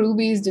think that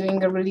Ruby is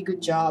doing a really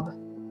good job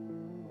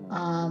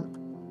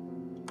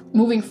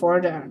moving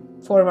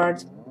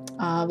forward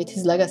with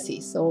his legacy.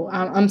 So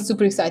I'm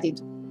super excited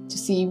to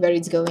see where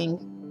it's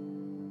going.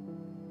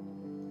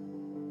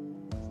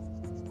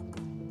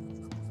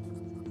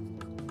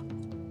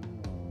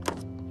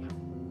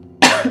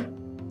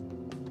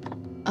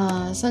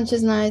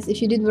 Sanchez Knights,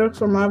 if you did work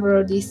for Marvel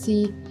or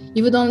DC,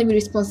 you would only be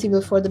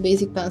responsible for the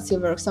basic pencil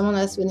work. Someone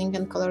else will ink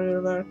and color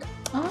your work.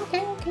 Oh,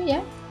 okay,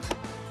 yeah.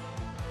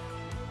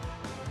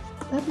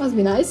 That must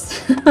be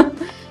nice.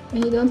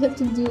 And you don't have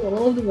to do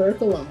all of the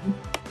work alone.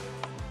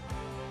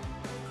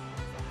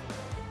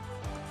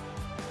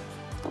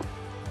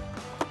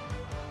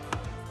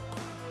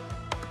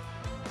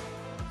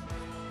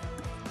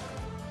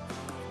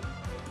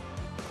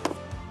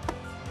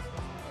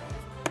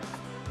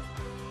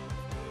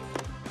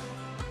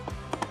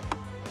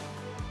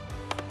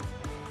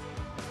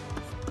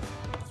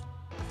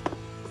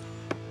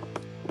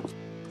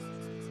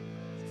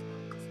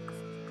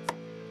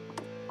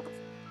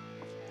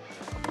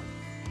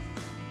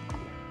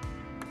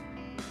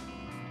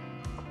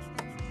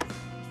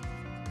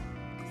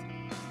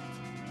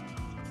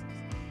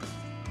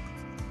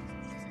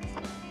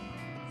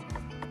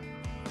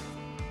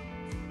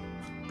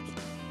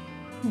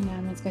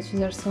 My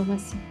sketches are so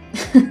messy.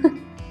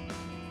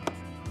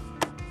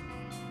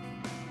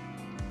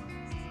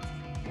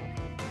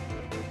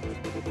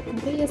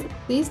 Okay, at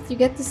least you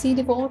get to see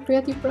the whole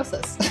creative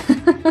process.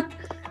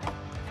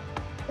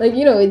 Like,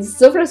 you know, it's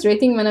so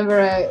frustrating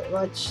whenever I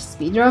watch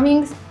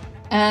speedrunnings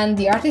and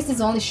the artist is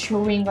only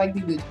showing like the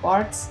good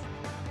parts.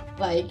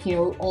 Like, you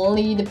know,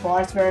 only the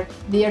parts where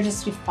they are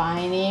just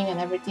refining and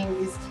everything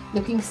is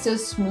looking so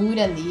smooth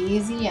and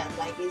easy and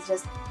like it's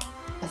just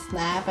a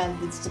snap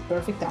and it's the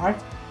perfect art.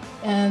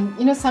 And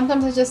you know,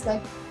 sometimes I just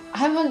like,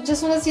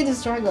 just want to see the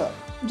struggle.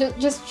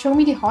 Just show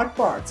me the hard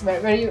parts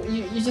where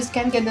you just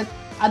can't get that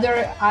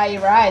other eye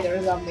right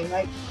or something.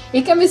 Like,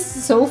 it can be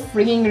so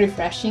freaking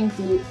refreshing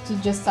to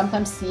just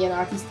sometimes see an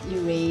artist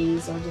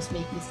erase or just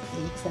make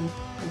mistakes and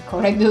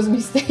correct those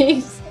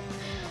mistakes.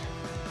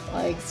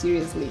 Like,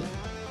 seriously.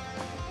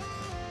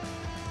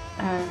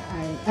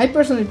 I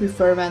personally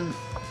prefer when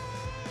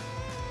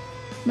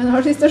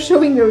artists are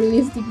showing the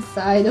realistic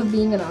side of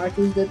being an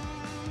artist, that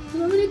you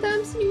know, many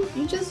times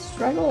you just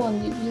struggle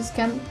and you just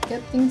can't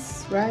get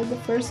things right the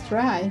first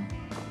try.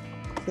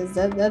 Because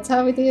that's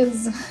how it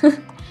is.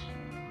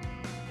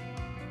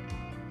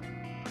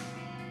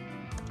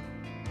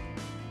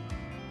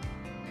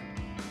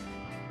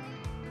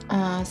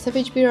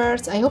 Savage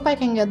Mirrors, I hope I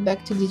can get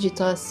back to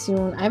digital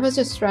soon. I was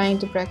just trying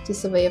to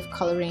practice a way of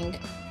coloring,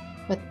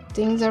 but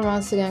things are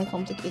once again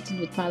complicated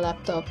with my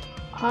laptop.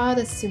 Ah,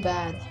 that's too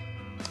bad.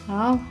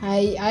 Well,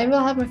 I will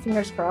have my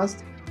fingers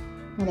crossed,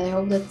 and I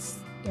hope that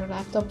your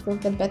laptop will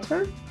get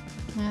better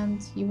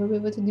and you will be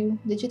able to do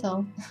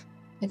digital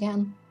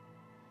again.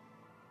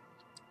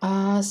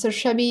 Sir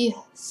Shabby,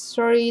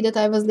 sorry that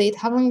I was late.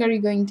 How long are you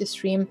going to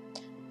stream?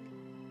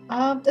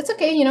 That's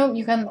okay, you know,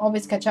 you can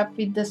always catch up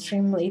with the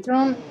stream later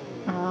on.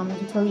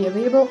 It will be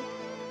available.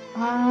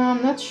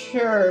 I'm not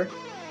sure.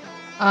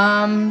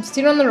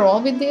 Still on the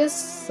roll with this,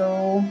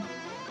 so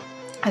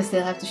I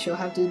still have to show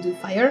how to do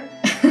fire.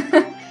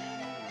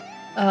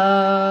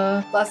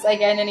 Plus I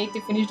kinda need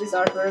to finish this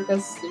artwork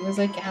as soon as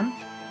I can,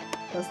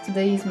 because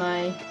today is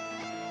my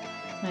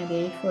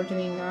day for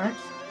doing art.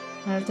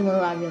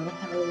 Tomorrow I will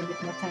have a little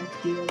bit more time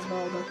to do as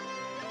well, but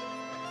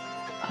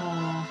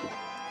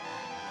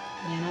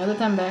yeah, now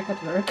that I'm back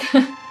at work,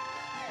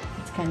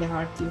 it's kinda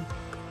hard to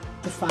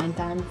find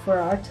time for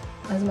art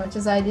as much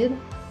as I did.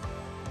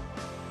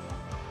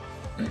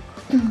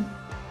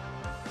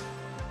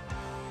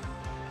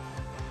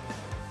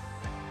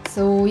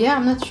 So yeah,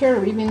 I'm not sure.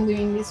 We've been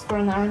doing this for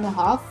an hour and a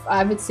half.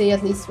 I would say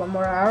at least 1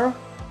 more hour,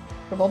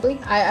 probably.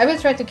 I will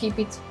try to keep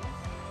it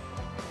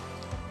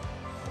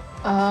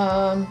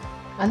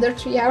under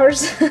 3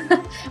 hours.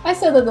 I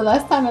said that the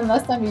last time, and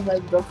last time we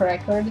like broke a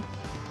record.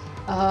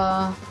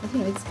 But you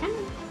know, it's kind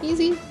of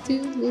easy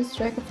to lose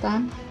track of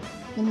time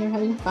when you're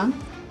having fun.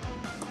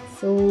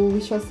 So we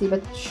shall see,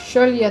 but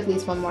surely at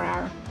least 1 more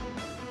hour.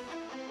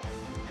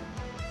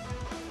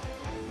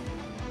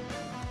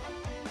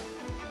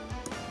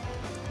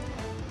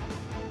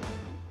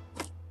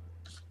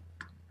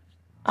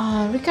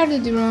 Ricardo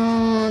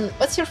Duron,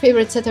 what's your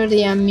favorite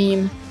Saturday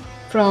meme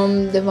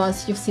from the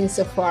ones you've seen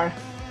so far?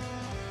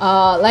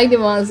 Like the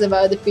ones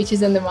about the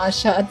pitches and the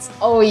one-shots.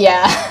 Oh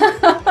yeah!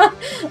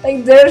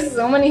 Like, there's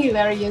so many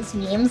hilarious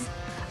memes.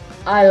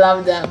 I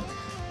love them.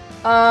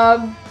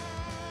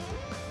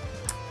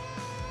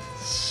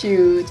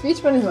 Shoot,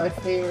 which one is my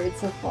favorite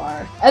so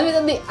far?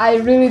 Admittedly, I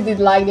really did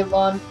like the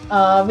one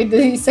with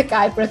the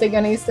Isekai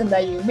protagonist and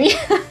Ayumi.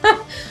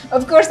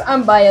 Of course,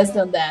 I'm biased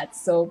on that,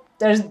 so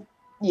there's,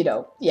 you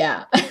know,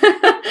 yeah.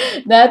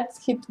 That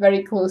hit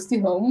very close to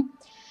home.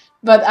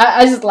 But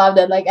I just love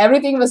that. Like,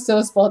 everything was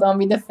so spot on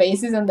with the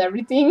faces and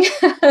everything.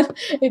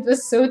 It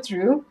was so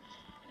true.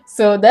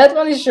 So that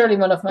one is surely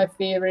one of my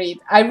favorite.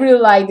 I really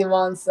like the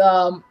ones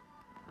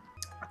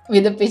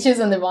with the pitches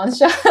and the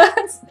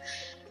one-shots.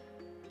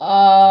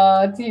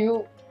 I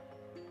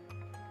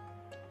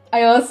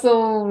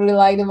also really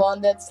like the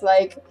one that's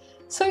like,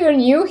 so you're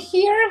new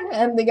here?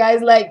 And the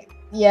guy's like,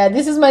 yeah,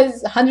 this is my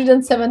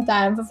 107th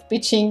time of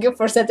pitching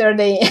for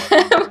Saturday.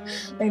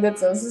 Like,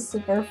 that's also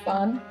super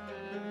fun.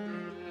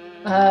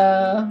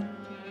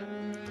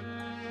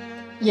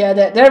 Yeah,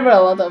 there were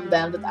a lot of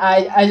them that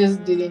I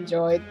just did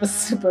enjoy. It was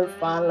super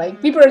fun.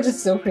 Like, people are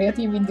just so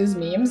creative with these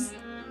memes.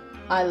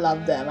 I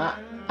love them.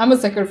 I'm a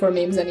sucker for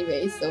memes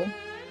anyway, so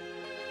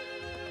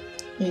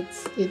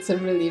it's a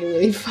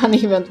really fun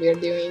event we're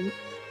doing.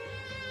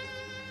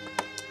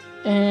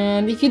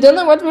 And if you don't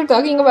know what we're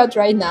talking about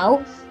right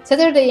now,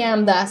 Saturday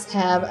does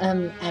have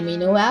an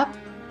Amino app,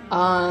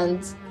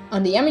 and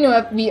on the Amino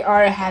app we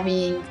are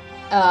having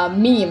a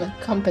meme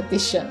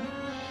competition,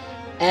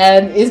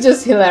 and it's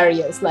just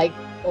hilarious. Like,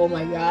 oh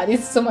my god,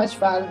 it's so much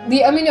fun.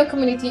 The Amino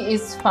community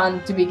is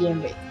fun to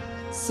begin with,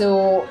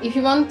 so if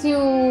you want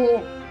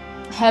to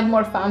have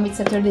more fun with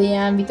Saturday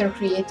with our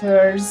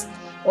creators,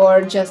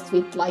 or just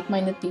with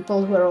like-minded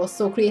people who are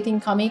also creating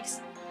comics,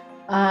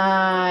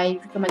 I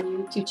recommend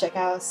you to check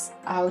us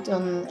out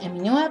on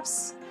Amino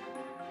Apps.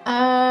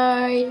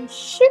 I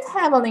should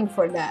have a link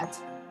for that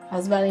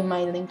as well in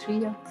my link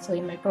tree, so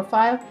in my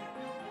profile.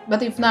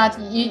 But if not,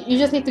 you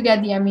just need to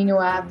get the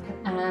Amino app,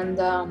 and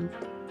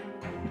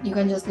you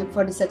can just look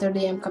for the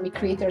Saturday M Comic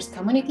Creators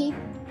community,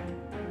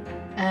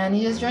 and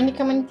you just join the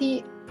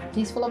community.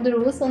 Please follow the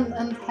rules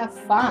and have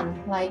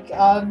fun. Like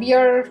we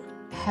are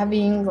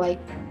having like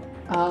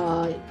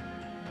I'm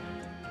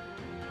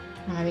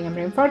having a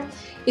brain fart.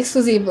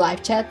 Exclusive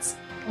live chats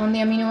on the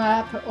Amino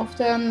app,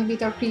 often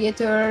with our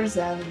creators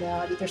and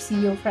with our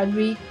CEO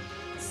Frederick.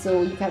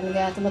 So you can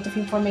get a lot of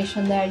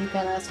information there. You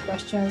can ask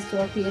questions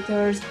to our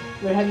creators.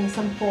 We're having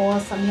some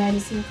posts, some behind the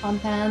scene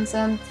contents,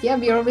 and yeah,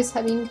 we're always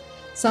having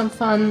some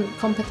fun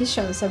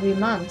competitions every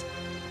month.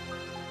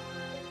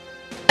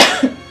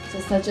 So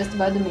it's not just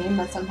about the meme,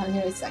 but sometimes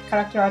it's like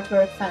character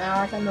artwork, fan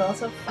art, and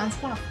also fun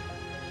stuff.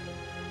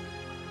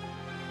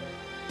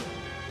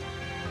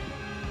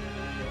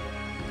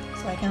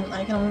 So I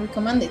can only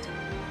recommend it.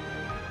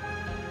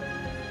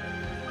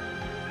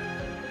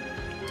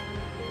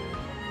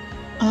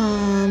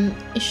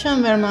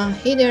 Ishan Verma,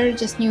 hey there,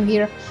 just new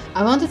here.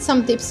 I wanted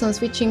some tips on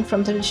switching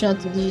from traditional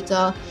to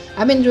digital.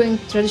 I've been doing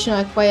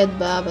traditional quite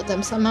well, but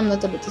I'm somehow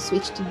not able to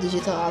switch to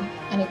digital.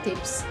 Any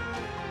tips?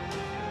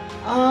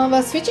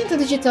 But switching to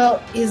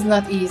digital is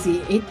not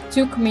easy. It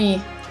took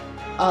me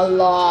a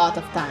lot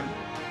of time.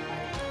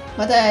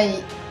 But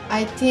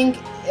I think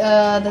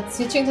that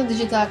switching to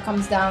digital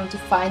comes down to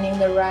finding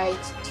the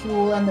right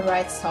tool and the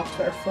right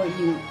software for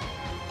you.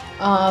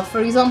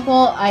 For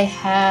example, I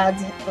had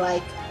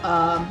like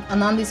a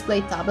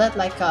non-display tablet,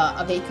 like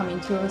a Wacom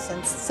Intuos,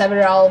 and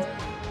several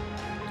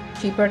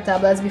cheaper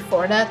tablets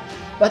before that,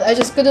 but I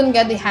just couldn't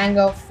get the hang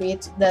of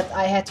it, that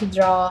I had to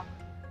draw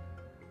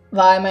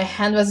while my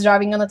hand was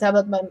driving on the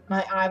tablet,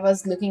 my eye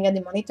was looking at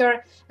the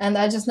monitor, and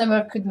I just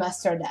never could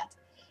master that.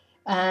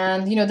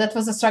 And you know, that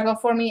was a struggle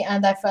for me,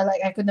 and I felt like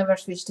I could never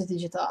switch to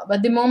digital.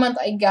 But the moment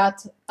I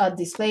got a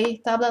display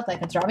tablet,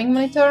 like a drawing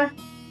monitor,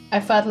 I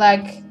felt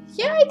like,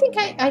 yeah, I think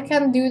I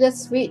can do that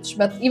switch.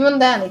 But even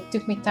then, it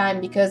took me time,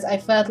 because I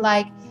felt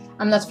like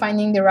I'm not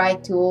finding the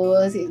right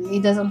tools,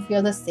 it doesn't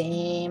feel the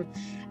same,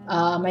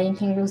 my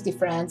inking looks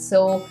different.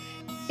 So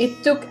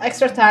it took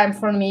extra time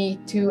for me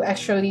to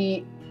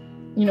actually,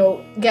 you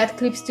know, get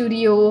Clip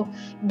Studio,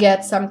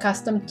 get some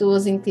custom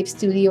tools in Clip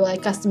Studio,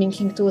 like custom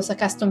inking tools, a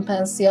custom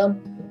pencil,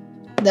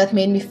 that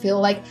made me feel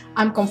like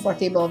I'm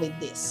comfortable with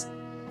this.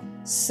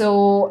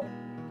 So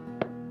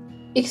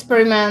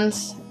experiment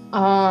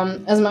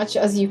as much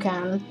as you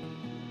can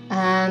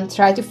and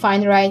try to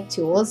find the right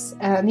tools,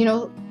 and you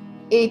know,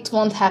 it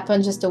won't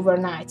happen just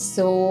overnight.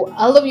 So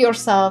allow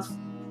yourself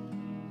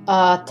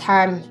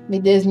time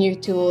with these new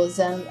tools,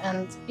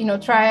 and you know,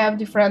 try out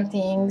different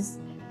things,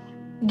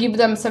 give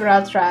them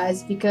several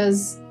tries,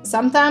 because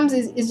sometimes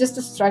it's just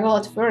a struggle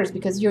at first,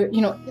 because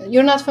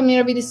you're not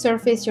familiar with the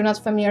surface, you're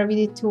not familiar with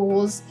the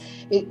tools,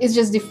 it's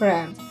just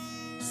different.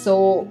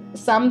 So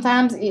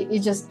sometimes it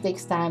just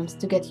takes time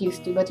to get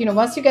used to, but you know,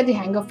 once you get the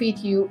hang of it,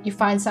 you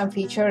find some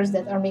features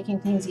that are making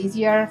things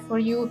easier for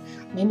you.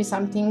 Maybe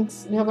some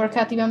things will work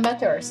out even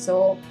better.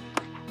 So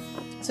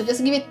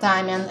just give it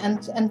time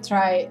and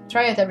try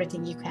out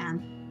everything you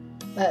can.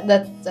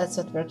 That's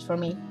what worked for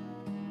me.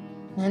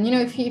 And you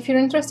know, if you're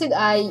interested,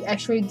 I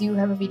actually do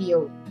have a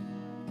video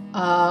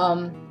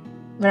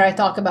where I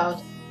talk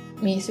about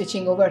me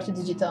switching over to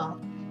digital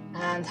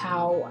and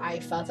how I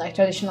felt like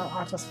traditional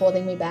art was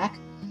holding me back.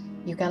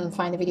 You can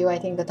find the video. I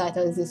think the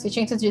title is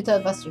 "Switching to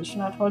Digital Was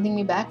Traditional Art Holding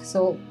Me Back."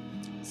 So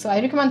I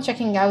recommend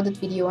checking out that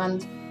video,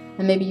 and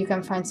maybe you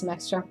can find some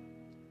extra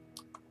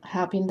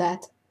help in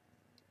that.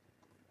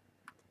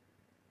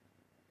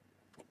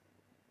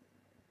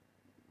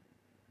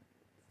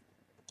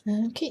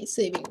 Okay,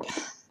 saving.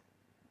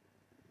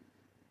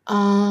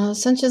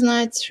 Sanchez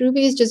Knights,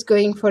 Ruby is just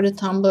going for the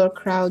Tumblr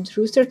crowd.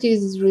 Rooster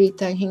Teeth is really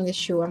tanking the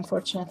show,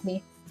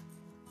 unfortunately.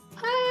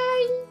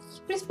 I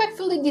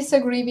respectfully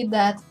disagree with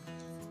that.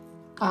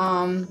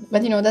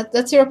 But you know,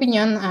 that's your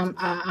opinion.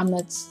 I'm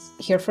not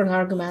here for an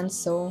argument,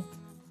 so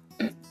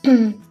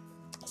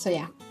so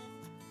yeah.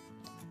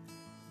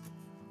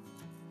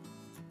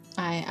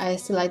 I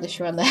still like the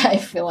show, and I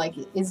feel like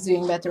it's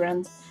doing better,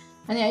 and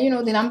yeah, you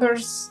know, the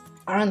numbers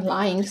aren't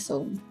lying,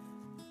 so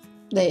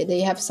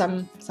they have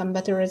some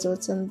better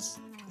results and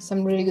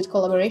some really good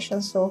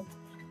collaborations. So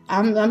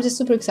I'm just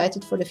super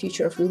excited for the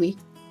future of Ruby.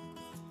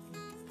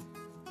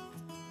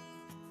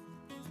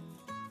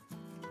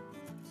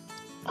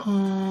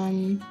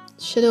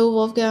 Shadow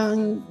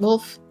Wolfgang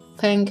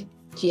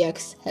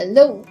GX,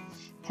 hello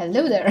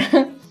there.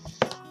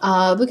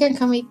 Book and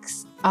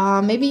comics.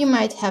 Maybe you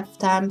might have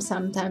time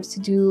sometimes to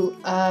do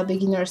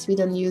beginners with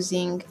on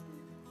using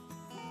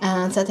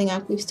and setting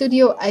up Clip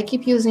Studio. I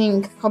keep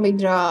using Comic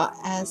Draw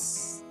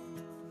as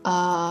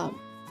I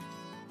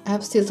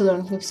have still to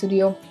learn Clip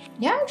Studio.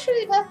 Yeah,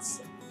 actually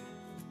that's,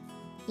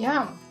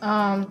 yeah,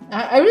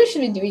 I really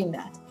should be doing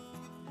that.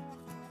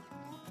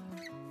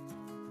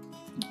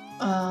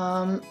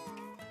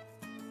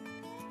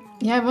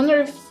 Yeah, I wonder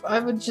if I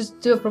would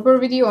just do a proper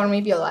video or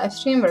maybe a live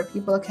stream where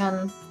people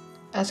can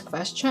ask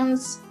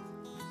questions.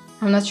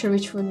 I'm not sure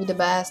which would be the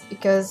best,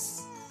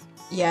 because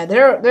yeah,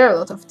 there are a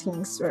lot of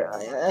things where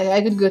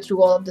I could go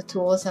through all of the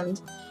tools,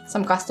 and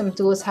some custom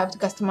tools have to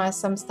customize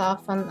some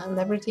stuff and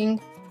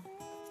everything.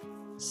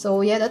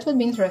 So yeah, that would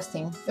be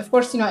interesting. Of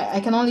course, you know, I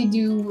can only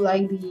do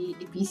like the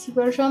PC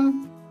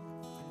version,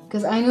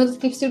 because I know that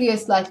Clip Studio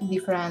is slightly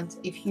different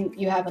if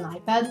you have an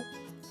iPad.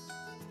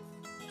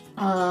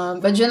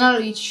 But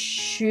generally it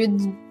should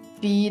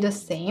be the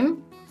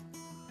same.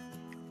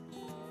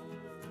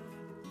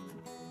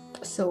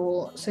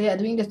 So yeah,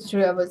 doing the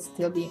tutorial would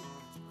still be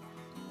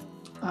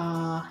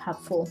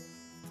helpful.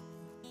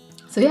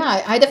 So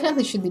yeah, I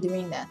definitely should be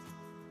doing that.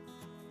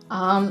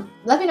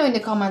 Let me know in the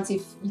comments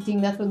if you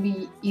think that would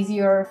be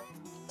easier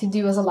to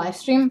do as a live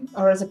stream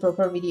or as a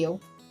proper video,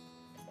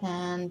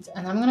 and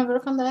I'm gonna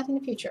work on that in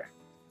the future.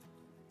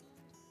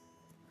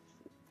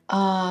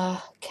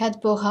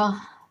 Cat Boha,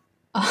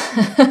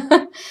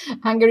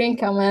 Hungarian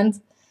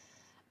comment.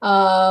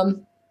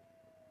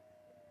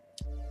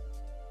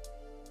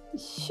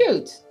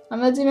 Shoot,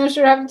 I'm not even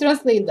sure how to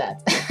translate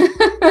that.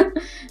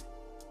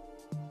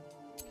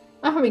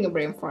 I'm having a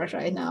brain fart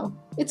right now.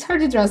 It's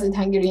hard to translate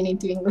Hungarian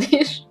into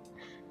English.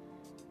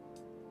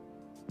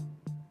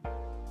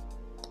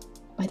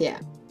 But yeah.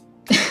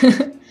 She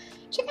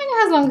kinda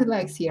has long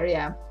legs here,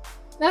 yeah.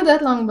 Not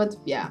that long, but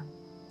yeah.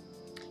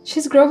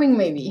 She's growing,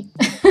 maybe.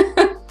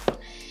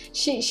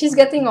 She's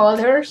getting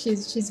older,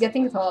 she's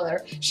getting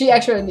taller. She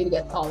actually did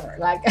get taller,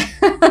 like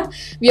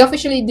we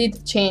officially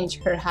did change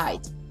her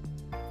height.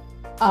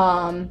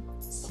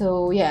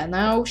 So yeah,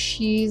 now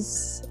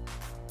she's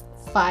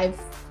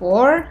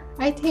 5'4",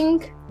 I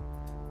think.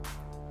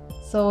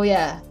 So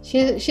yeah,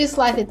 she's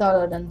slightly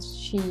taller than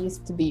she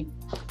used to be.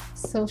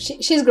 So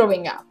she's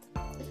growing up.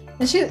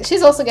 And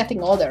she's also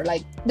getting older.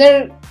 Like,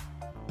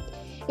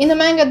 in the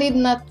manga did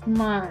not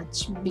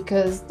much,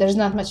 because there's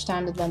not much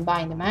time that went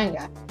by in the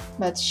manga.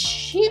 But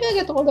she will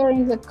get older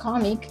in the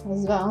comic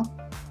as well.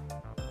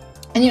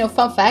 And you know,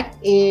 fun fact,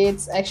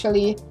 it's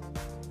actually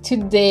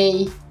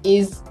today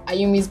is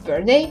Ayumi's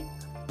birthday.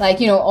 Like,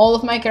 you know, all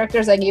of my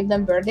characters, I gave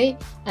them birthday,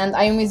 and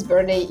Ayumi's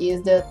birthday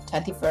is the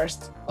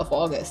 21st of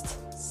August.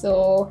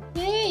 So,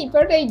 yay,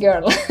 birthday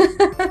girl!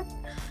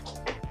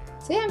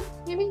 So yeah,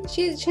 maybe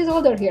she's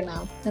older here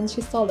now, and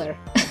she's taller.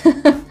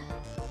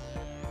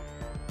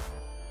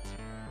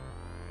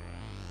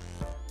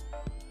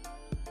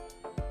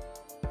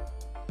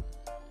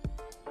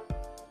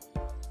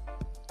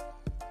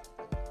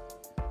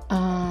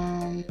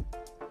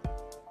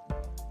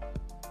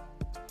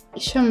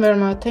 Isham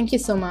Verma, thank you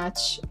so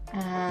much,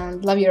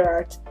 and love your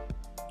art.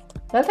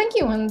 Well, thank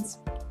you, and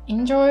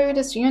enjoy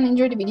the stream and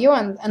enjoy the video,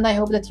 and I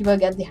hope that you will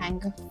get the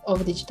hang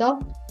of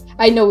digital.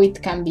 I know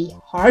it can be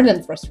hard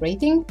and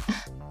frustrating.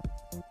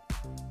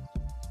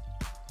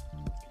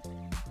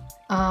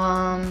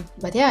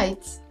 But yeah,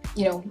 it's,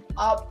 you know,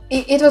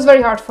 it was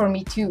very hard for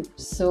me too.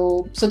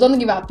 So don't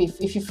give up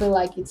if you feel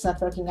like it's not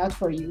working out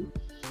for you,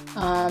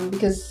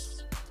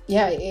 because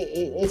yeah,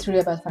 it's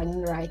really about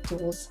finding the right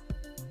tools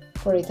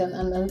for it,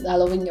 and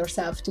allowing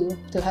yourself to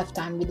have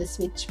time with the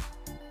Switch.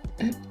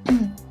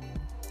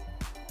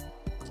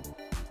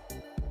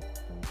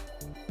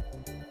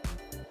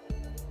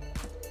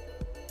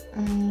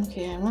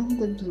 Okay, I want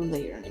the blue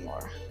layer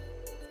anymore.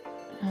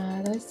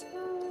 I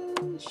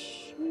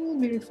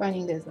should be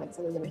refining this legs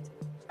a little bit.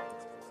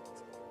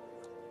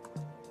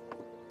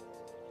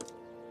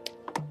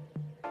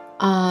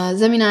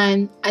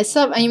 Zeminine, I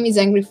saw Ayumi's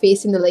angry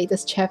face in the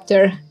latest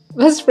chapter.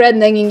 Was Fred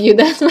nagging you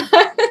that much?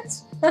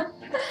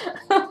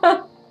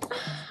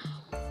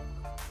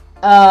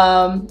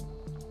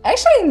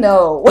 Actually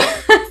no.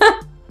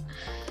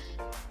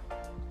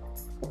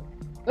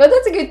 But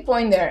that's a good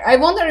point there. I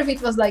wonder if it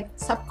was like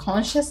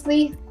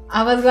subconsciously.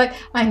 I was like,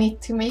 I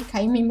need to make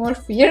Ayumi more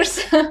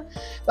fierce.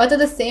 But at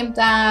the same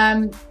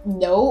time,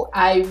 no,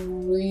 I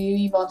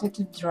really wanted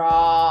to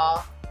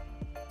draw.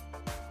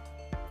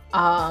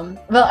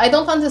 Well, I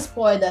don't want to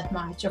spoil that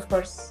much, of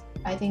course.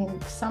 I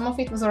think some of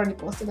it was already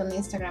posted on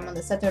Instagram on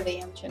the Saturday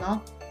AM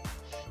channel.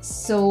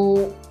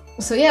 So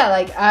yeah,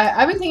 like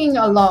I've been thinking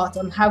a lot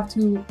on how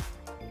to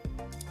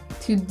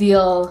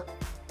deal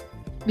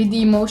with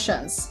the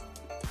emotions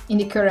in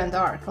the current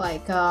arc.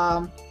 Like,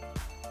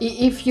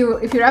 if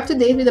you're up to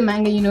date with the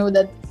manga, you know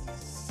that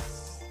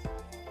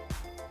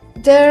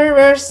there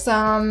were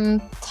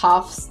some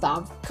tough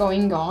stuff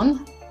going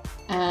on,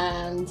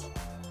 and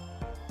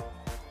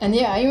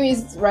yeah, Ayumi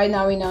is right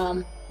now in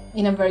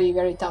a very,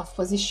 very tough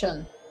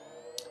position.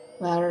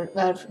 Where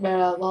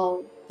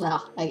well,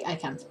 I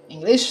can't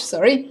English,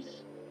 sorry.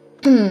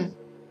 She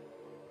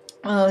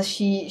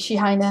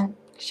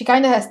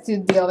kinda has to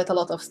deal with a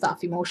lot of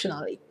stuff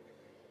emotionally,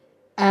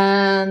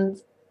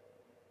 and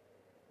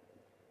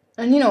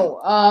you know,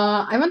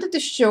 I wanted to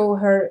show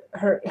her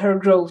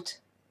growth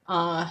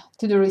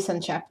to the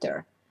recent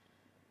chapter,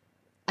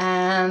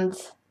 and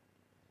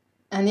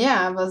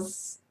yeah, I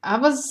was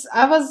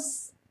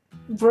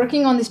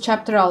working on this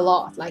chapter a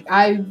lot. Like,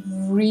 I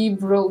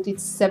rewrote it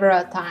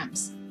several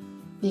times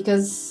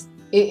because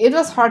it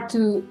was hard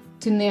to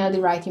nail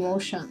the right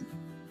emotion.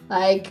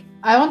 Like,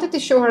 I wanted to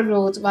show her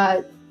growth,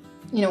 but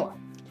you know,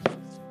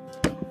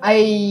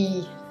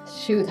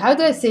 how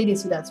do I say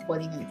this without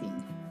spoiling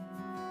anything?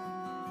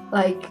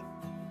 Like,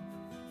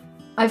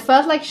 I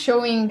felt like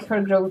showing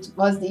her growth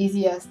was the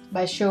easiest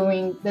by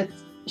showing that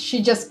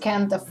she just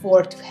can't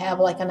afford to have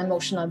like an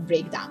emotional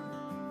breakdown.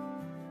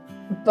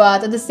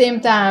 But at the same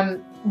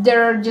time,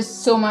 there are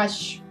just so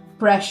much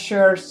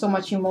pressure, so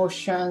much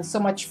emotion, so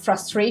much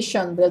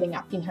frustration building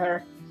up in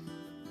her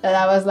that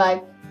I was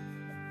like,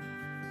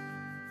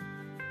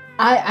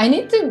 I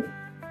need to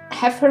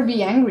have her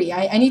be angry.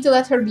 I need to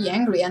let her be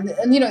angry.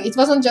 And you know, it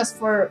wasn't just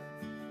for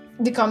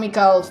the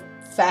comical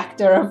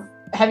factor of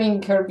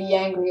having her be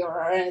angry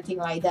or anything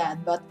like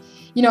that, but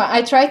you know,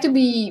 I tried to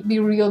be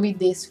real with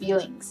these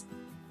feelings,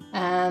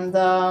 and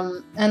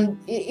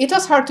it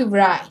was hard to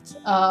write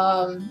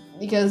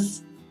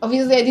because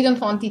obviously I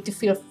didn't want it to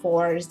feel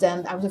forced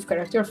and out of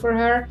character for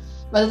her,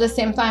 but at the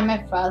same time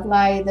I felt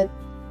like that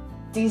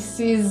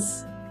this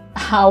is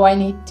how I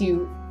need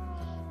to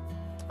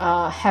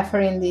have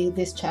her in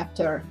this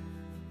chapter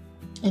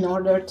in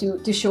order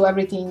to show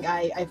everything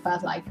I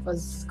felt like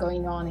was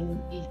going on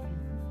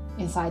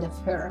inside of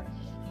her.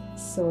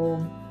 So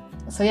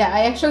yeah,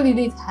 I actually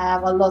did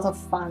have a lot of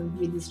fun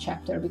with this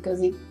chapter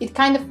because it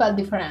kind of felt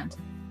different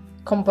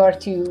compared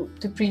to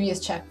previous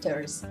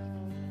chapters,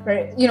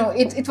 where, you know,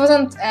 it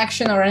wasn't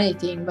action or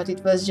anything, but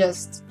it was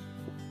just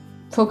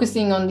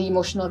focusing on the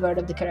emotional world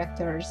of the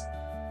characters.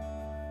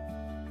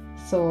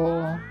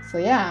 So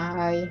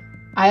yeah,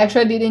 I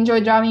actually did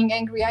enjoy drawing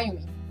angry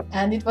Ayumi,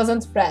 and it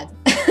wasn't Fred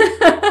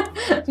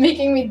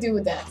making me do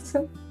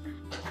that.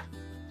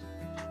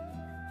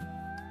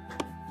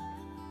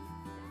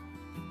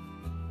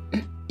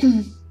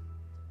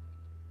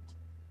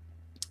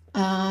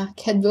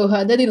 Cat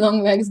Boha, Daddy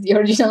Longlegs, the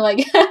original, I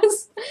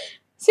guess.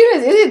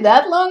 Seriously, is it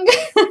that long?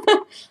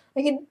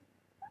 Like, it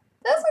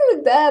doesn't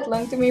look that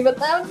long to me, but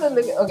now it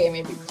look okay,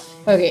 maybe.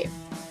 Okay.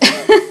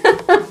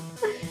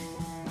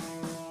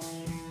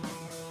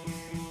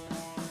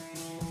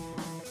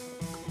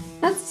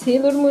 That's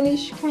Sailor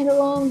Moonish kind of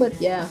long, but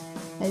yeah,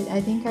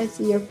 I think I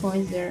see your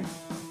points there.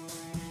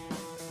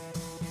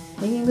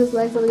 Making those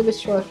legs a little bit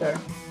shorter.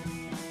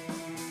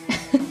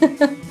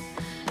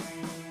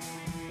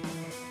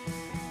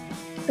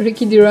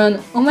 Ricky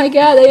Duran, oh my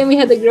god, Ayumi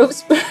had a growth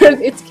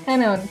spurt, it's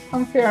canon,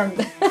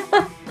 confirmed.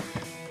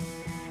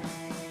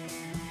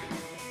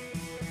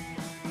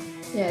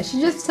 Yeah,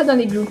 she just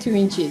suddenly grew 2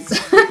 inches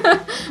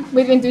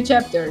between 2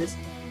 chapters.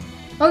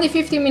 Only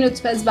 15 minutes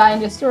passed by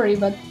in the story,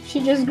 but she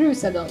just grew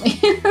suddenly.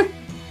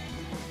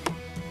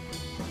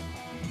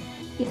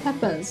 It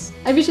happens.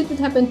 I wish it would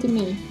happen to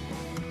me.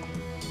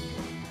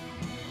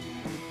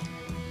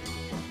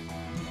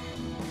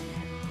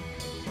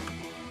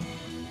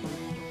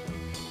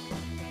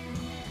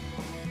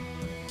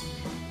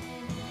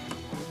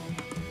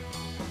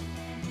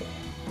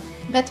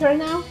 Better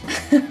now?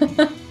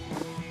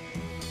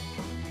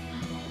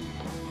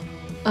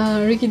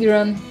 Ricky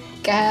Duran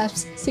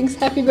gasps, sings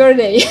happy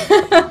birthday.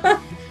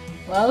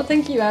 Well,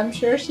 thank you, I'm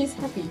sure she's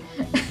happy.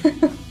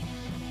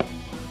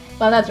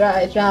 Well, not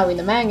right now in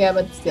the manga,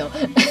 but still.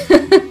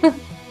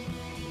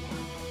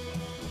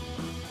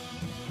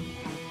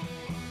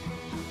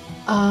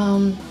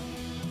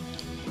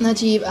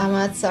 Najib,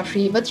 Ahmad,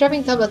 Safri, what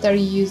wrapping tablet are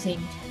you using?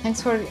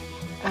 Thanks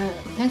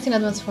in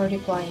advance for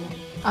replying.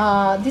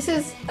 This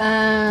is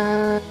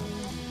let's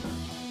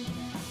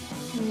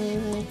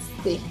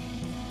see,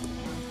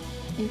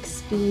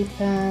 XP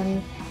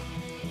pen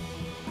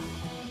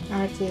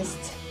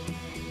artist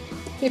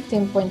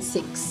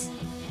 15.6.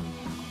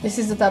 This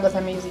is the tablet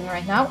I'm using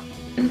right now.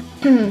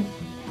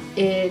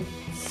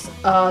 It's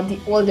the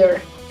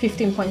older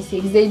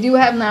 15.6. They do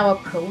have now a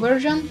pro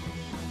version,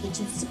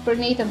 which is super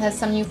neat and has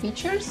some new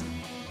features,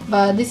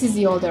 but this is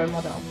the older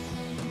model.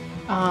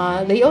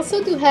 They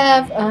also do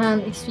have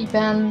an XP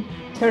pen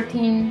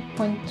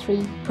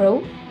 13.3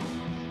 Pro,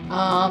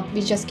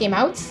 which just came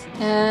out,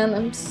 and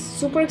I'm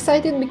super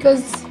excited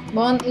because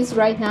one is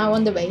right now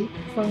on the way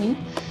for me,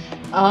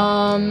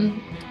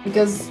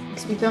 because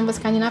XP Pen was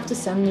kind enough to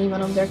send me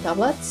one of their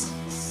tablets.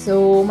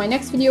 So my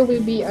next video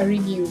will be a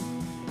review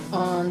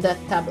on that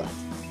tablet,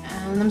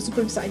 and I'm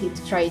super excited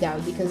to try it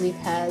out because it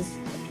has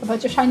a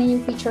bunch of shiny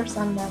new features,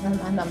 and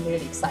I'm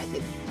really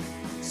excited.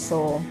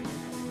 So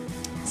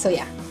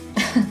yeah.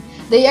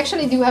 They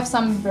actually do have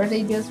some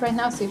birthday deals right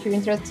now, so if you're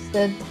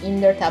interested in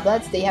their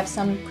tablets, they have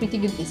some pretty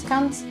good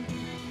discounts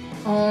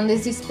on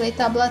these display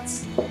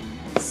tablets.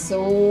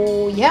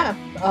 So yeah,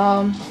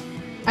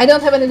 I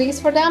don't have any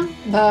links for them,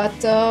 but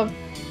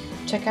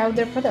check out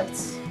their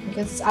products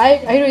because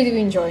I really do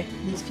enjoy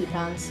these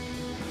P-Pens.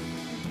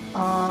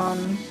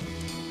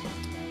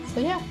 So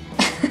yeah,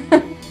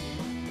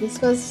 this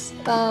was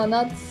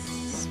not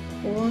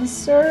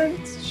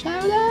sponsored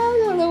shout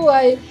out, although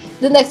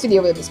the next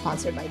video will be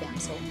sponsored by them,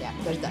 so yeah,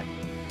 there's that.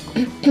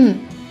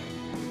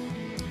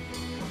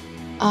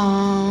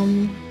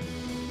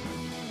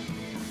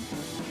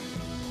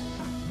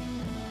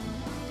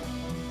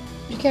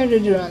 Ricardo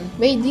Duran,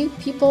 wait, do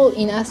people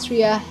in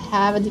Austria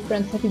have a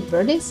different happy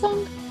birthday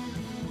song?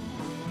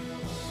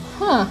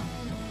 Huh.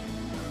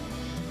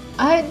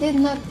 I did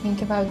not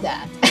think about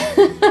that.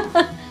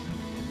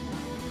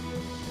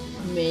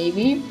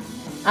 Maybe.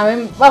 I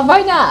mean, well,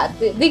 why not?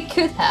 They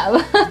could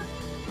have.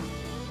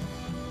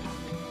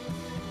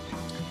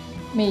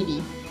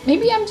 Maybe.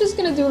 Maybe I'm just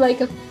gonna do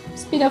like a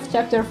spin-off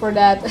chapter for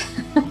that.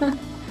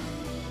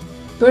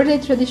 Birthday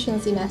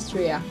traditions in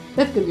Austria.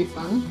 That could be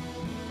fun.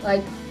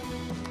 Like,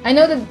 I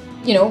know that,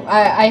 you know,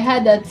 I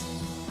had that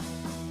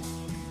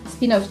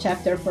spin-off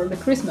chapter for the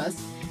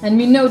Christmas, and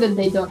we know that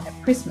they don't have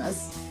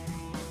Christmas.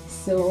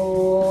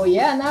 So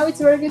yeah, now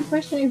it's a very good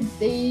question if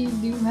they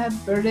do have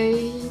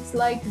birthdays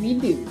like we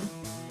do.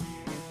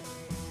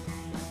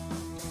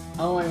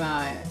 Oh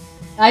my.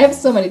 I have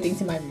so many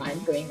things in my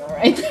mind going on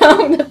right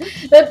now.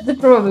 that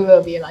probably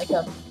will be like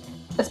a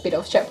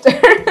spin-off chapter.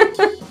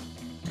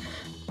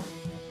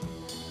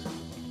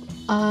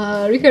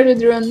 Ricardo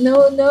Duran,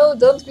 no,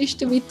 don't wish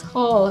to be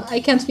tall. I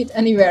can't fit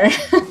anywhere.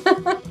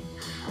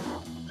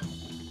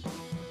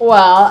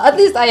 Well, at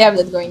least I have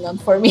that going on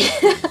for me.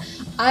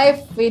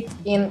 I fit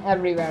in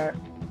everywhere.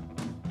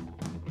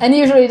 And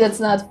usually that's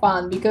not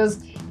fun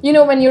because, you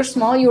know, when you're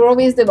small, you're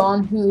always the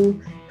one who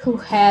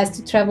has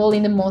to travel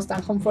in the most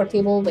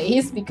uncomfortable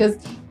ways because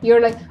you're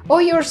like, oh,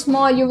 you're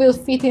small, you will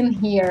fit in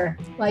here,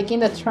 like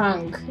in the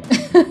trunk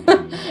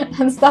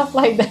and stuff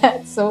like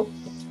that. So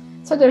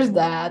there's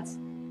that.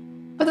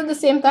 But at the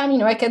same time, you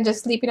know, I can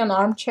just sleep in an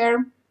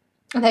armchair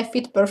and I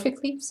fit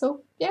perfectly.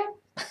 So yeah.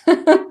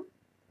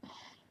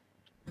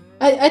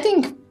 I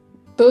think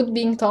both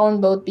being tall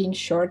and both being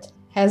short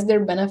has their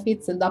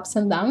benefits and ups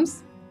and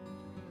downs.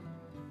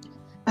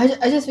 I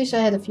just wish I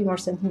had a few more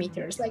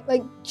centimeters,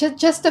 like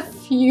just a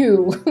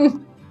few.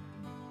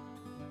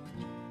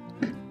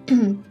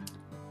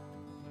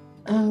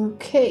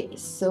 Okay,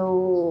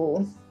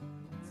 so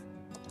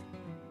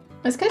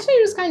my sketching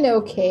is kind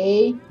of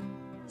okay.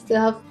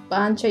 Still have a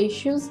bunch of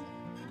issues,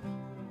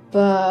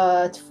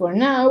 but for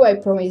now I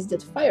promised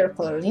that fire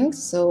coloring,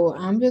 so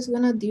I'm just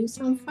gonna do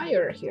some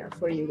fire here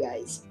for you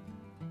guys.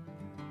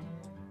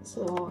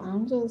 So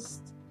I'm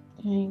just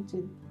going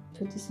to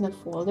put this in a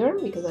folder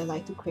because I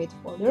like to create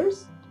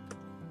folders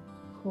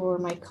for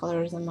my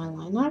colors and my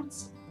line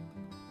arts.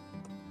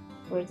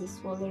 Where this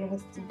folder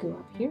has to go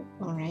up here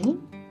already.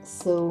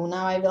 So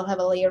now I will have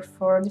a layer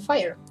for the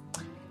fire.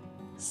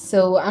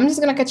 So I'm just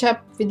gonna catch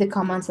up with the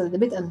comments a little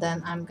bit and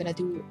then I'm gonna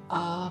do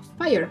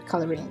fire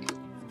coloring.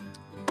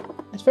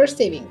 At first,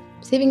 saving.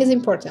 Saving is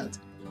important.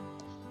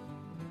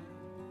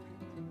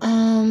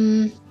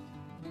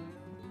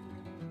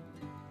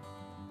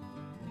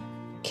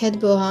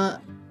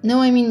 Catboa. No,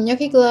 I mean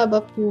Yakigla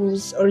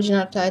Bapu's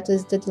original title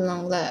is Daddy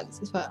Long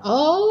Legs.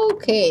 Oh,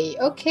 okay,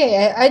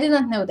 I did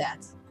not know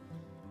that.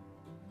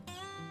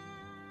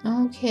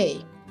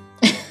 Okay.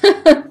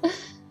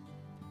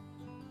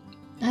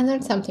 I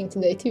learned something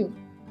today too.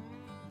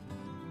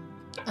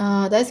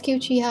 Daisuke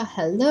Uchiha,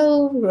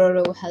 hello.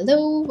 Roro,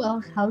 hello.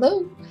 Well,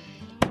 hello.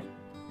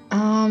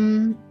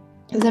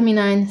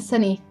 Zami9,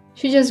 Sunny.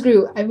 She just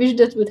grew. I wish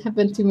that would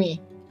happen to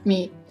me.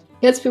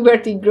 Gets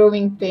puberty,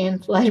 growing pain,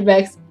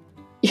 flashbacks.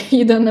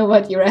 You don't know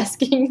what you're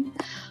asking.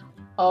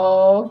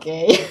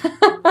 Okay.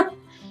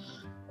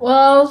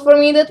 Well, for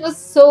me that was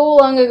so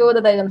long ago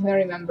that I don't even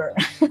remember.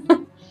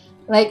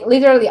 Like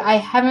literally, I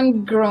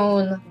haven't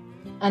grown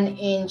an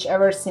inch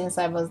ever since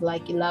I was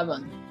like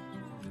 11.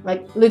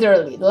 Like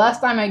literally, the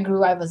last time I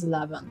grew I was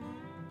 11.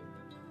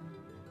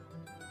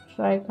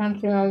 So I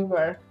can't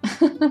remember.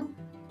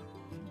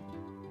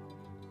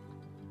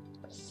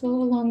 So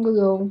long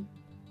ago.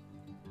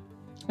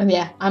 And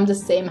yeah, I'm the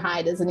same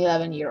height as an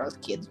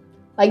 11-year-old kid.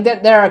 Like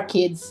there are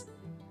kids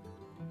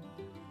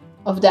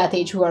of that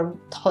age who are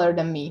taller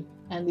than me.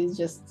 And it's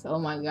just, oh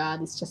my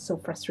god, it's just so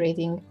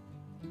frustrating.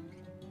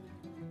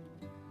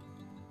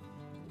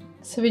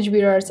 Savage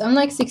Bearers, I'm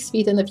like 6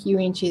 feet and a few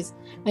inches.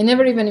 I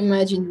never even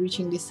imagined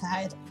reaching this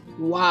height.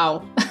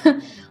 Wow.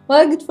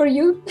 Well, good for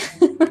you.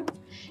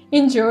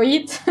 Enjoy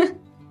it.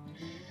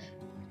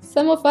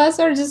 Some of us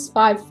are just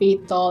 5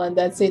 feet tall and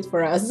that's it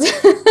for us.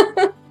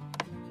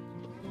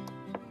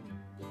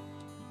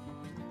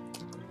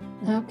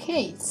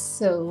 Okay,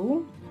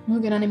 so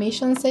Mugen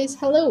Animation says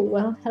hello.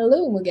 Well,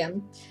 hello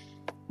Mugen.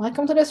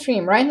 Welcome to the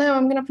stream. Right now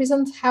I'm gonna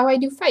present how I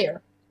do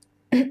fire.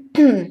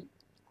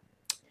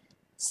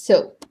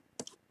 So,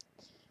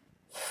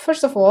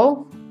 first of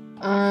all,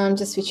 I'm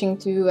just switching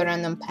to a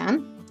random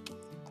pen,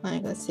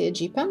 like let's say a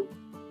G pen.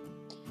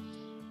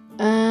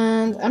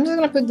 And I'm just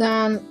gonna put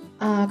down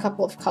a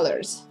couple of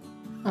colors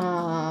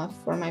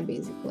for my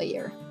basic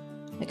layer.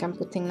 Like I'm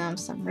putting down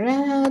some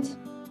red,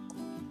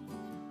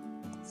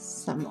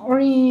 some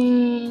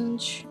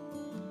orange,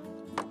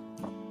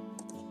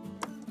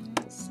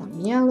 some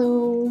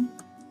yellow.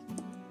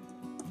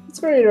 It's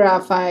very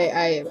rough.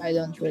 I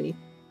don't really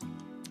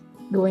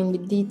go in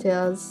with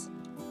details.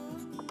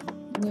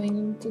 I'm going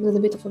into a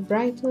little bit of a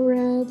brighter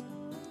red.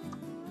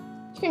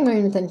 You can go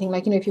in with anything,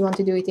 like, you know, if you want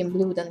to do it in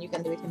blue, then you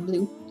can do it in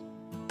blue.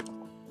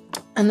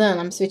 And then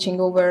I'm switching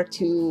over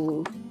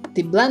to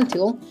the blend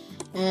tool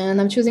and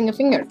I'm choosing a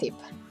fingertip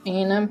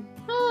in a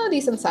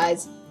decent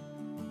size.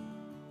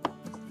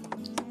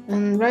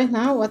 And right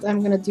now what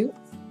I'm gonna do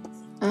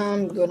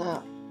I'm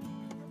gonna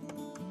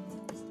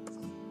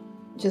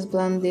just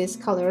blend these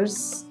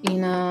colors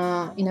in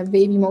a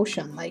wavy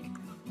motion. Like,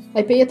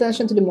 I pay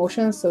attention to the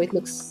motion so it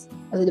looks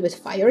a little bit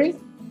fiery,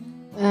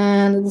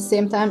 and at the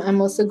same time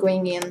I'm also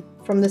going in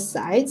from the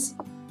sides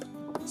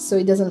so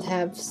it doesn't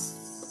have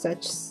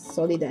such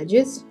solid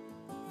edges,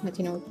 but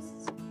you know,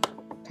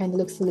 it kind of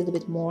looks a little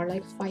bit more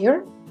like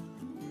fire.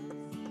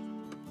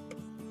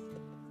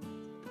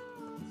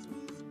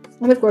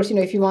 And of course, you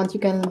know, if you want, you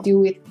can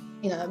do it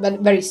in a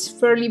very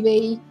swirly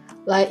way,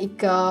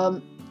 like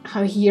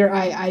how here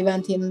I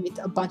went in with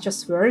a bunch of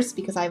swirls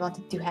because I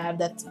wanted to have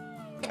that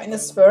kind of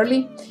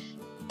swirly.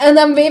 And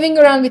I'm waving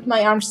around with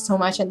my arms so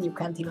much and you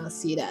can't even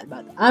see that,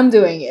 but I'm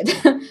doing it.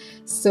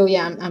 So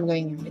yeah, I'm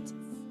going in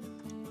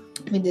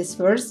with this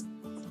first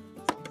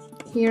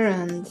here,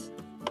 and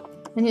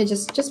yeah,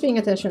 just paying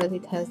attention that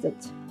it has that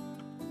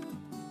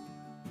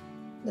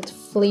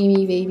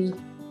flamey wavy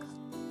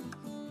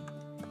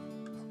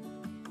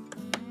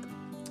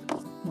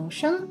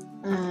motion.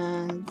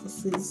 And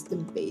this is the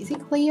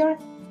basic layer,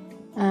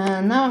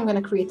 and now I'm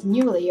gonna create a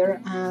new layer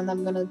and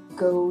I'm gonna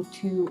go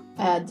to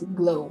add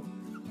glow.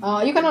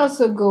 You can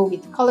also go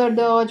with color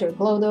dodge or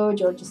glow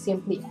dodge, or just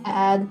simply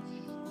add.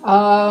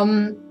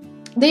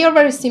 They are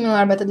very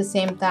similar, but at the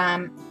same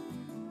time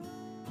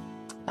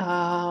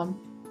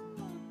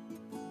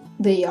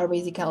they are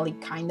basically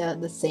kinda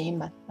the same,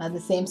 but not the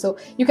same. So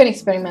you can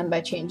experiment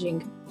by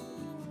changing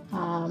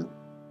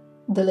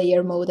the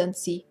layer mode and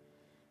see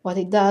what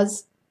it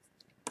does.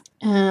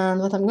 And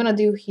what I'm gonna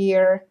do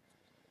here,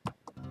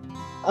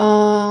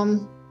 I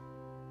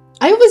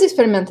always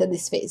experimented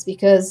this phase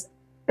because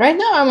right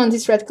now I'm on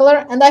this red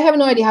color and I have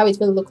no idea how it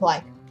will look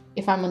like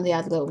if I'm on the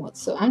add glow mode.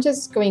 So I'm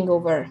just going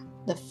over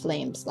the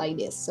flames like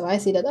this. So I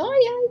see that, oh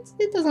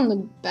yeah, it doesn't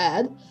look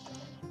bad.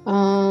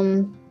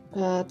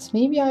 But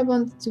maybe I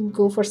want to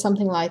go for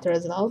something lighter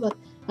as well, but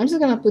I'm just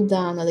gonna put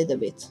down a little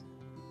bit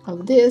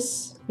of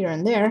this here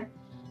and there,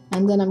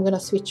 and then I'm gonna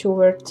switch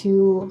over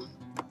to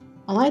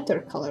a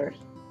lighter color.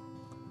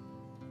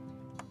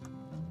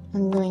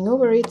 I'm going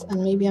over it,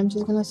 and maybe I'm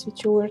just gonna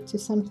switch over to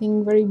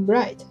something very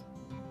bright.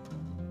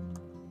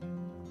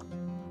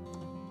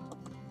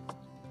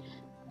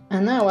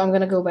 And now I'm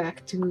gonna go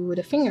back to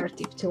the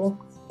fingertip tool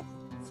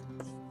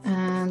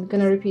and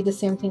gonna repeat the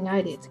same thing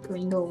I did,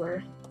 going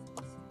over.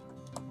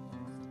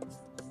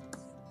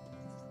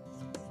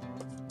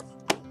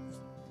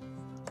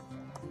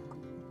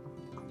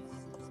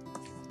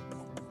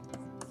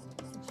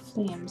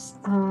 Flames.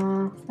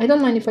 I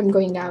don't mind if I'm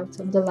going out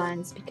of the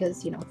lines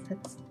because, you know,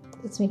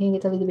 that's making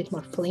it a little bit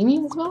more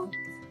flamey as well.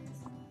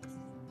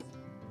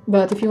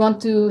 But if you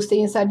want to stay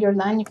inside your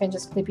line, you can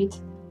just clip it,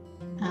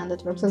 and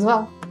that works as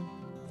well.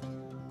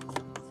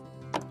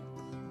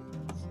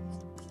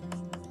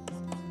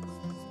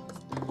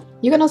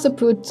 You can also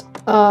put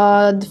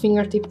the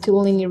fingertip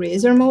tool in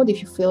eraser mode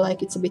if you feel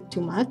like it's a bit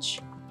too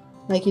much,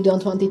 like you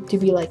don't want it to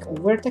be like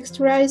over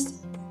texturized.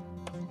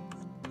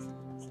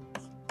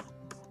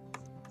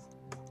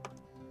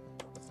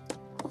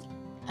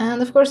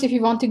 And of course, if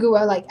you want to go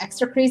like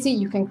extra crazy,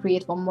 you can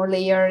create one more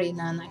layer in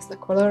an extra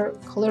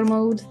color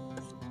mode.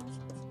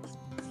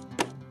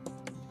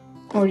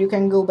 Or you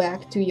can go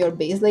back to your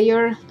base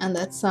layer and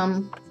add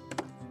some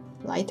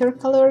lighter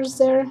colors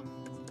there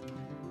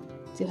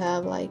to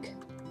have like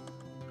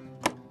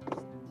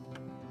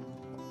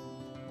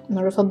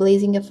more of a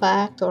blazing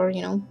effect, or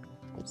you know,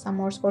 some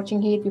more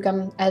scorching heat. You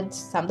can add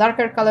some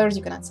darker colors,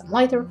 you can add some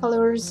lighter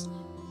colors.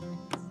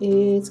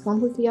 It's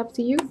completely up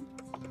to you.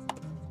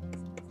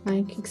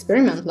 Like,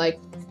 experiment. Like,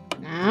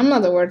 I'm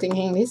not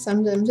overthinking this,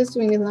 I'm just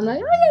doing it and I'm like,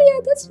 oh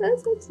yeah, that's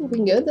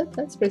looking good,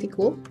 that's pretty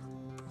cool.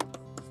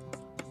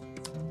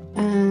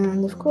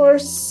 And of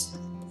course,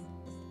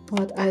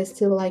 what I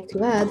still like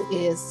to add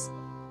is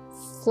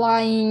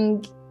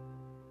flying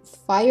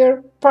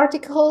fire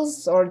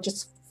particles or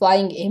just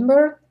flying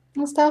amber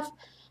and stuff.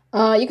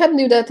 You can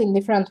do that in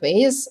different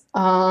ways.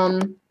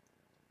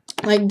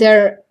 Like,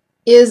 there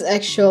is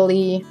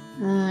actually,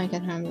 I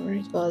can't remember where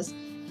it was.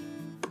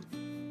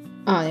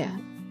 Oh yeah,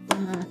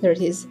 there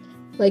it is.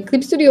 Like,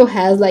 Clip Studio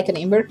has like an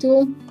amber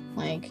tool.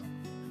 Like,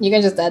 you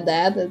can just add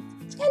that.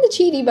 It's kind of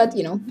cheaty, but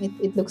you know,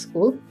 it looks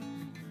cool.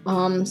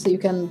 So you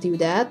can do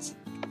that.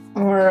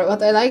 Or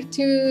what I like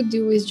to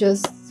do is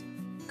just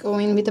go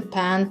in with a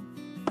pan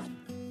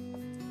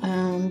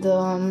and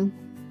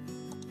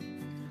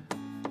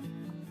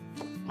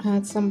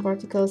add some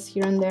particles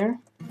here and there.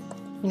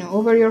 You know,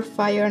 over your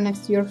fire,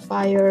 next to your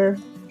fire.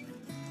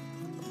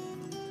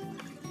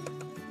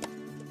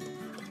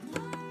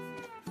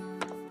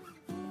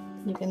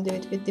 You can do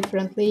it with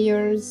different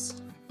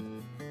layers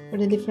for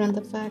the different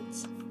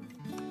effects.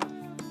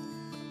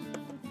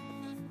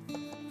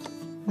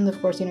 And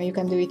of course, you know, you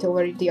can do it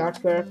over the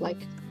artwork, like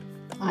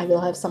I will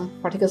have some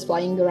particles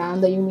flying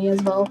around the Yumi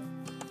as well.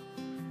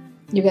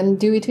 You can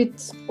do it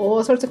with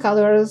all sorts of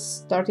colors,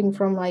 starting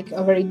from like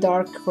a very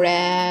dark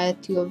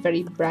red to a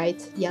very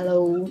bright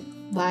yellow,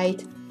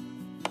 white.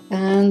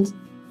 And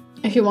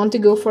if you want to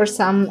go for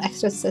some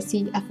extra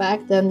sassy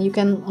effect, then you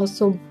can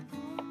also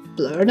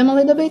blur them a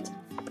little bit.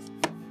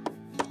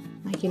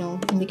 like, you know,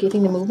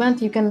 indicating the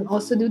movement. You can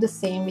also do the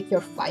same with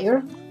your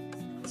fire,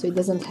 so it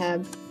doesn't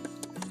have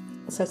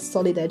such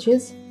solid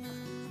edges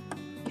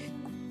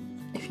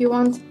if you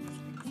want.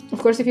 Of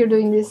course, if you're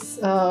doing this,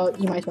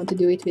 you might want to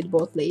do it with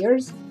both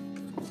layers,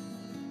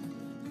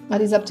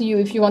 but it's up to you.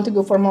 If you want to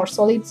go for more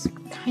solid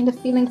kind of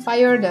feeling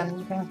fire, then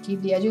you can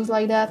keep the edges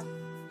like that,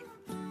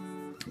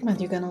 but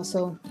you can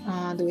also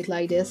do it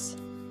like this.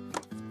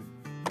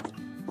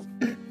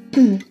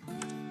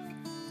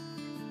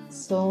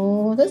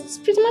 So that's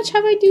pretty much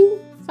how I do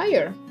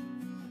fire.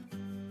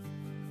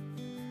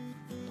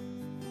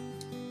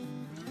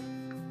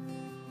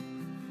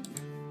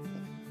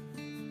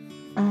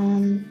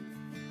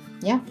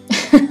 Yeah.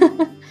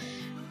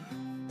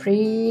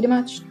 Pretty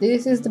much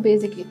this is the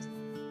basic kit.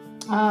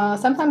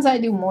 Sometimes I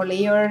do more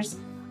layers,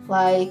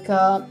 like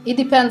it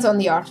depends on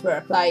the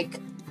artwork. Like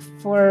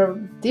for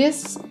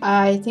this,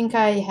 I think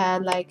I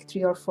had like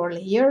 3 or 4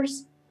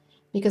 layers,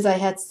 because I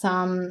had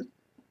some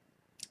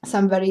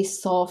very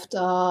soft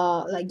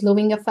like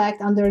glowing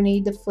effect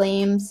underneath the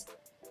flames,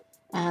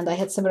 and I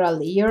had several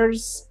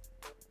layers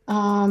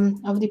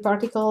of the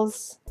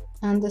particles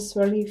and the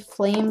swirly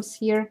flames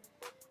here.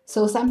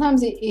 So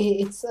sometimes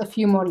it's a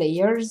few more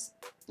layers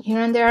here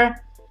and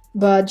there,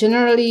 but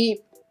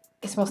generally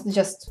it's mostly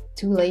just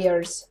 2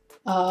 layers.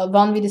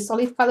 One with the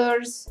solid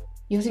colors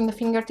using the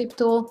fingertip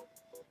tool,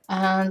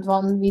 and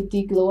one with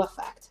the glow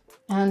effect.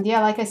 And yeah,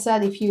 like I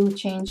said, if you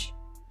change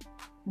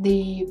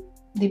the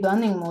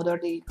blending mode or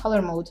the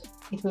color mode,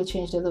 it will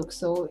change the look,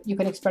 so you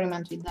can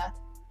experiment with that.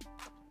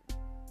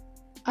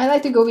 I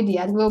like to go with the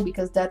add glow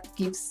because that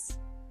gives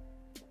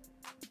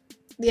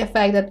the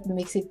effect that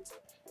makes it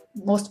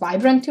most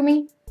vibrant to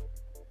me.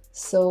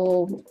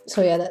 So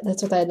yeah,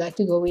 that's what I'd like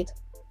to go with.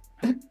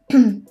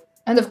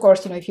 And of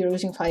course, you know, if you're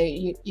using fire,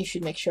 you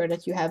should make sure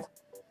that you have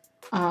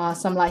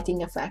some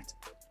lighting effect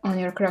on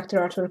your character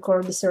artwork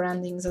or the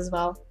surroundings as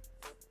well.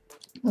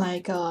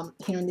 Like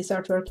here in this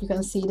artwork, you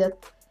can see that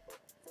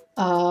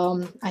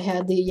I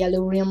had the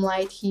yellow rim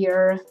light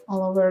here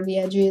all over the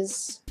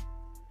edges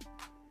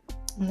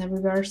and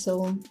everywhere.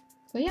 So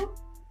yeah,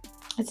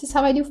 this is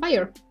how I do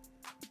fire.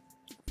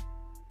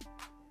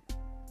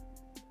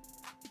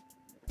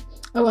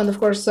 Oh, and of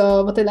course,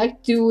 what I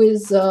like to do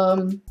is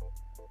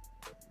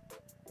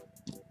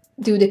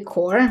do the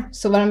core.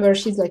 So whenever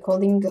she's like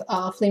holding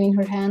a flame in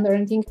her hand or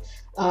anything,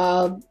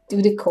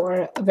 do the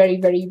core very,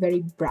 very,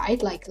 very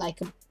bright, like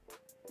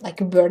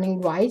a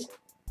burning white.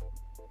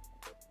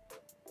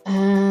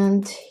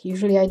 And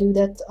usually I do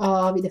that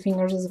with the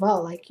fingers as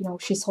well. Like, you know,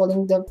 she's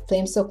holding the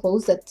flame so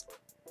close that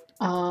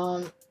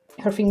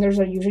her fingers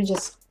are usually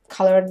just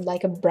colored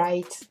like a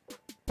bright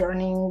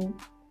burning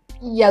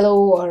yellow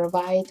or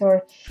white,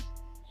 or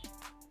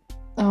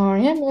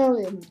yeah, well,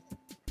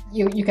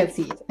 you can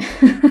see it.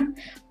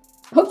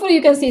 Hopefully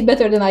you can see it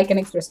better than I can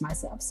express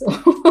myself, so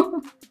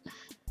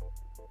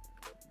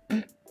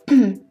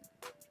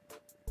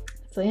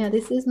so yeah,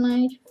 this is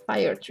my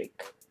fire trick.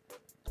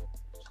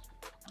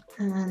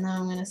 And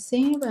now I'm gonna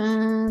save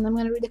and I'm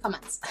gonna read the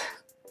comments.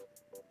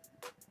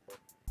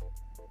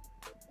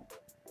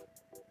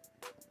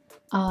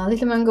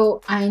 Little Mango,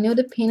 I know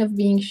the pain of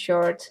being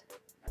short.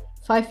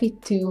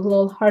 5'2",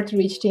 lol, hard to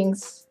reach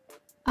things.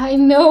 I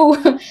know,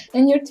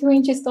 and you're 2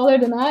 inches taller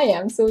than I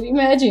am, so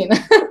imagine.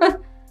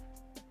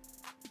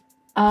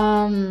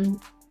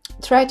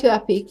 Try to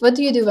epic. What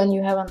do you do when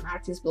you have an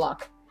artist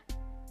block?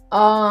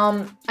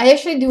 I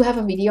actually do have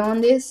a video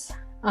on this,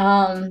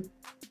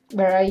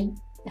 where I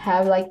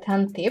have like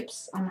 10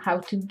 tips on how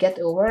to get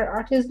over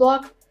artist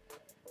block.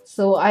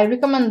 So I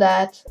recommend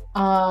that,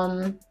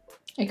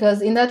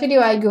 because in that video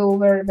I go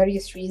over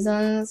various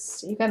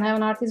reasons you can have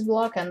an artist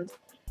block and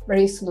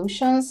various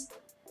solutions.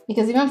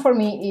 Because even for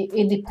me,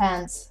 it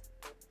depends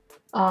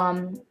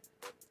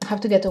how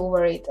to get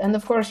over it. And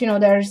of course, you know,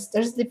 there's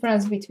a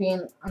difference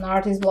between an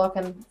artist block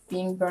and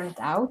being burnt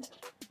out.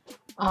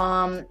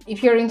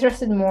 If you're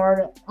interested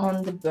more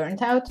on the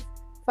burnt out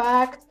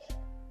fact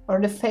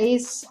or the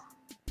phase,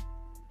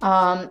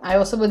 I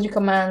also would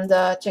recommend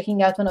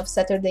checking out one of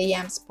Saturday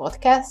AM's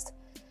podcast,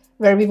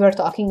 where we were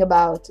talking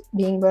about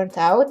being burnt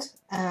out,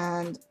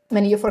 and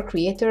many of our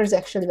creators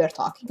actually were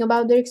talking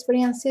about their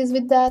experiences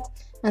with that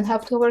and how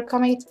to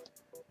overcome it.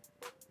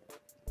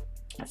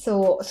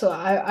 So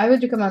I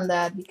would recommend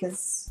that,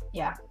 because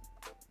yeah,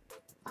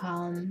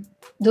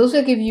 those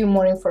will give you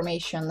more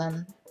information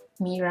than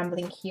me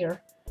rambling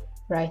here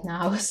right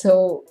now.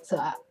 So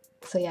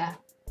yeah,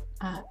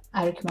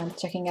 I recommend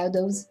checking out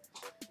those.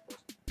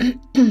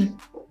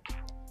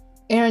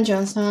 Aaron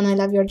Johnson, I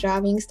love your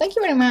drawings. Thank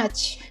you very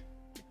much.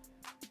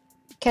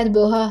 Cat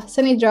Boha,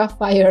 sunny draw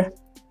fire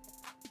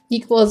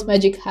equals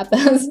magic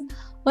happens.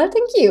 Well,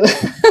 thank you.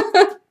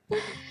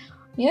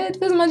 Yeah, it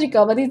was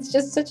magical, but it's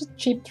just such a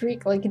cheap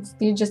trick. Like, it's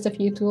just a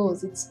few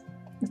tools. It's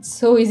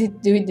so easy to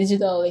do it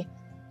digitally.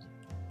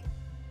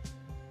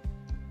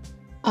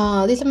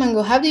 Little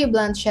Mango, how do you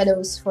blend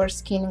shadows for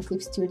skin in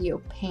Clip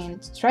Studio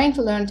Paint? Trying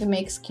to learn to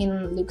make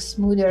skin look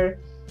smoother,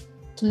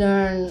 to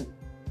learn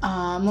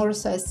more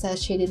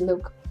size shaded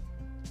look.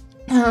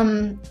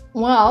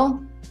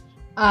 Well,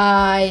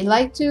 I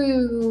like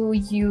to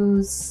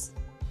use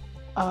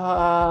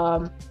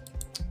where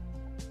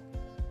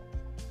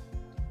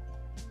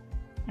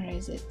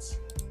is it?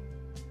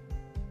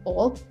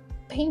 Oil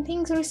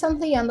paintings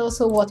recently, and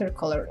also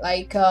watercolor.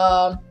 Like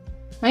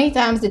many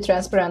times the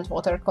transparent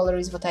watercolor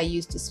is what I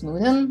use to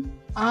smoothen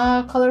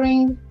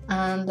coloring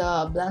and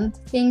blend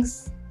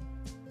things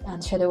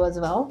and shadow as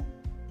well.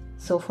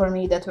 So for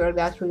me that worked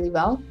out really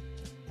well.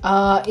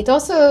 It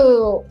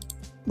also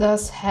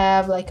does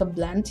have like a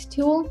blend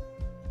tool,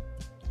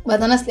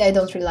 but honestly I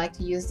don't really like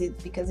to use it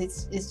because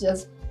it's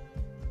just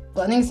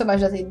blending so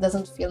much that it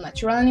doesn't feel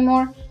natural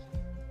anymore.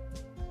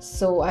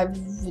 So I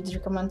would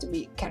recommend to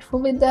be careful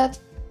with that.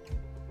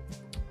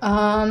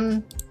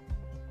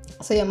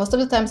 So yeah, most of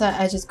the times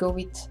I just go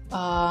with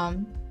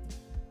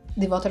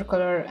the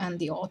watercolor and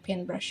the oil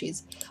paint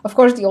brushes. Of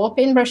course, the oil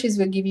paint brushes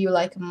will give you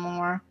like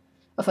more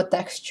of a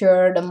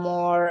texture, the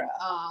more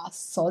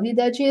solid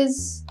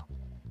edges.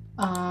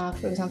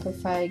 For example,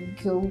 if I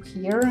go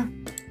here,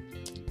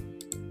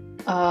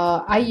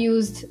 I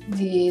used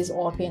these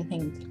oil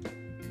painting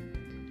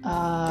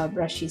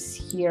brushes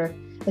here.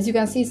 As you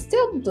can see, it's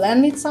still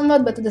blended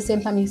somewhat, but at the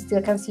same time you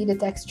still can see the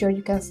texture,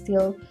 you can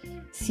still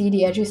see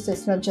the edges, so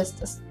it's not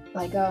just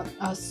like a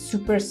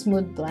super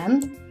smooth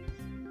blend.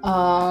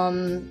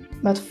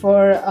 But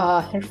for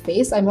her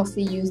face, I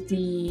mostly use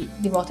the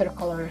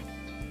watercolor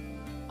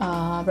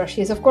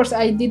brushes. Of course,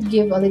 I did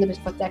give a little bit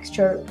of a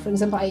texture. For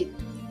example, I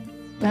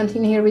went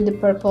in here with the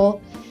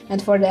purple, and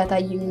for that I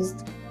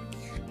used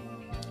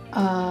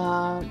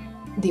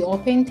the oil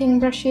painting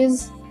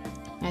brushes.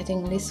 I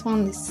think this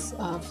one, this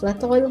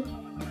flat oil,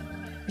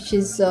 which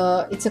is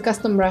it's a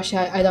custom brush.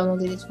 I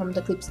downloaded it from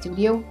the Clip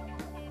Studio,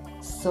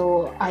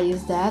 so I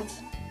use that.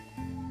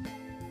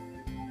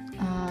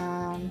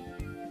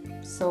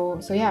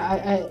 So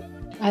yeah,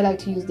 I like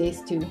to use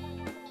these too,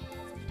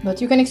 but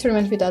you can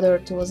experiment with other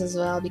tools as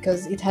well,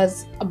 because it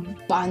has a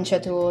bunch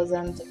of tools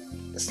and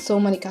so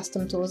many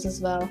custom tools as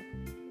well.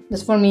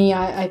 But for me,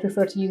 I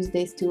prefer to use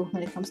these two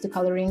when it comes to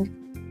coloring.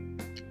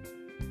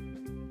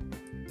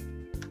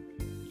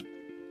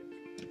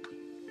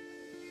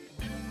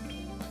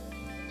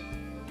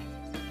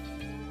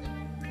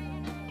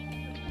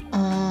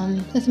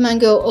 Let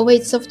mango. Oh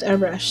wait, soft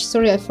airbrush.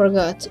 Sorry, I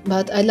forgot.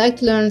 But I'd like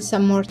to learn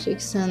some more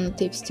tricks and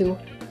tips too.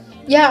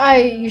 Yeah, I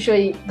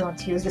usually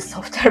don't use the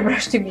soft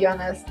airbrush, to be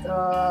honest.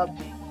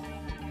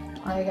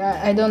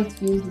 I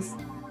don't use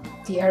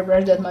the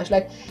airbrush that much.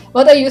 Like,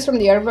 what I use from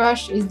the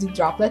airbrush is the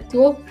droplet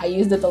tool. I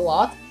use it a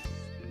lot,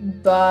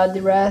 but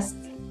the rest,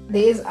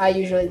 these I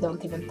usually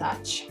don't even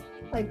touch.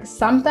 Like,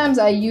 sometimes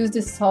I use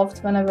the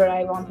soft whenever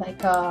I want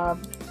like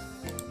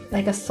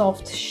a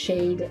soft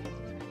shade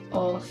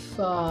of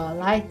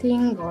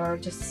lighting, or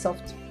just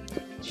soft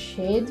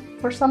shade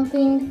for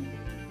something.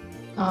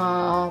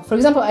 For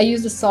example, I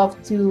use the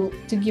soft to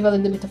give a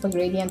little bit of a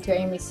gradient to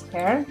Amy's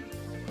hair.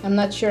 I'm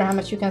not sure how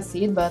much you can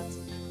see it, but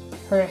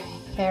her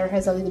hair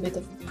has a little bit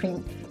of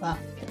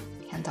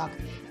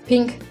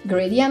pink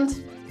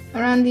gradient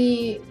around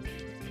the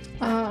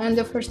end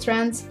of her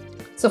strands.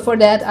 So for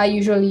that I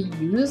usually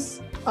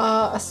use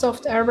a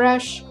soft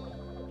airbrush,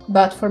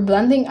 but for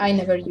blending I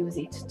never use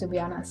it, to be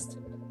honest.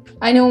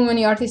 I know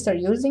many artists are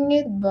using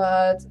it,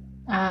 but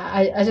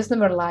I just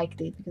never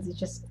liked it because it's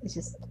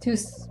just too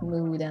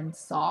smooth and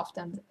soft,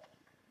 and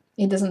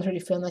it doesn't really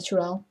feel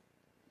natural.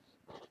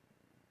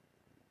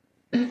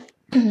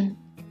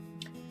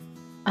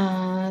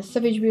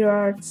 Savage Beer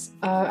Arts.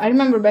 I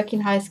remember back in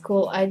high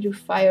school I drew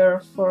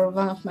fire for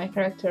one of my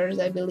characters,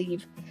 I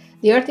believe.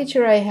 The art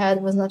teacher I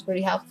had was not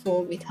very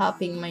helpful with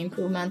helping my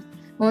improvement,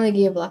 only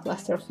gave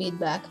lackluster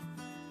feedback.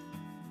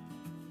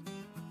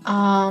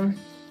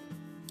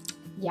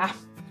 Yeah,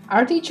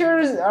 art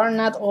teachers are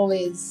not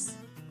always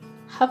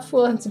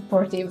helpful and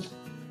supportive,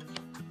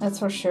 that's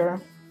for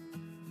sure.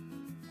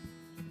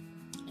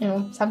 You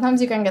know,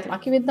 sometimes you can get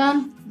lucky with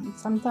them, and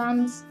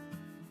sometimes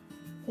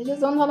they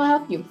just don't want to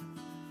help you.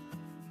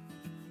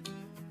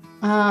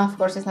 Of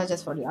course, it's not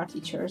just for the art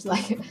teachers.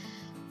 Like,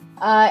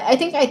 I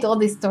think I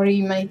told this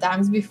story many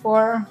times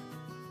before,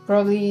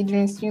 probably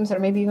during streams or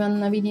maybe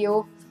even a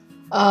video.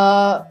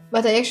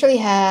 But I actually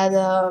had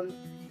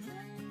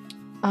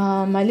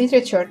my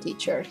literature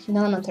teacher in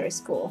elementary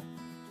school,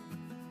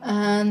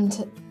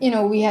 and you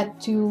know, we had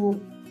to,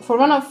 for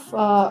one of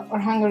our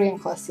Hungarian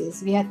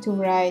classes, we had to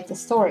write a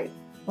story.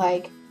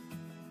 Like,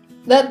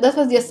 that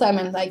was the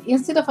assignment. Like,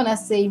 instead of an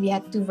essay, we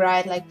had to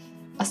write like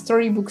a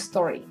storybook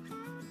story.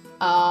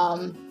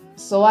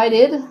 So I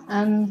did,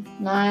 and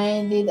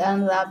mine did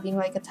end up being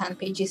like a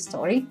 10-page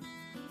story.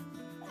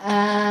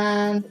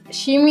 And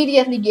she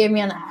immediately gave me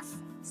an F,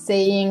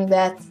 saying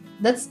that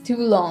that's too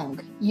long.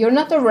 You're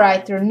not a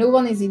writer, no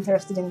one is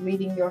interested in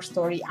reading your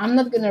story. I'm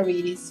not gonna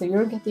read it, so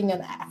you're getting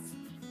an F.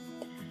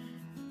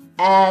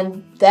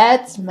 And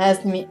that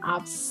messed me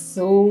up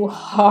so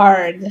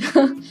hard.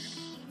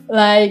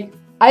 Like,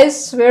 I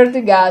swear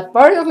to God,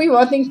 part of me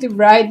wanting to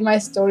write my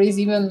stories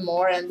even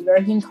more and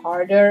working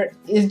harder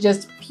is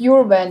just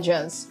pure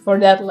vengeance for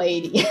that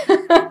lady.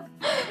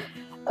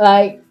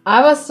 Like,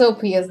 I was so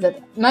pissed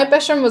that my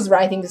passion was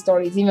writing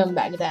stories even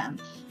back then.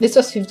 This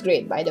was 5th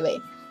grade, by the way.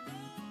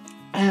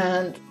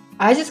 And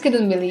I just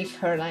couldn't believe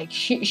her. Like,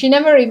 she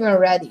never even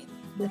read it.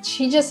 But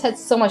she just had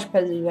so much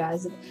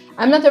prejudice.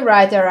 I'm not a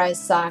writer, I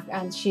suck,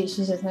 and she's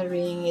just not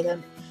reading it.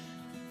 And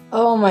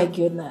oh my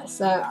goodness.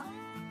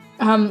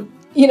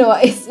 You know,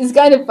 it's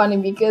kind of funny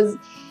because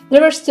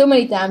there were so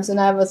many times when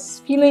I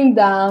was feeling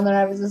down, or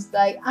I was just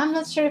like, I'm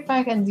not sure if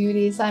I can do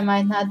this. I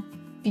might not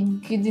be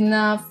good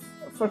enough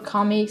for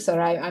comics,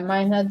 or I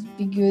might not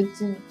be good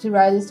to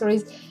write the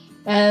stories.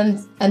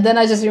 And then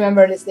I just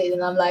remember this date,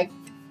 and I'm like,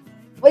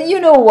 well, you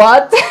know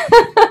what?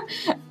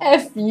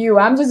 F you,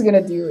 I'm just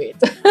gonna do it.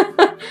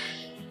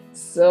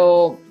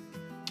 So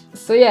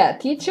yeah,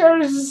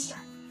 teachers,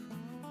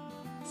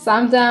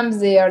 sometimes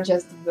they are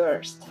just the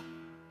worst.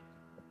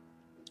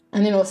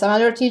 And you know, some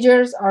other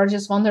teachers are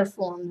just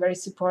wonderful and very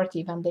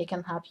supportive, and they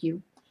can help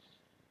you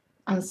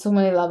on so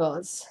many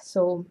levels.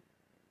 So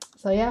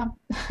yeah.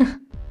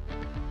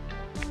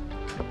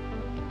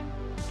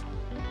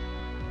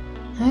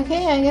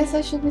 Okay, I guess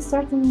I should be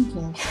starting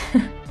inking.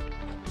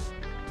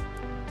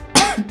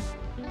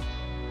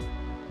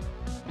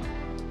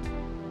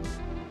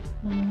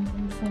 And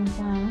at the same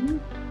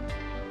time,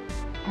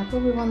 I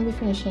probably won't be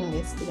finishing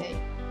this today.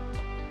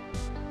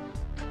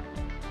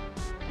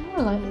 I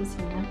don't like this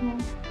now.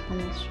 I'm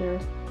not sure.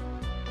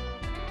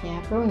 Yeah,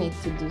 I probably need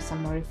to do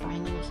some more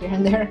refining here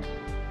and there.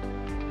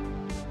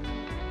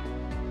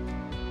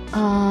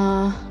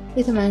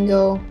 Little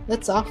Mango,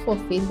 that's awful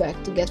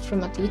feedback to get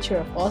from a teacher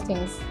of all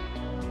things.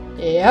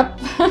 Yep.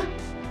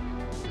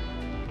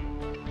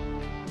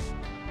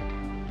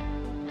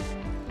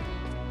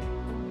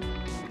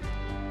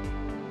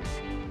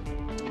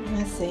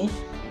 Let's see.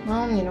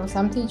 Well, you know,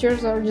 some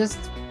teachers are just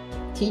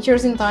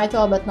teachers in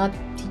title, but not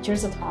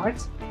teachers at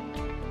heart.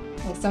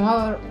 Like, some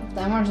of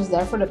them are just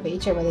there for the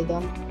paycheck, but they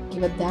don't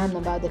give a damn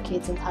about the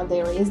kids and how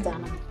they raise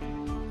them.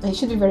 And it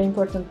should be a very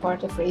important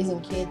part of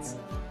raising kids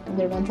and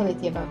their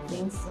mentality about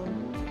things.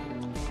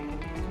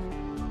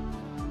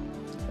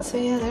 So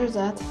yeah, there's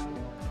that.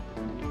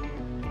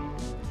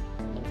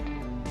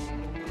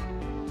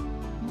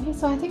 Okay,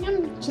 so I think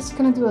I'm just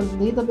gonna do a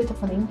little bit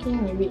of an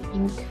inking, maybe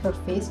ink her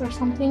face or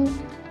something,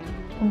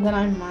 and then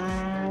I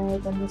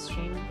might end the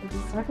stream because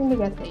it's starting to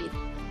get late.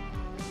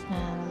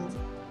 And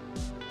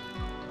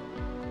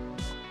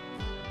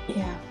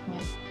yeah,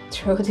 my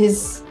throat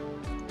is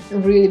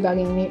really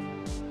bugging me.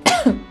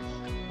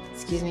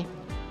 Excuse me.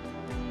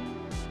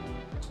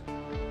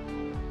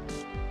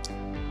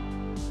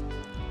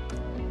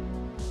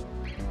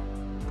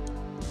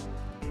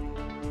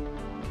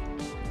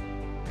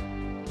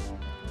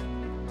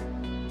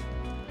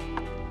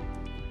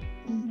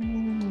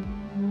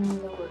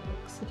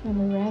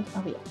 Red.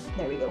 Oh yeah,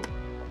 there we go.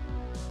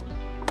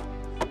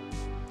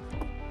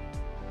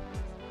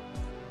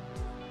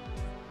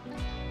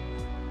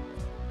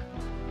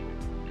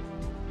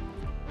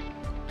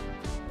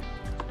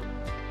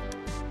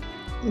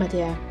 But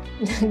yeah,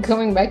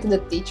 going back to the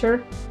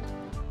teacher,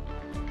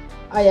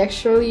 I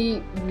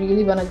actually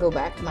really want to go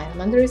back to my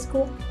elementary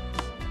school.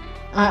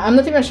 I'm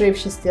not even sure if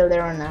she's still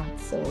there or not,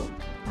 so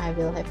I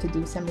will have to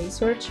do some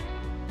research.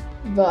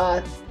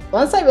 But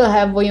once I will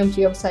have Volume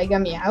 3 of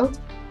Saigami out,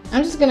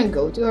 I'm just gonna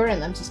go to her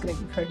and I'm just gonna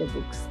give her the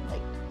books.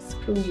 Like,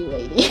 screw you,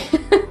 lady.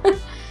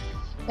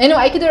 I know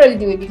I could already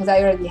do it because I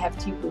already have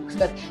 2 books,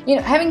 but you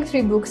know, having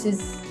 3 books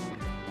is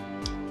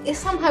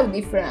somehow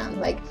different.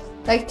 Like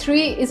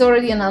 3 is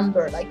already a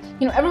number. Like,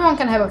 you know, everyone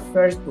can have a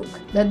first book.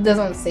 That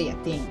doesn't say a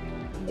thing.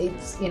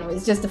 It's, you know,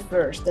 it's just the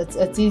first.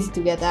 That's easy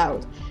to get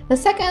out. The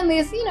second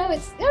is, you know,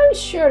 it's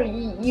sure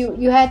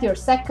you had your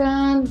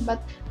second,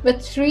 but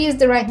 3 is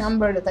the right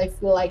number that I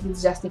feel like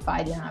it's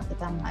justified enough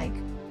that I'm like,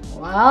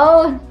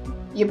 well,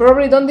 you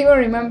probably don't even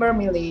remember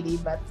me, lady,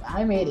 but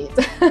I made it.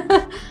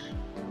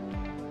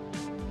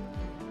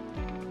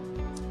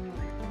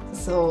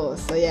 So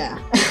yeah.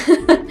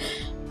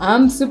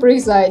 I'm super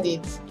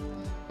excited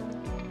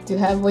to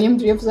have Volume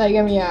 3 of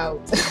Saigami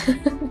out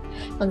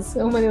on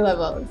so many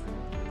levels.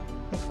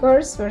 Of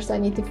course, first I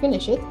need to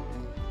finish it.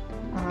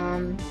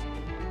 I'm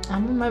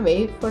on my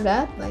way for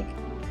that. Like,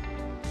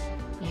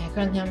 yeah,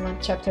 currently I'm on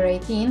chapter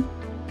 18.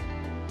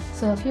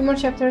 So a few more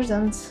chapters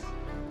and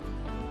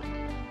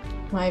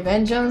my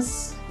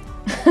vengeance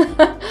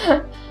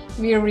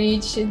will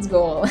reach its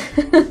goal.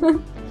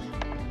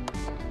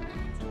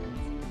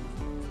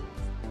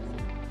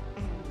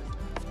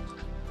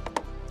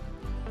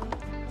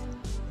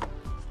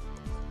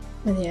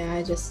 And yeah,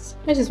 I just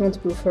want to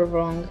prove her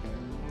wrong.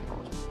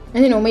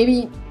 And you know,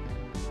 maybe,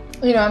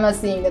 you know, I'm not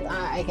saying that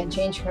I can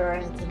change her or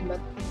anything, but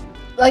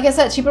like I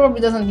said, she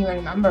probably doesn't even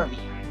remember me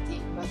or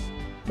anything.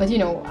 But you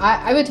know,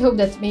 I would hope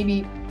that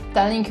maybe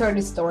telling her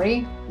the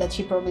story that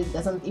she probably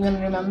doesn't even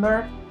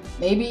remember,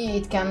 maybe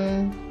it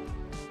can,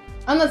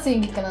 I'm not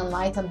saying it can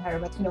enlighten her,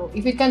 but you know,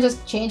 if it can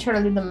just change her a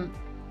little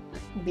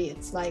bit,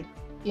 like,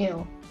 you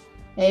know,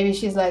 maybe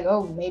she's like,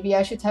 oh, maybe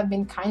I should have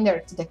been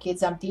kinder to the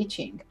kids I'm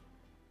teaching.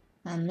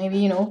 And maybe,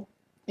 you know,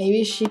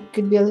 maybe she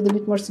could be a little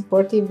bit more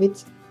supportive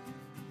with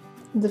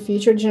the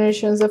future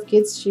generations of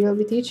kids she will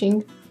be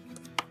teaching.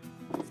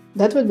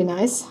 That would be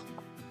nice.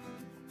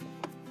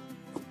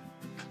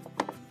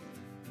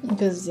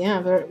 Because, yeah,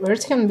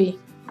 words can be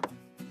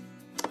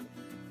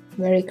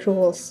very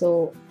cruel,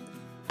 so...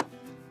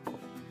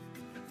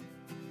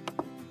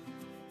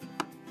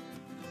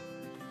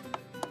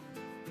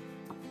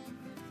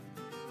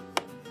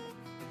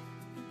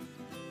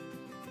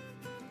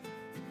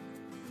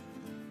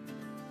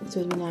 It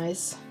would be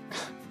nice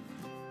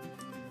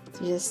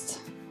to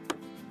just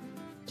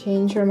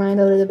change her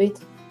mind a little bit.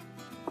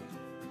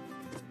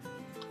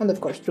 And of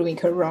course proving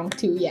her wrong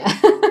too, yeah.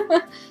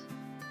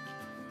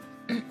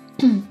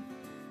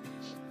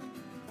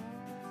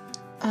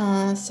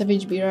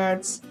 Savage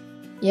Beards.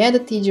 Yeah, the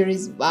teacher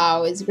is...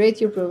 Wow, it's great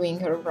you're proving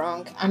her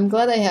wrong. I'm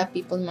glad I have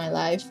people in my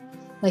life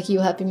like you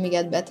helping me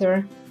get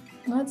better.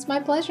 Well, it's my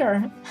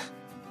pleasure.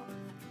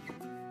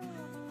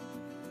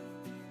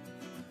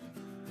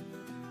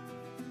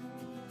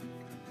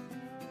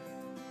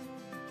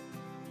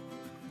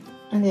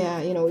 And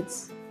yeah, you know,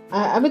 it's...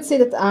 I would say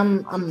that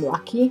I'm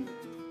lucky,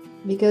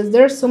 because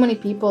there are so many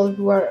people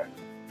who are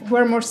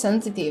more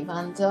sensitive,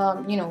 and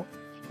you know,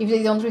 if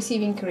they don't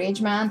receive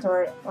encouragement,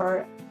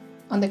 or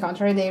on the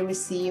contrary, they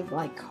receive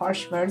like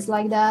harsh words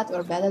like that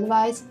or bad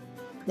advice,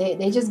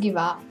 they just give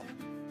up.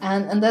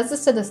 And that's the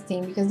saddest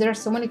thing, because there are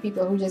so many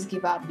people who just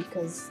give up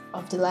because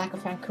of the lack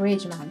of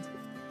encouragement.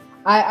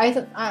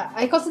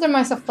 I consider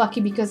myself lucky,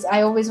 because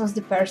I always was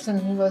the person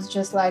who was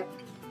just like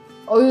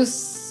always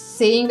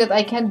saying that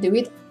I can't do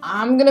it.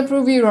 I'm gonna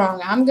prove you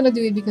wrong. I'm gonna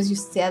do it because you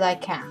said I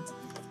can't.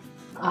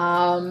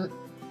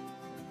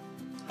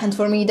 And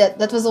for me,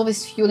 that was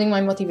always fueling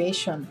my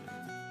motivation.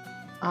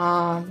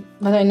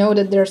 But I know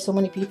that there are so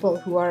many people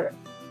who are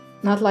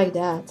not like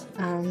that,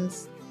 and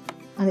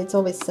it's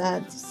always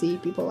sad to see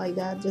people like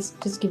that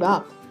just give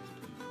up.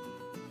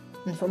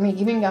 And for me,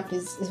 giving up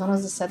is one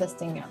of the saddest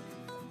things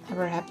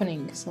ever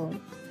happening. So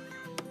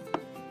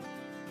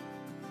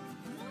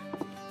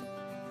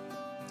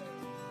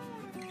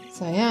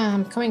yeah,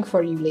 I'm coming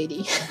for you,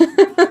 lady.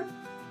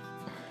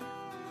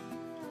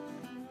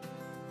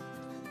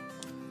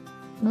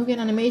 Movie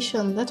and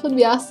animation, that would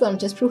be awesome.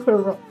 Just prove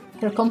her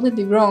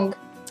completely wrong.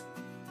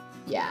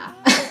 Yeah.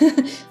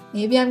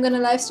 Maybe I'm gonna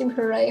live stream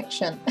her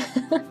reaction.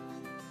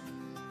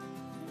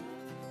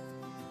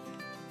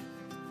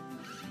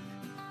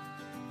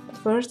 But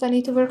first I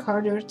need to work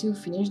harder to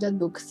finish that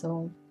book,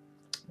 so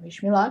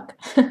wish me luck.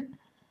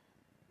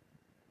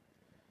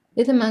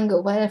 Little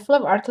Mango, while I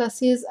love art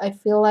classes, I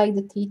feel like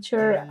the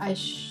teacher I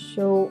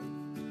show...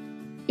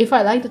 If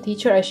I like the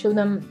teacher, I show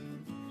them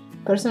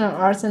personal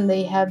arts, and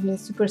they have been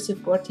super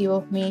supportive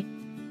of me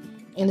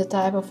in the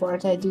type of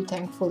art I do,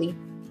 thankfully.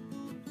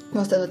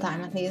 Most of the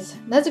time, at least.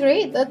 That's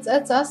great,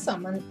 that's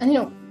awesome, and you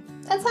know,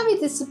 that's how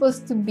it is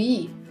supposed to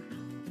be.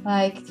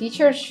 Like,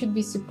 teachers should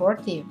be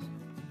supportive.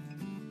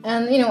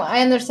 And you know,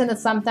 I understand that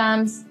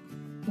sometimes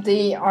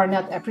they are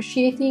not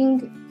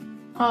appreciating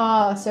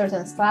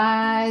certain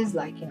styles,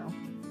 like, you know,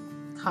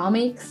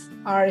 comics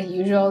are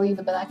usually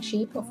the black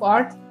sheep of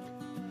art.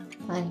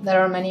 And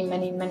there are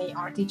many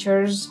art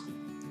teachers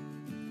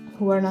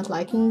who are not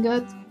liking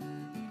it.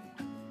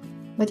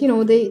 But you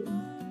know, they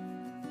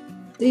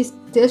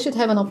still should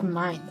have an open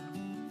mind.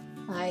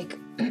 Like,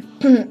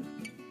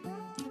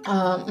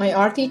 my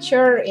art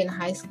teacher in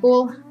high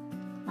school,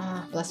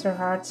 bless her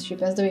heart, she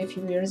passed away a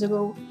few years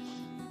ago.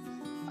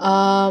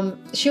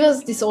 She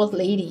was this old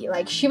lady.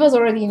 Like, she was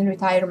already in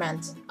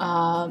retirement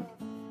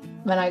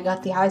when I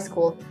got to high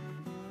school.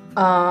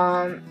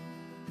 But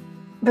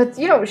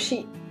you know,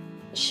 she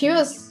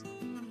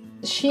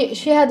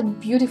had a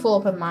beautiful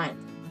open mind.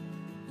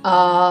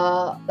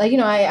 Like, you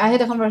know, I had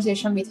a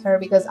conversation with her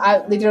because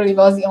I literally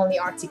was the only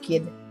artsy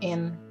kid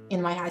in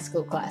my high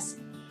school class.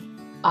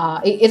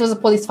 It was a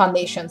police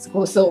foundation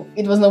school, so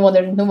it was no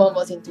wonder no one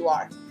was into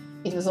art.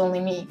 It was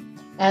only me.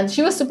 And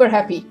she was super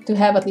happy to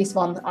have at least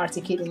one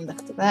artsy kid in the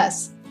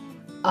class.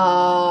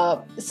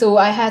 So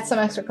I had some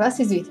extra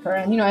classes with her,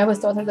 and you know, I always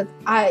told her that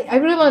I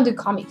really want to do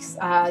comics.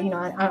 You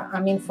know,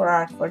 I'm in for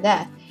art for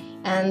that.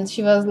 And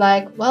she was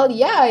like, well,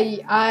 yeah,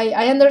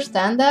 I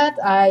understand that.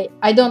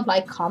 I don't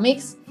like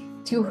comics.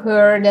 To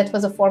her, that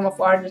was a form of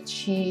art that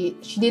she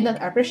did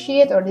not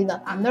appreciate or did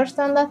not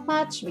understand that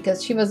much,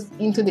 because she was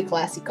into the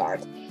classic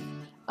art.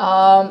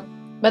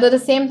 But at the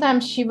same time,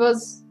 she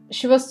was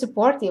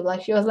supportive.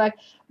 Like, she was like,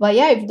 well,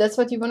 yeah, if that's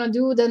what you want to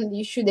do, then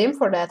you should aim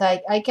for that.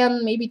 I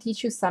can maybe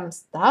teach you some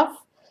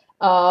stuff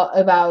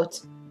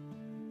about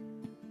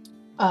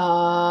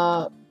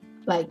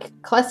like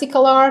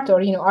classical art,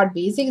 or you know, art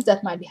basics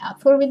that might be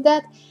helpful with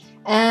that.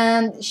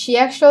 And she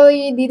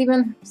actually did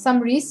even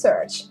some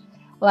research.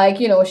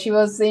 Like, you know, she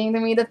was saying to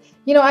me that,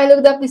 you know, I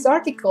looked up this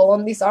article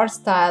on this art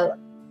style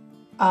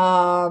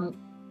that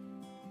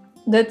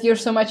you're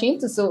so much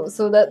into. So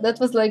that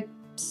was like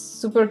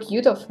super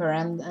cute of her.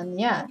 And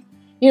yeah,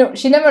 you know,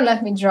 she never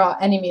let me draw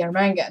anime or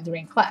manga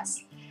during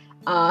class,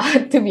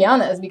 to be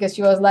honest, because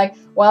she was like,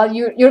 well,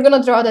 you're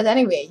gonna draw that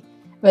anyway,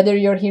 whether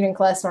you're here in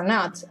class or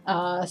not.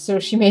 So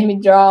she made me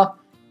draw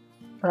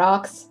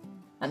rocks,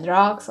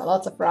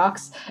 lots of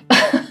rocks.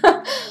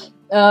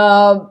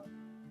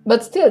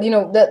 but still, you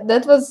know,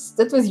 that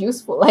was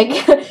useful.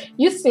 Like,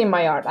 you see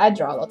my art, I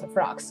draw a lot of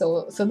rocks,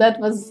 so that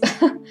was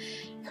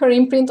her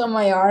imprint on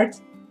my art.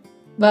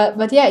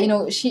 But yeah, you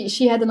know,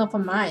 she had an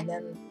open mind,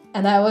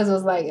 and I was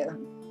like,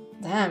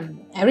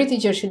 damn, every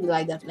teacher should be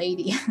like that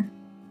lady.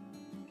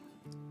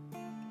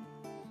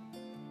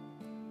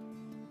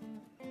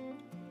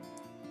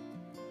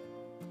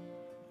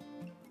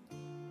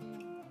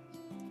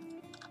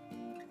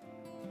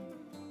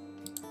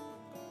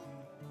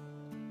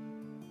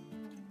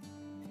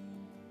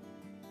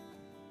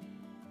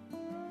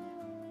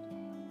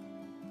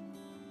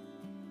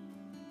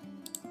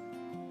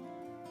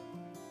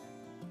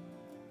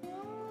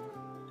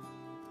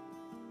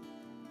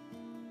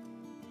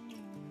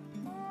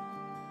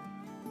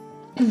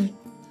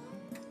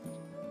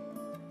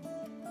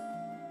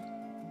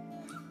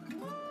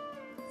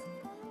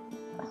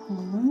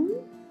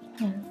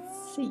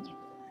 Let's see.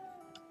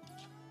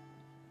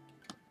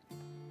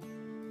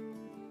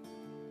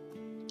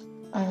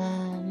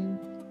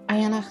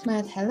 Ayan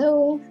Ahmed,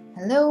 hello.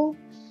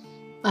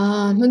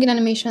 Mugen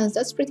Animations,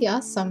 that's pretty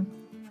awesome.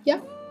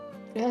 Yeah,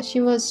 she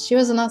was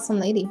an awesome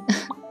lady.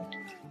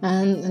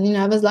 and you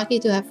know, I was lucky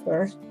to have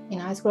her in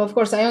high school. Of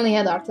course, I only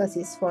had art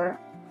classes for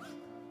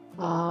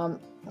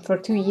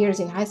 2 years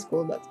in high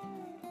school, but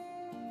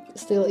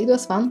still, it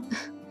was fun.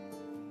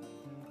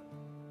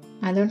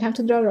 I learned how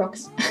to draw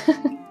rocks.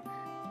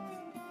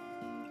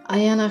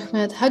 Ayan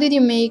Ahmed, how did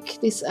you make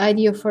this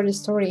idea for the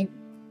story?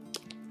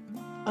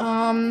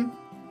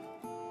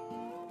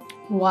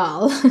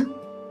 Well,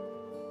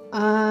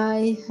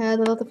 I had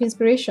a lot of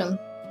inspiration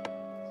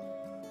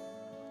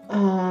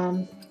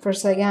for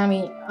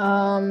Saigami.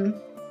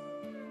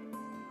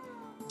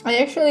 I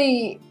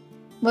actually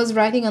was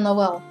writing a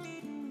novel.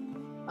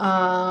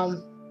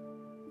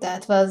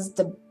 That was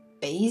the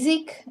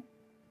basic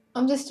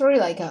of the story,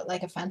 like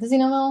a fantasy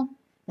novel,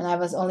 and I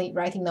was only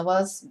writing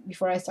novels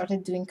before I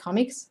started doing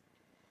comics.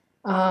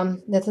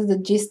 That was the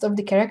gist of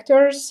the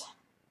characters.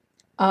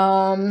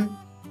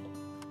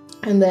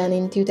 And then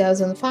in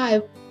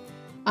 2005,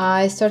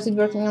 I started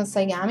working on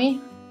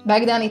Saigami.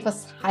 Back then, it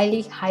was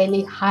highly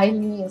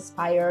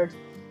inspired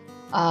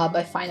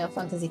by Final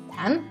Fantasy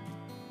X,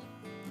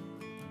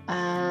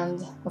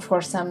 and of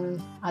course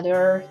some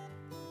other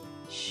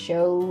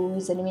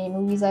shows, anime,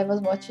 movies I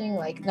was watching.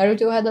 Like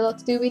Naruto had a lot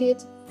to do with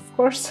it, of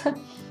course,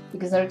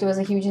 because Naruto was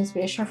a huge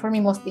inspiration for me,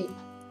 mostly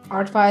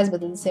art-wise,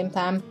 but at the same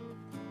time,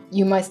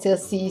 you might still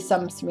see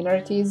some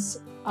similarities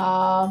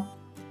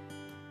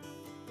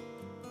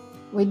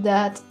with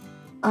that.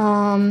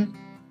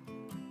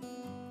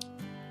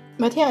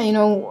 But yeah, you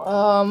know,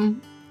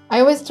 I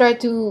always try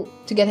to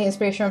get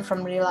inspiration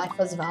from real life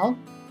as well.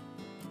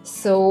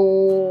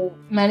 So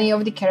many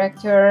of the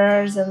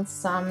characters and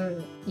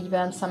some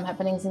events, some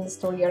happenings in the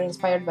story are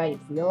inspired by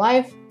real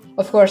life.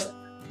 Of course,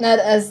 not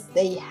as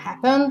they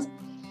happened,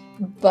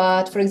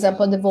 but for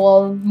example, the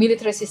whole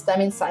military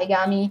system in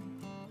Saigami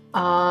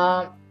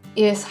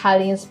is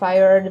highly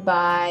inspired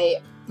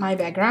by my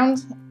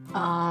background.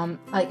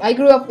 Like I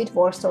grew up with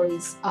war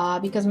stories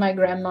because my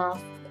grandpa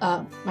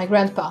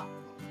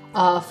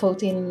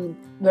fought in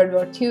World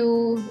War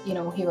II. You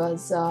know, he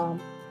was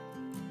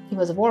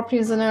a war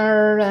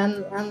prisoner,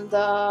 and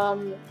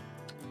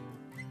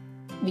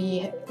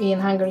we in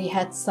Hungary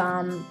had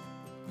some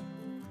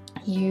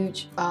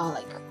huge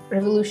like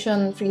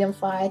revolution, freedom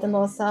fight, and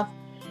all stuff.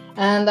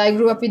 And I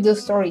grew up with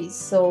those stories,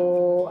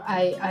 so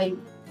I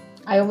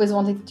always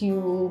wanted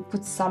to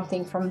put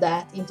something from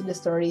that into the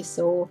story.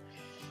 So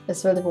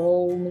that's where the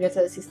whole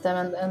military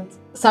system and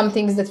some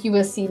things that you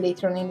will see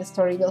later on in the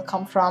story will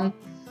come from,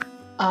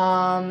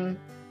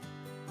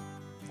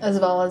 as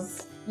well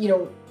as, you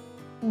know,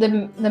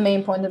 the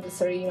main point of the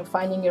story, you know,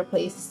 finding your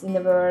place in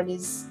the world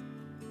is,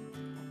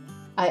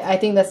 I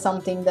think that's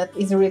something that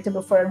is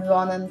relatable for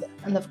everyone,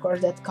 and of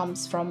course that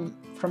comes from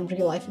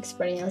real life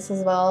experience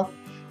as well.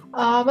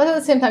 But at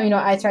the same time, you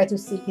know, I try to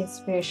seek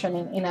inspiration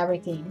in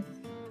everything.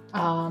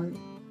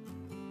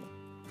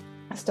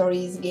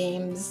 Stories,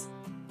 games,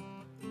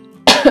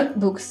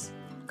 books,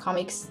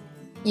 comics,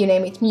 you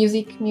name it.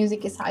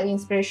 Music is highly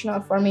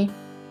inspirational for me.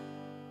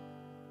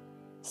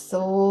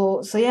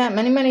 So yeah,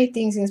 many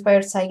things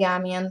inspired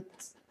Saigami, and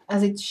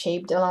as it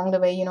shaped along the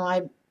way, you know,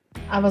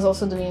 I was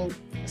also doing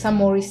some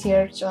more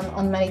research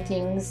on many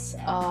things.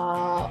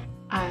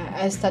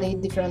 I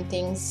studied different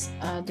things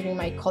during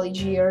my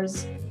college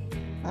years,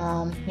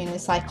 you know,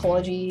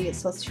 psychology,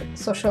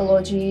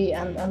 sociology,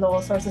 and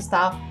all sorts of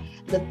stuff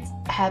that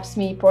helps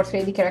me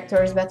portray the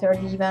characters better,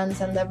 the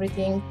events and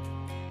everything.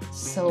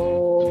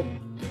 So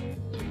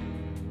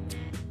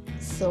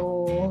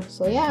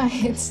yeah,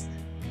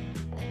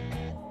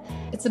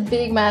 it's a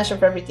big mash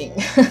of everything.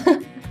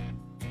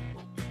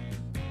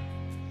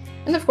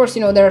 And of course,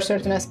 you know, there are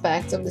certain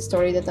aspects of the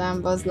story that I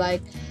was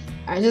like,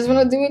 I just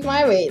want to do it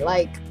my way.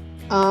 Like,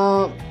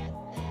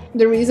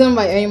 the reason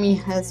why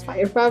Ayumi has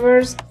fire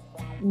powers,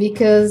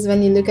 because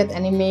when you look at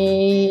anime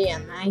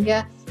and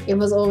manga, it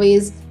was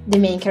always the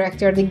main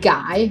character, the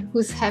guy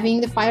who's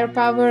having the fire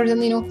powers,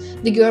 and you know,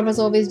 the girl was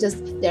always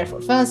just there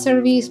for fan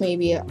service.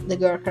 Maybe the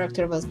girl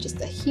character was just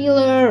a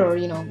healer, or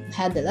you know,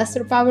 had the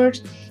lesser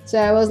powers. So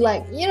I was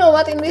like, you know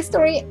what, in this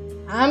story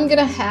I'm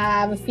gonna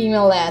have a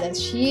female lad and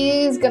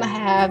she's gonna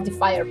have the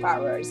fire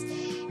powers.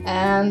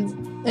 And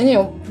you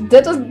know,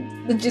 that was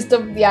the gist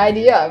of the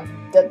idea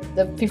that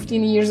the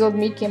 15 years old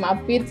me came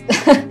up with.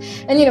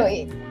 And you know,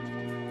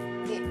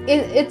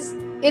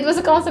 it was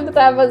a concept that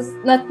I was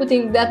not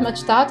putting that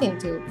much thought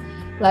into.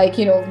 Like,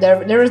 you know,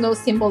 there was no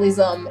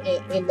symbolism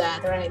in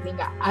that or anything.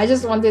 I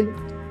just wanted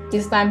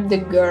this time the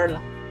girl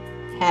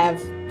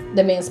have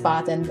the main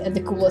spot and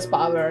the coolest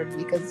power,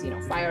 because you know,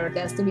 fire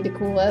tends to be the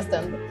coolest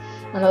and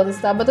all this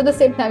stuff. But at the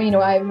same time, you know,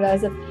 I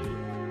realized that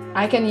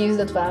I can use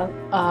that well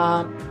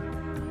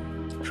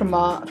from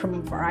a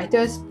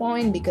writer's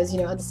point, because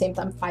you know, at the same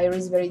time, fire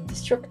is very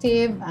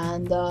destructive,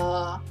 and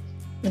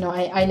you know,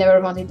 I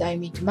never wanted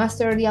Daimi to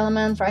master the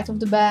element right off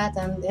the bat,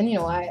 and you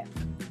know, I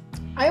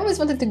always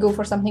wanted to go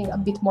for something a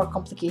bit more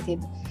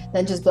complicated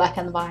than just black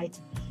and white.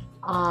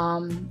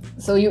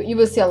 So you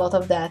will see a lot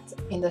of that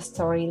in the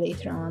story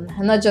later on,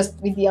 and not just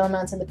with the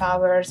elements and the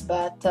powers,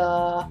 but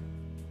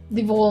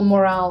the whole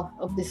morale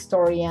of this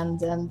story and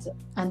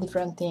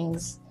different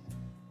things.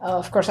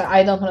 Of course,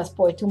 I don't want to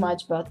spoil too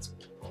much, but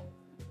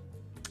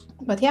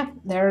yeah,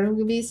 there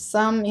will be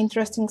some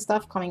interesting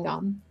stuff coming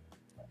on.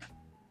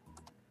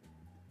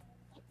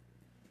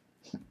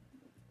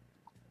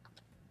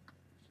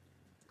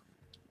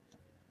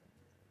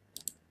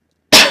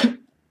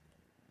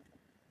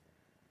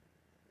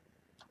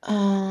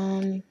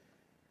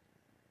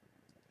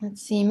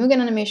 Let's see,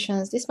 Mugen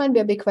animations. This might be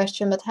a big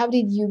question, but how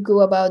did you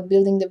go about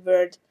building the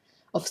world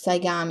of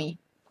Saigami?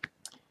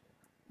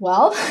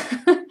 Well,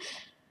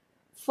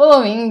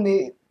 following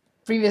the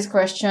previous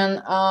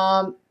question,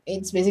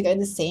 it's basically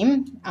the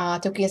same.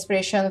 Took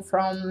inspiration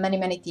from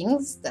many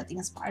things that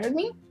inspired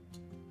me.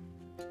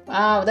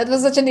 Wow, that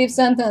was such a deep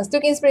sentence.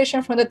 Took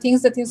inspiration from the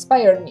things that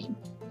inspired me.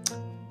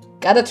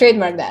 Gotta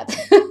trademark that.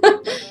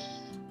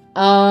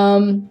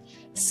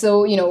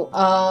 So, you know,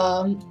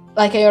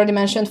 like I already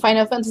mentioned,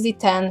 Final Fantasy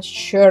X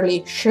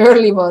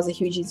surely was a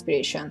huge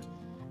inspiration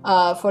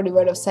for the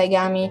world of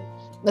Saigami.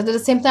 But at the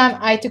same time,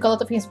 I took a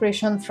lot of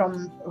inspiration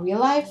from real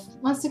life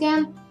once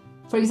again.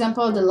 For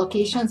example, the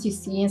locations you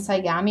see in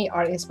Saigami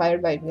are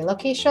inspired by real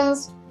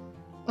locations.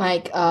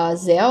 Like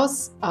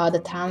Zeus,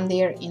 the town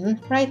they're in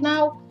right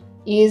now,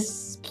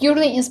 is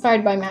purely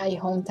inspired by my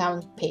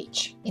hometown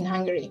Pécs in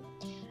Hungary.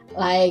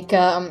 Like,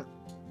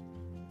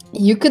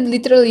 you could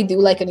literally do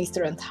like an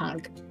Easter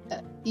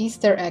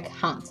egg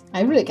hunt.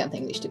 I really can't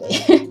English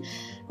today.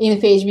 In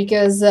Pécs,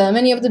 because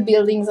many of the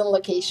buildings and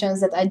locations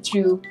that I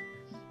drew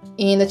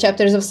in the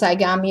chapters of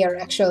Saigami are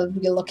actual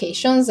real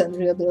locations and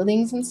real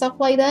buildings and stuff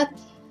like that.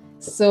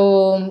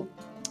 So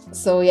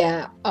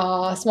yeah,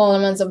 small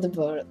elements of the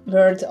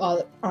world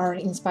are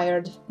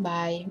inspired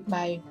by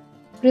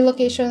real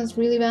locations,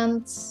 real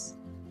events.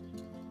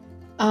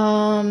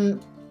 At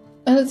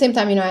the same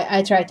time, you know,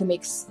 I try to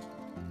mix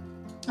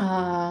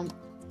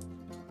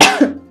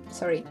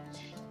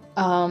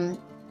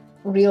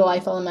real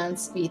life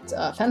elements with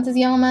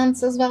fantasy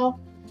elements as well.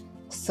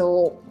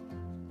 So,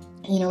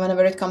 you know,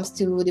 whenever it comes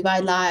to the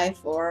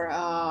wildlife or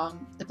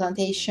the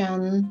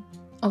plantation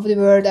of the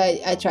world,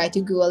 I try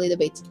to go a little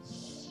bit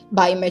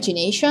by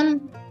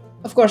imagination.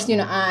 Of course, you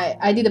know,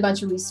 I did a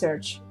bunch of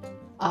research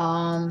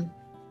of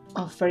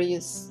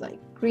various like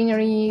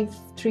greenery,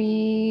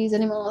 trees,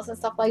 animals and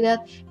stuff like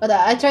that, but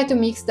I try to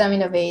mix them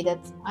in a way that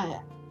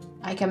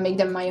I can make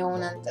them my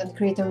own and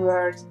create a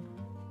world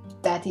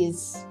that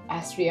is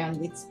Astria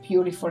and it's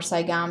purely for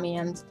Saigami.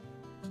 And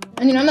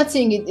you know, I'm not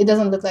saying it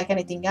doesn't look like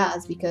anything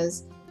else,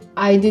 because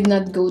I did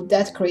not go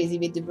that crazy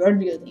with the world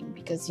building,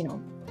 because you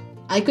know,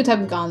 I could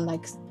have gone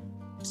like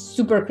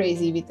super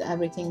crazy with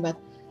everything, but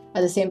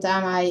at the same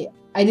time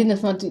I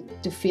didn't want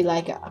to feel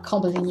like a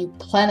completely new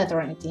planet or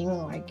anything,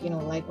 like, you know,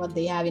 like what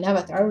they have in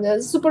Avatar.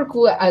 That's super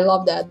cool, I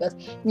love that, but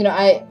you know,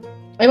 I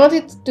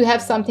wanted to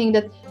have something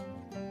that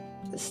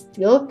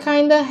still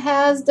kind of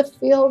has the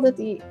feel that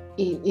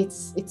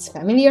it's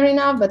familiar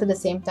enough, but at the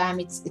same time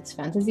it's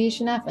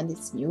fantasy-ish enough and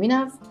it's new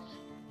enough.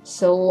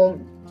 So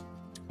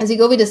as you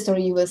go with the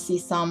story, you will see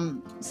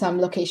some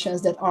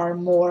locations that are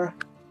more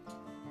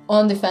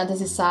on the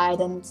fantasy side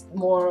and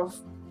more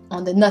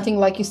on the nothing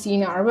like you see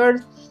in our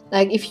world.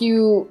 Like if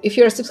you're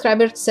a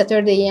subscriber to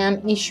Saturday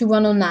AM issue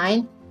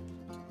 109,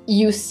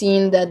 you've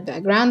seen that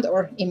background,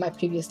 or in my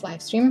previous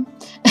live stream,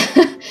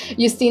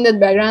 you've seen that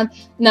background.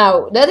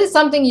 Now that is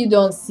something you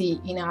don't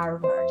see in our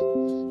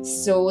world.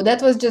 So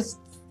that was just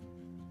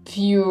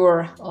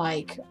pure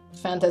like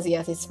fantasy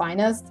at its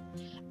finest.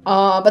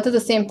 But at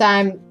the same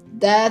time,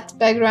 that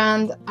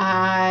background,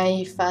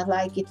 I felt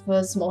like it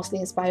was mostly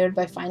inspired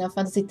by Final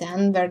Fantasy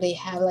X, where they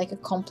have like a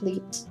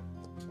complete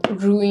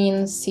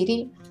ruin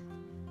city,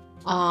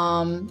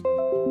 like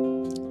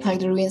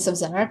the ruins of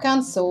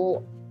Zanarkand.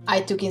 So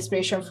I took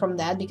inspiration from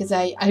that, because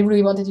I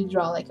really wanted to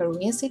draw like a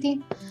ruin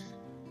city.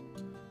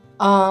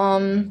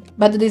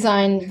 But the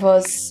design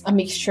was a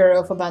mixture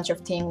of a bunch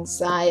of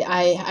things.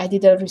 I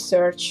did a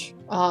research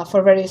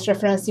for various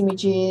reference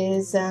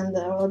images and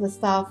all the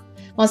stuff.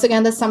 Once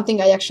again, that's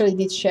something I actually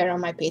did share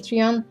on my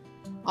Patreon.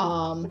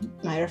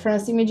 My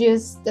reference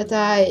images that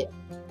I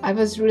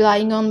was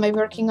relying on by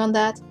working on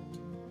that.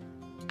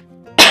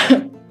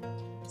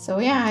 So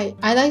yeah,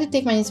 I like to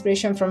take my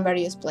inspiration from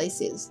various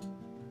places,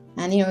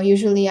 and you know,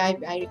 usually I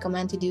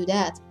recommend to do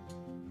that.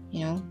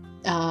 You know,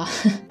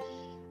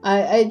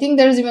 I think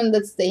there's even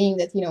that saying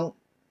that, you know,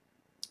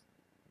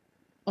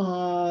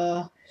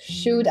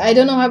 shoot, I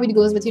don't know how it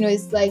goes, but you know,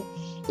 it's like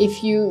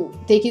if you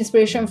take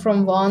inspiration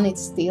from one,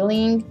 it's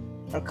stealing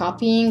or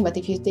copying, but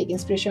if you take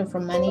inspiration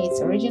from many, it's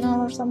original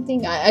or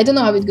something. I don't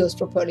know how it goes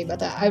properly,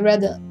 but I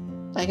read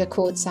like a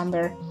quote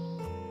somewhere.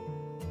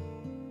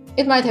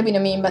 It might have been a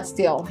meme, but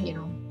still, you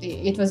know,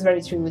 it was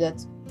very true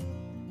that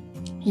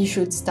you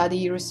should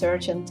study,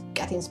 research, and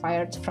get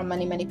inspired from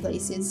many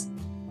places.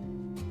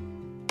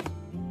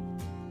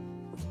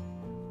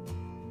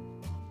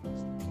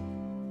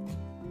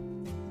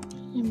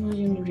 I'm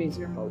in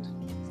eraser mode.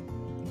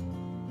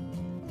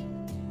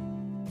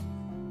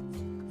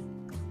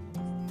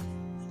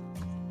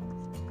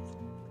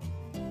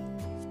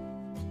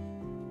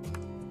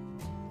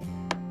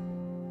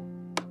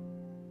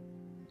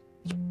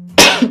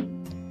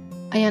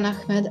 Ayan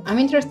Ahmed, I'm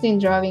interested in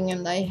drawing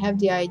and I have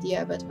the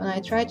idea, but when I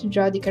try to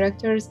draw the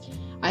characters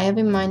I have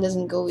in mind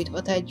doesn't go with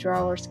what I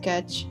draw or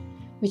sketch,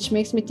 which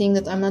makes me think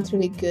that I'm not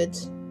really good.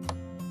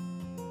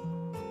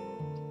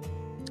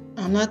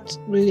 I'm not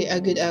really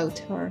a good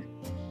author.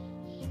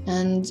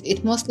 And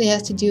it mostly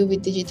has to do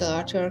with digital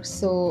artwork,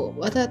 so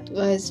what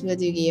advice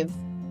would you give?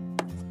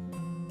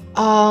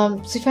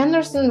 So if I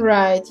understand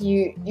right,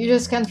 you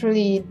just can't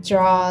really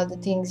draw the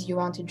things you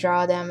want to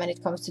draw them when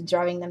it comes to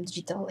drawing them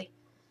digitally.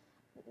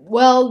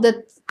 Well,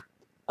 that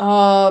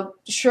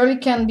surely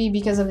can be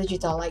because of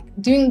digital. Like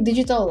doing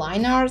digital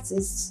line arts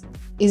is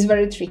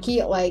very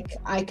tricky. Like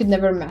I could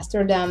never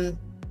master them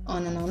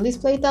on an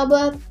on-display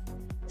tablet,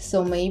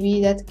 so maybe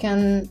that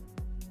can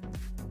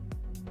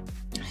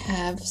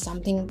have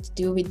something to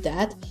do with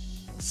that.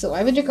 So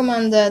I would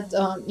recommend that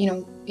you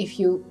know, if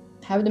you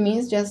have the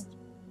means, just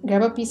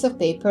grab a piece of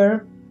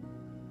paper,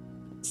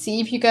 see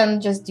if you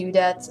can just do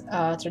that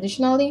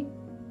traditionally.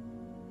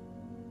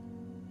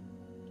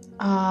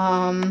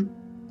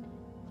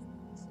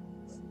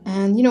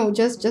 And you know,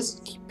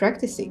 just keep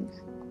practicing.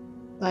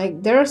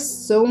 Like there are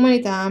so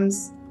many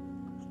times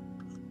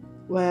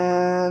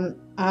when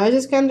I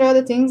just can't draw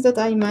the things that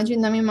I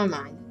imagine them in my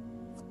mind,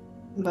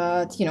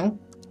 but you know,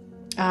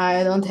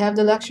 I don't have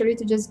the luxury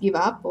to just give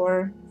up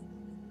or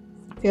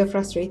feel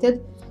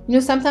frustrated. You know,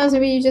 sometimes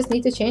maybe you just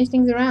need to change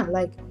things around.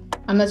 Like,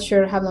 I'm not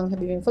sure how long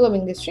have you been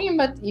following this stream,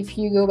 but if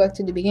you go back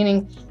to the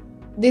beginning,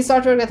 this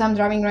artwork that I'm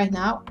drawing right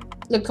now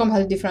looked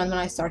completely different when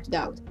I started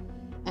out.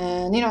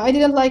 And, you know, I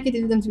didn't like it,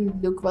 it didn't really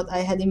look what I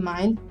had in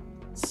mind.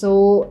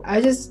 So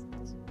I just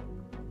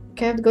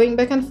kept going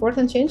back and forth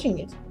and changing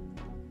it.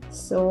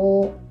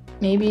 So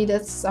maybe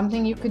that's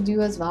something you could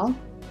do as well.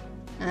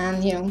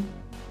 And, you know,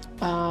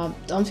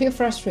 don't feel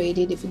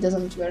frustrated if it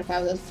doesn't work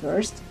out at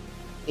first.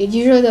 It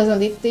usually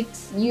doesn't. It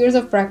takes years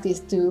of practice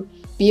to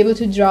be able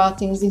to draw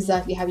things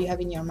exactly how you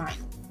have in your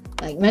mind.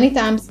 Like many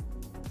times,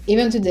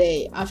 even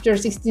today, after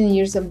 16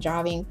 years of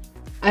drawing,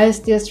 I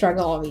still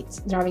struggle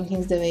with drawing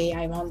things the way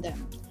I want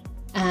them.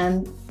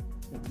 And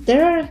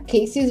there are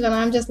cases when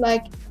I'm just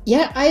like,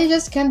 yeah, I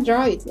just can't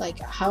draw it like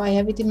how I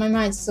have it in my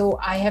mind, so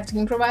I have to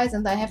improvise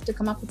and I have to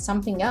come up with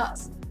something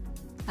else.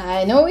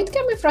 I know it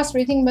can be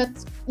frustrating, but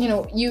you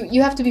know,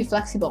 you have to be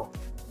flexible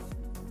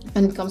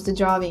when it comes to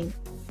drawing,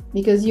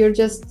 because you're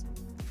just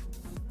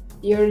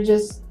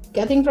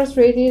getting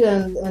frustrated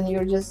and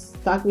you're just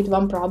stuck with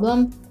one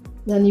problem,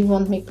 then you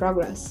won't make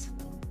progress.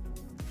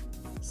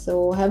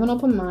 So have an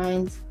open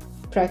mind,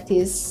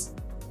 practice,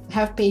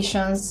 have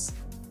patience,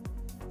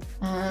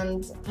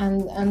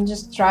 and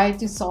just try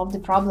to solve the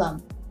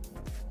problem.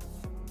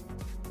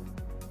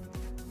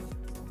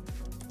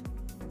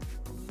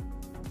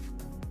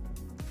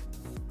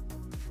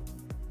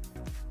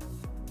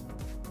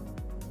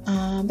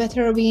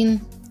 Better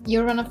Robin,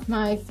 you're one of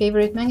my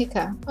favorite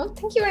mangaka. Oh,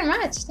 thank you very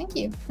much. Thank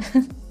you.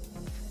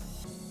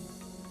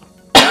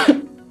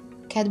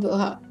 Cat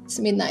Boha, it's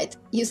midnight.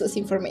 Useless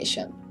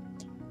information.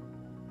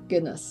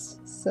 Goodness.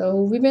 So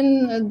we've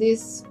been at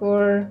this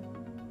for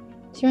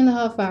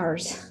 2.5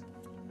 hours.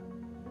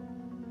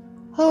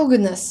 Oh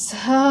goodness.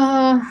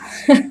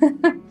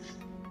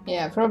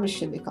 Yeah, probably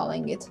should be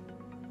calling it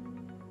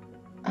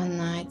a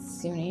night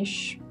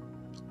soonish.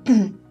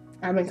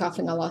 I've been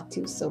coughing a lot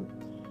too, so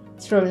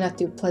it's probably not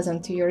too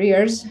pleasant to your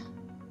ears.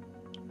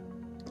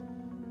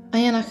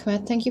 Ayan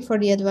Ahmed, thank you for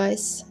the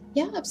advice.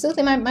 Yeah,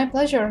 absolutely, my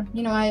pleasure.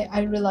 You know, I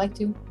really like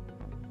to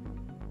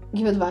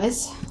give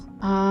advice.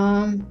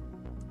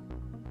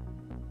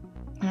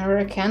 Whenever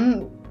I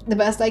can, the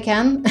best I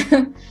can.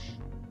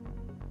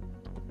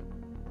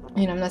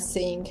 You know, I'm not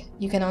saying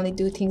you can only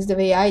do things the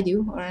way I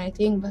do or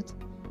anything, but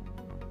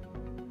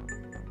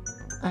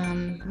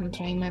I'm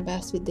trying my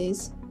best with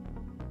this.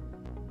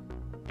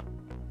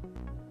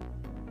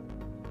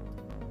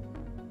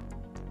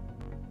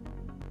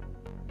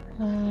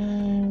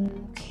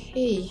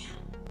 Okay.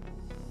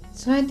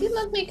 So I did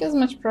not make as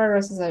much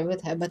progress as I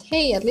would have, but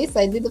hey, at least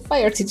I did the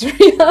fire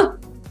tutorial.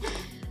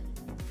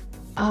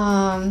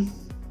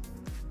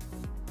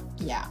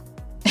 Yeah.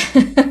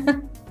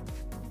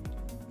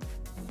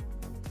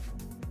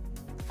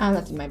 I'm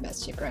not in my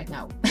best shape right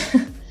now.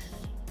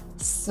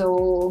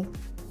 So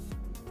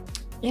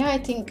yeah, I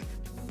think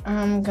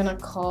I'm gonna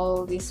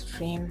call this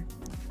stream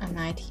a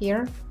night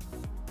here.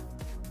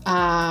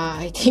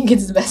 I think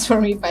it's best for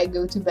me if I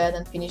go to bed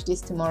and finish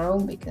this tomorrow,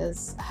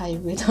 because I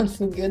really don't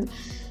feel good.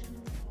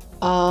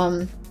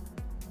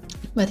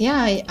 But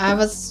yeah, I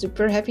was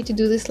super happy to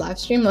do this live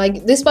stream,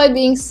 like despite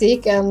being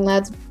sick and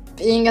not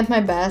being at my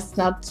best,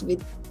 not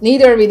with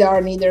neither with R,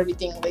 neither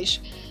with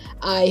English.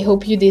 I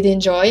hope you did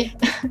enjoy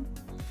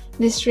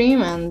this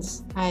stream, and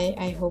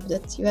I hope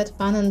that you had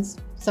fun and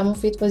some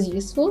of it was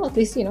useful. At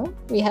least, you know,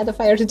 we had a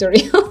fire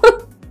tutorial.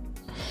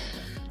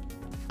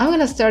 I'm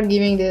gonna start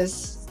giving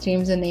this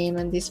streams a name,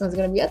 and this one's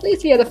gonna be at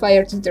least we had a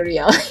fire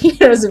tutorial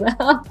here as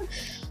well.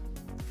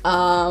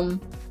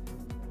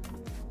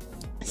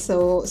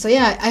 So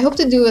yeah, I hope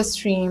to do a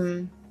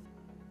stream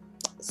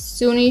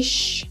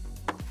soonish.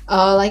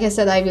 Like I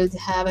said, I will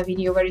have a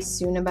video very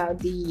soon about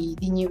the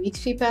new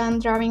XP pen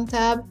drawing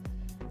tab,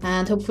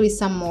 and hopefully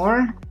some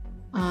more,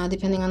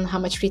 depending on how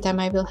much free time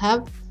I will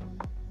have.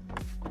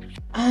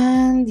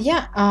 And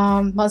yeah,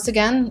 once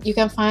again, you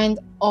can find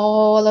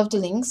all of the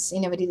links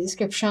in the video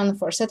description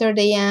for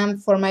Saturday AM,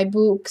 for my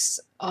books,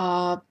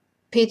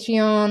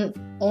 Patreon,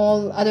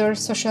 all other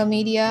social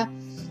media.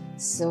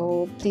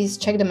 So please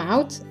check them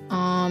out.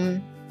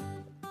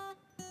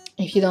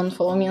 If you don't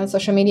follow me on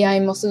social media, I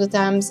most of the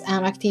times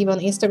am active on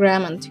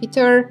Instagram and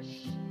Twitter.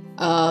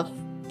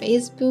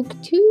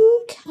 Facebook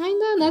too,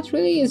 kinda, not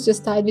really, it's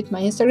just tied with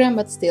my Instagram,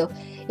 but still,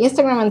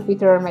 Instagram and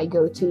Twitter are my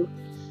go-to.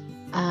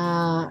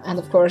 And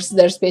of course,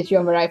 there's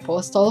Patreon, where I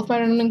post all of my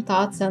random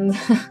thoughts and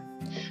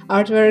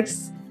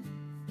artworks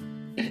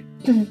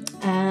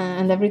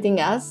and everything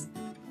else.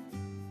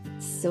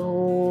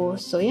 So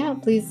yeah,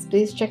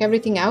 please check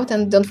everything out,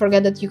 and don't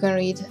forget that you can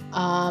read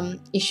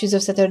issues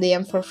of Saturday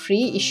AM for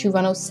free. Issue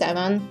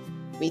 107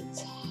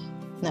 with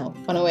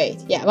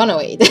 108. Yeah,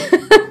 108.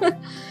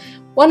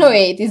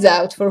 108 is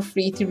out for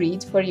free to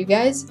read for you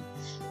guys.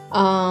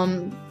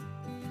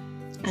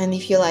 And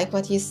if you like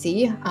what you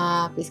see,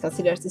 please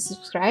consider to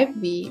subscribe.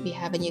 We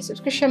have a new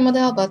subscription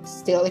model, but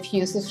still, if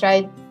you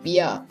subscribe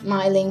via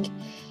my link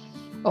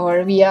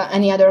or via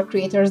any other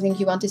creator's link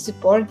you want to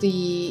support,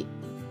 the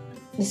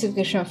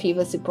subscription fee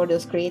will support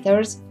those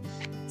creators.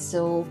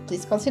 So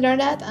please consider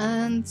that,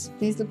 and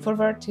please look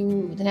forward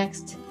to the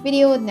next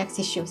video, the next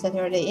issue of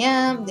Saturday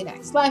AM, the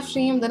next live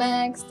stream, the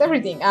next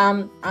everything.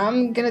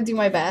 I'm gonna do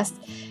my best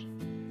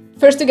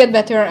first to get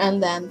better,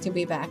 and then to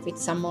be back with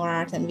some more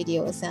art and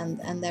videos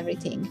and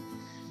everything.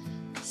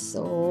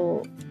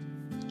 So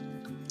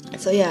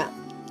yeah,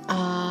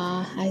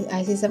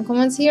 I see some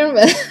comments here,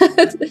 but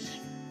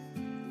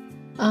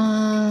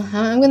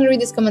I'm gonna read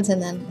these comments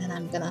and then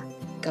I'm gonna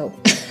go.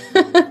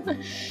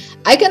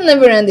 I can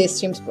never end these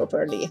streams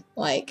properly.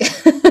 Like,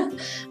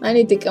 I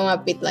need to come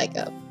up with like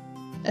a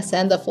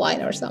send-off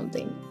line or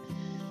something.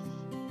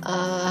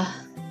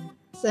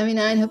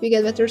 79, hope you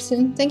get better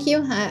soon. Thank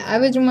you. I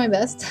will do my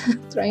best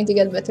trying to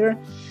get better.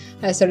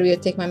 I sort of will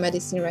take my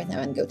medicine right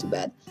now and go to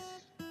bed.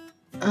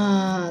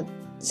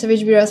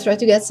 Savage Biras, try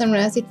to get some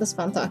rest. It was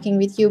fun talking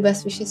with you.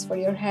 Best wishes for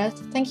your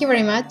health. Thank you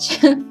very much.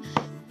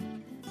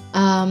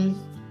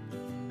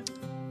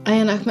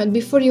 Ayan Ahmed,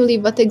 before you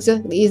leave, what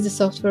exactly is the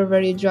software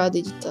where you draw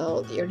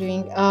digital you're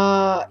doing?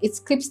 It's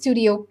Clip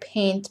Studio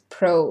Paint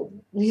Pro.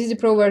 This is the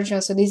Pro version,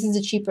 so this is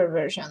the cheaper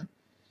version.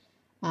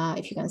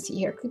 If you can see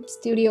here, Clip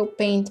Studio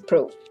Paint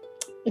Pro.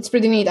 It's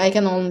pretty neat. I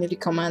can only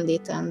recommend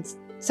it, and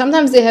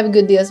sometimes they have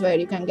good deals where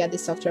you can get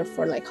this software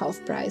for like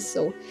half price,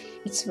 so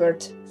it's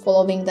worth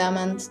following them.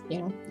 And you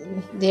know,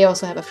 they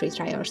also have a free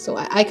trial, so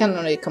I can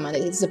only recommend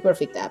it. It's the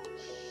perfect app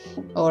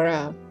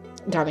or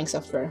drawing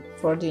software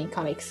for doing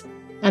comics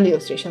and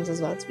illustrations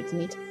as well. It's pretty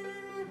neat.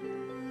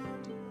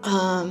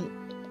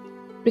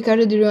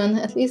 Ricardo Duran,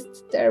 at least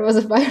there was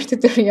a fire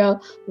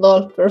tutorial.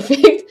 Lol,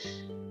 perfect.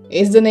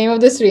 Is the name of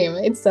the stream.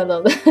 It's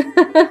settled.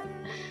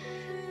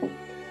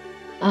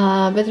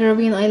 Better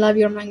Robin, I love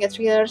your manga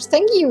thrillers.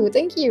 Thank you,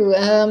 thank you.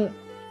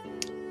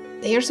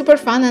 They are super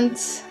fun, and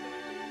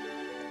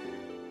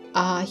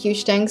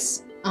huge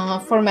thanks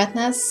for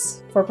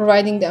Madness for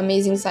providing the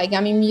amazing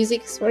Saigami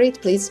music for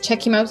it. Please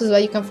check him out as well.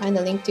 You can find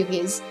a link to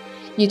his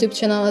YouTube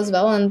channel as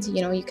well, and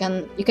you know, you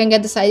can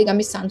get the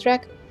Saigami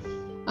soundtrack.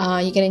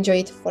 You can enjoy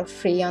it for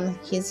free on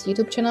his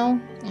YouTube channel,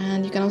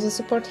 and you can also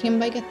support him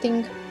by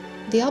getting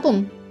the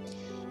album.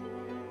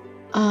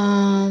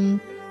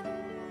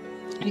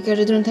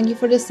 Ricardo Drun, thank you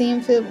for the stream.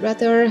 Feel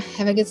better,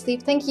 have a good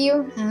sleep. Thank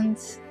you, and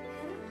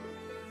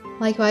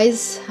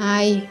likewise,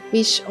 I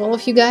wish all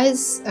of you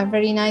guys a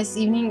very nice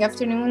evening,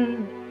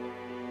 afternoon,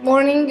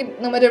 morning,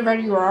 no matter where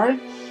you are,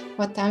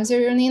 what times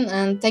you're in.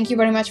 And thank you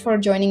very much for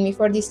joining me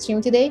for this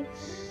stream today,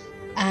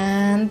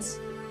 and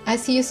I'll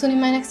see you soon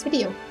in my next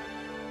video.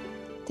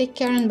 Take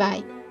care and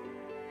bye.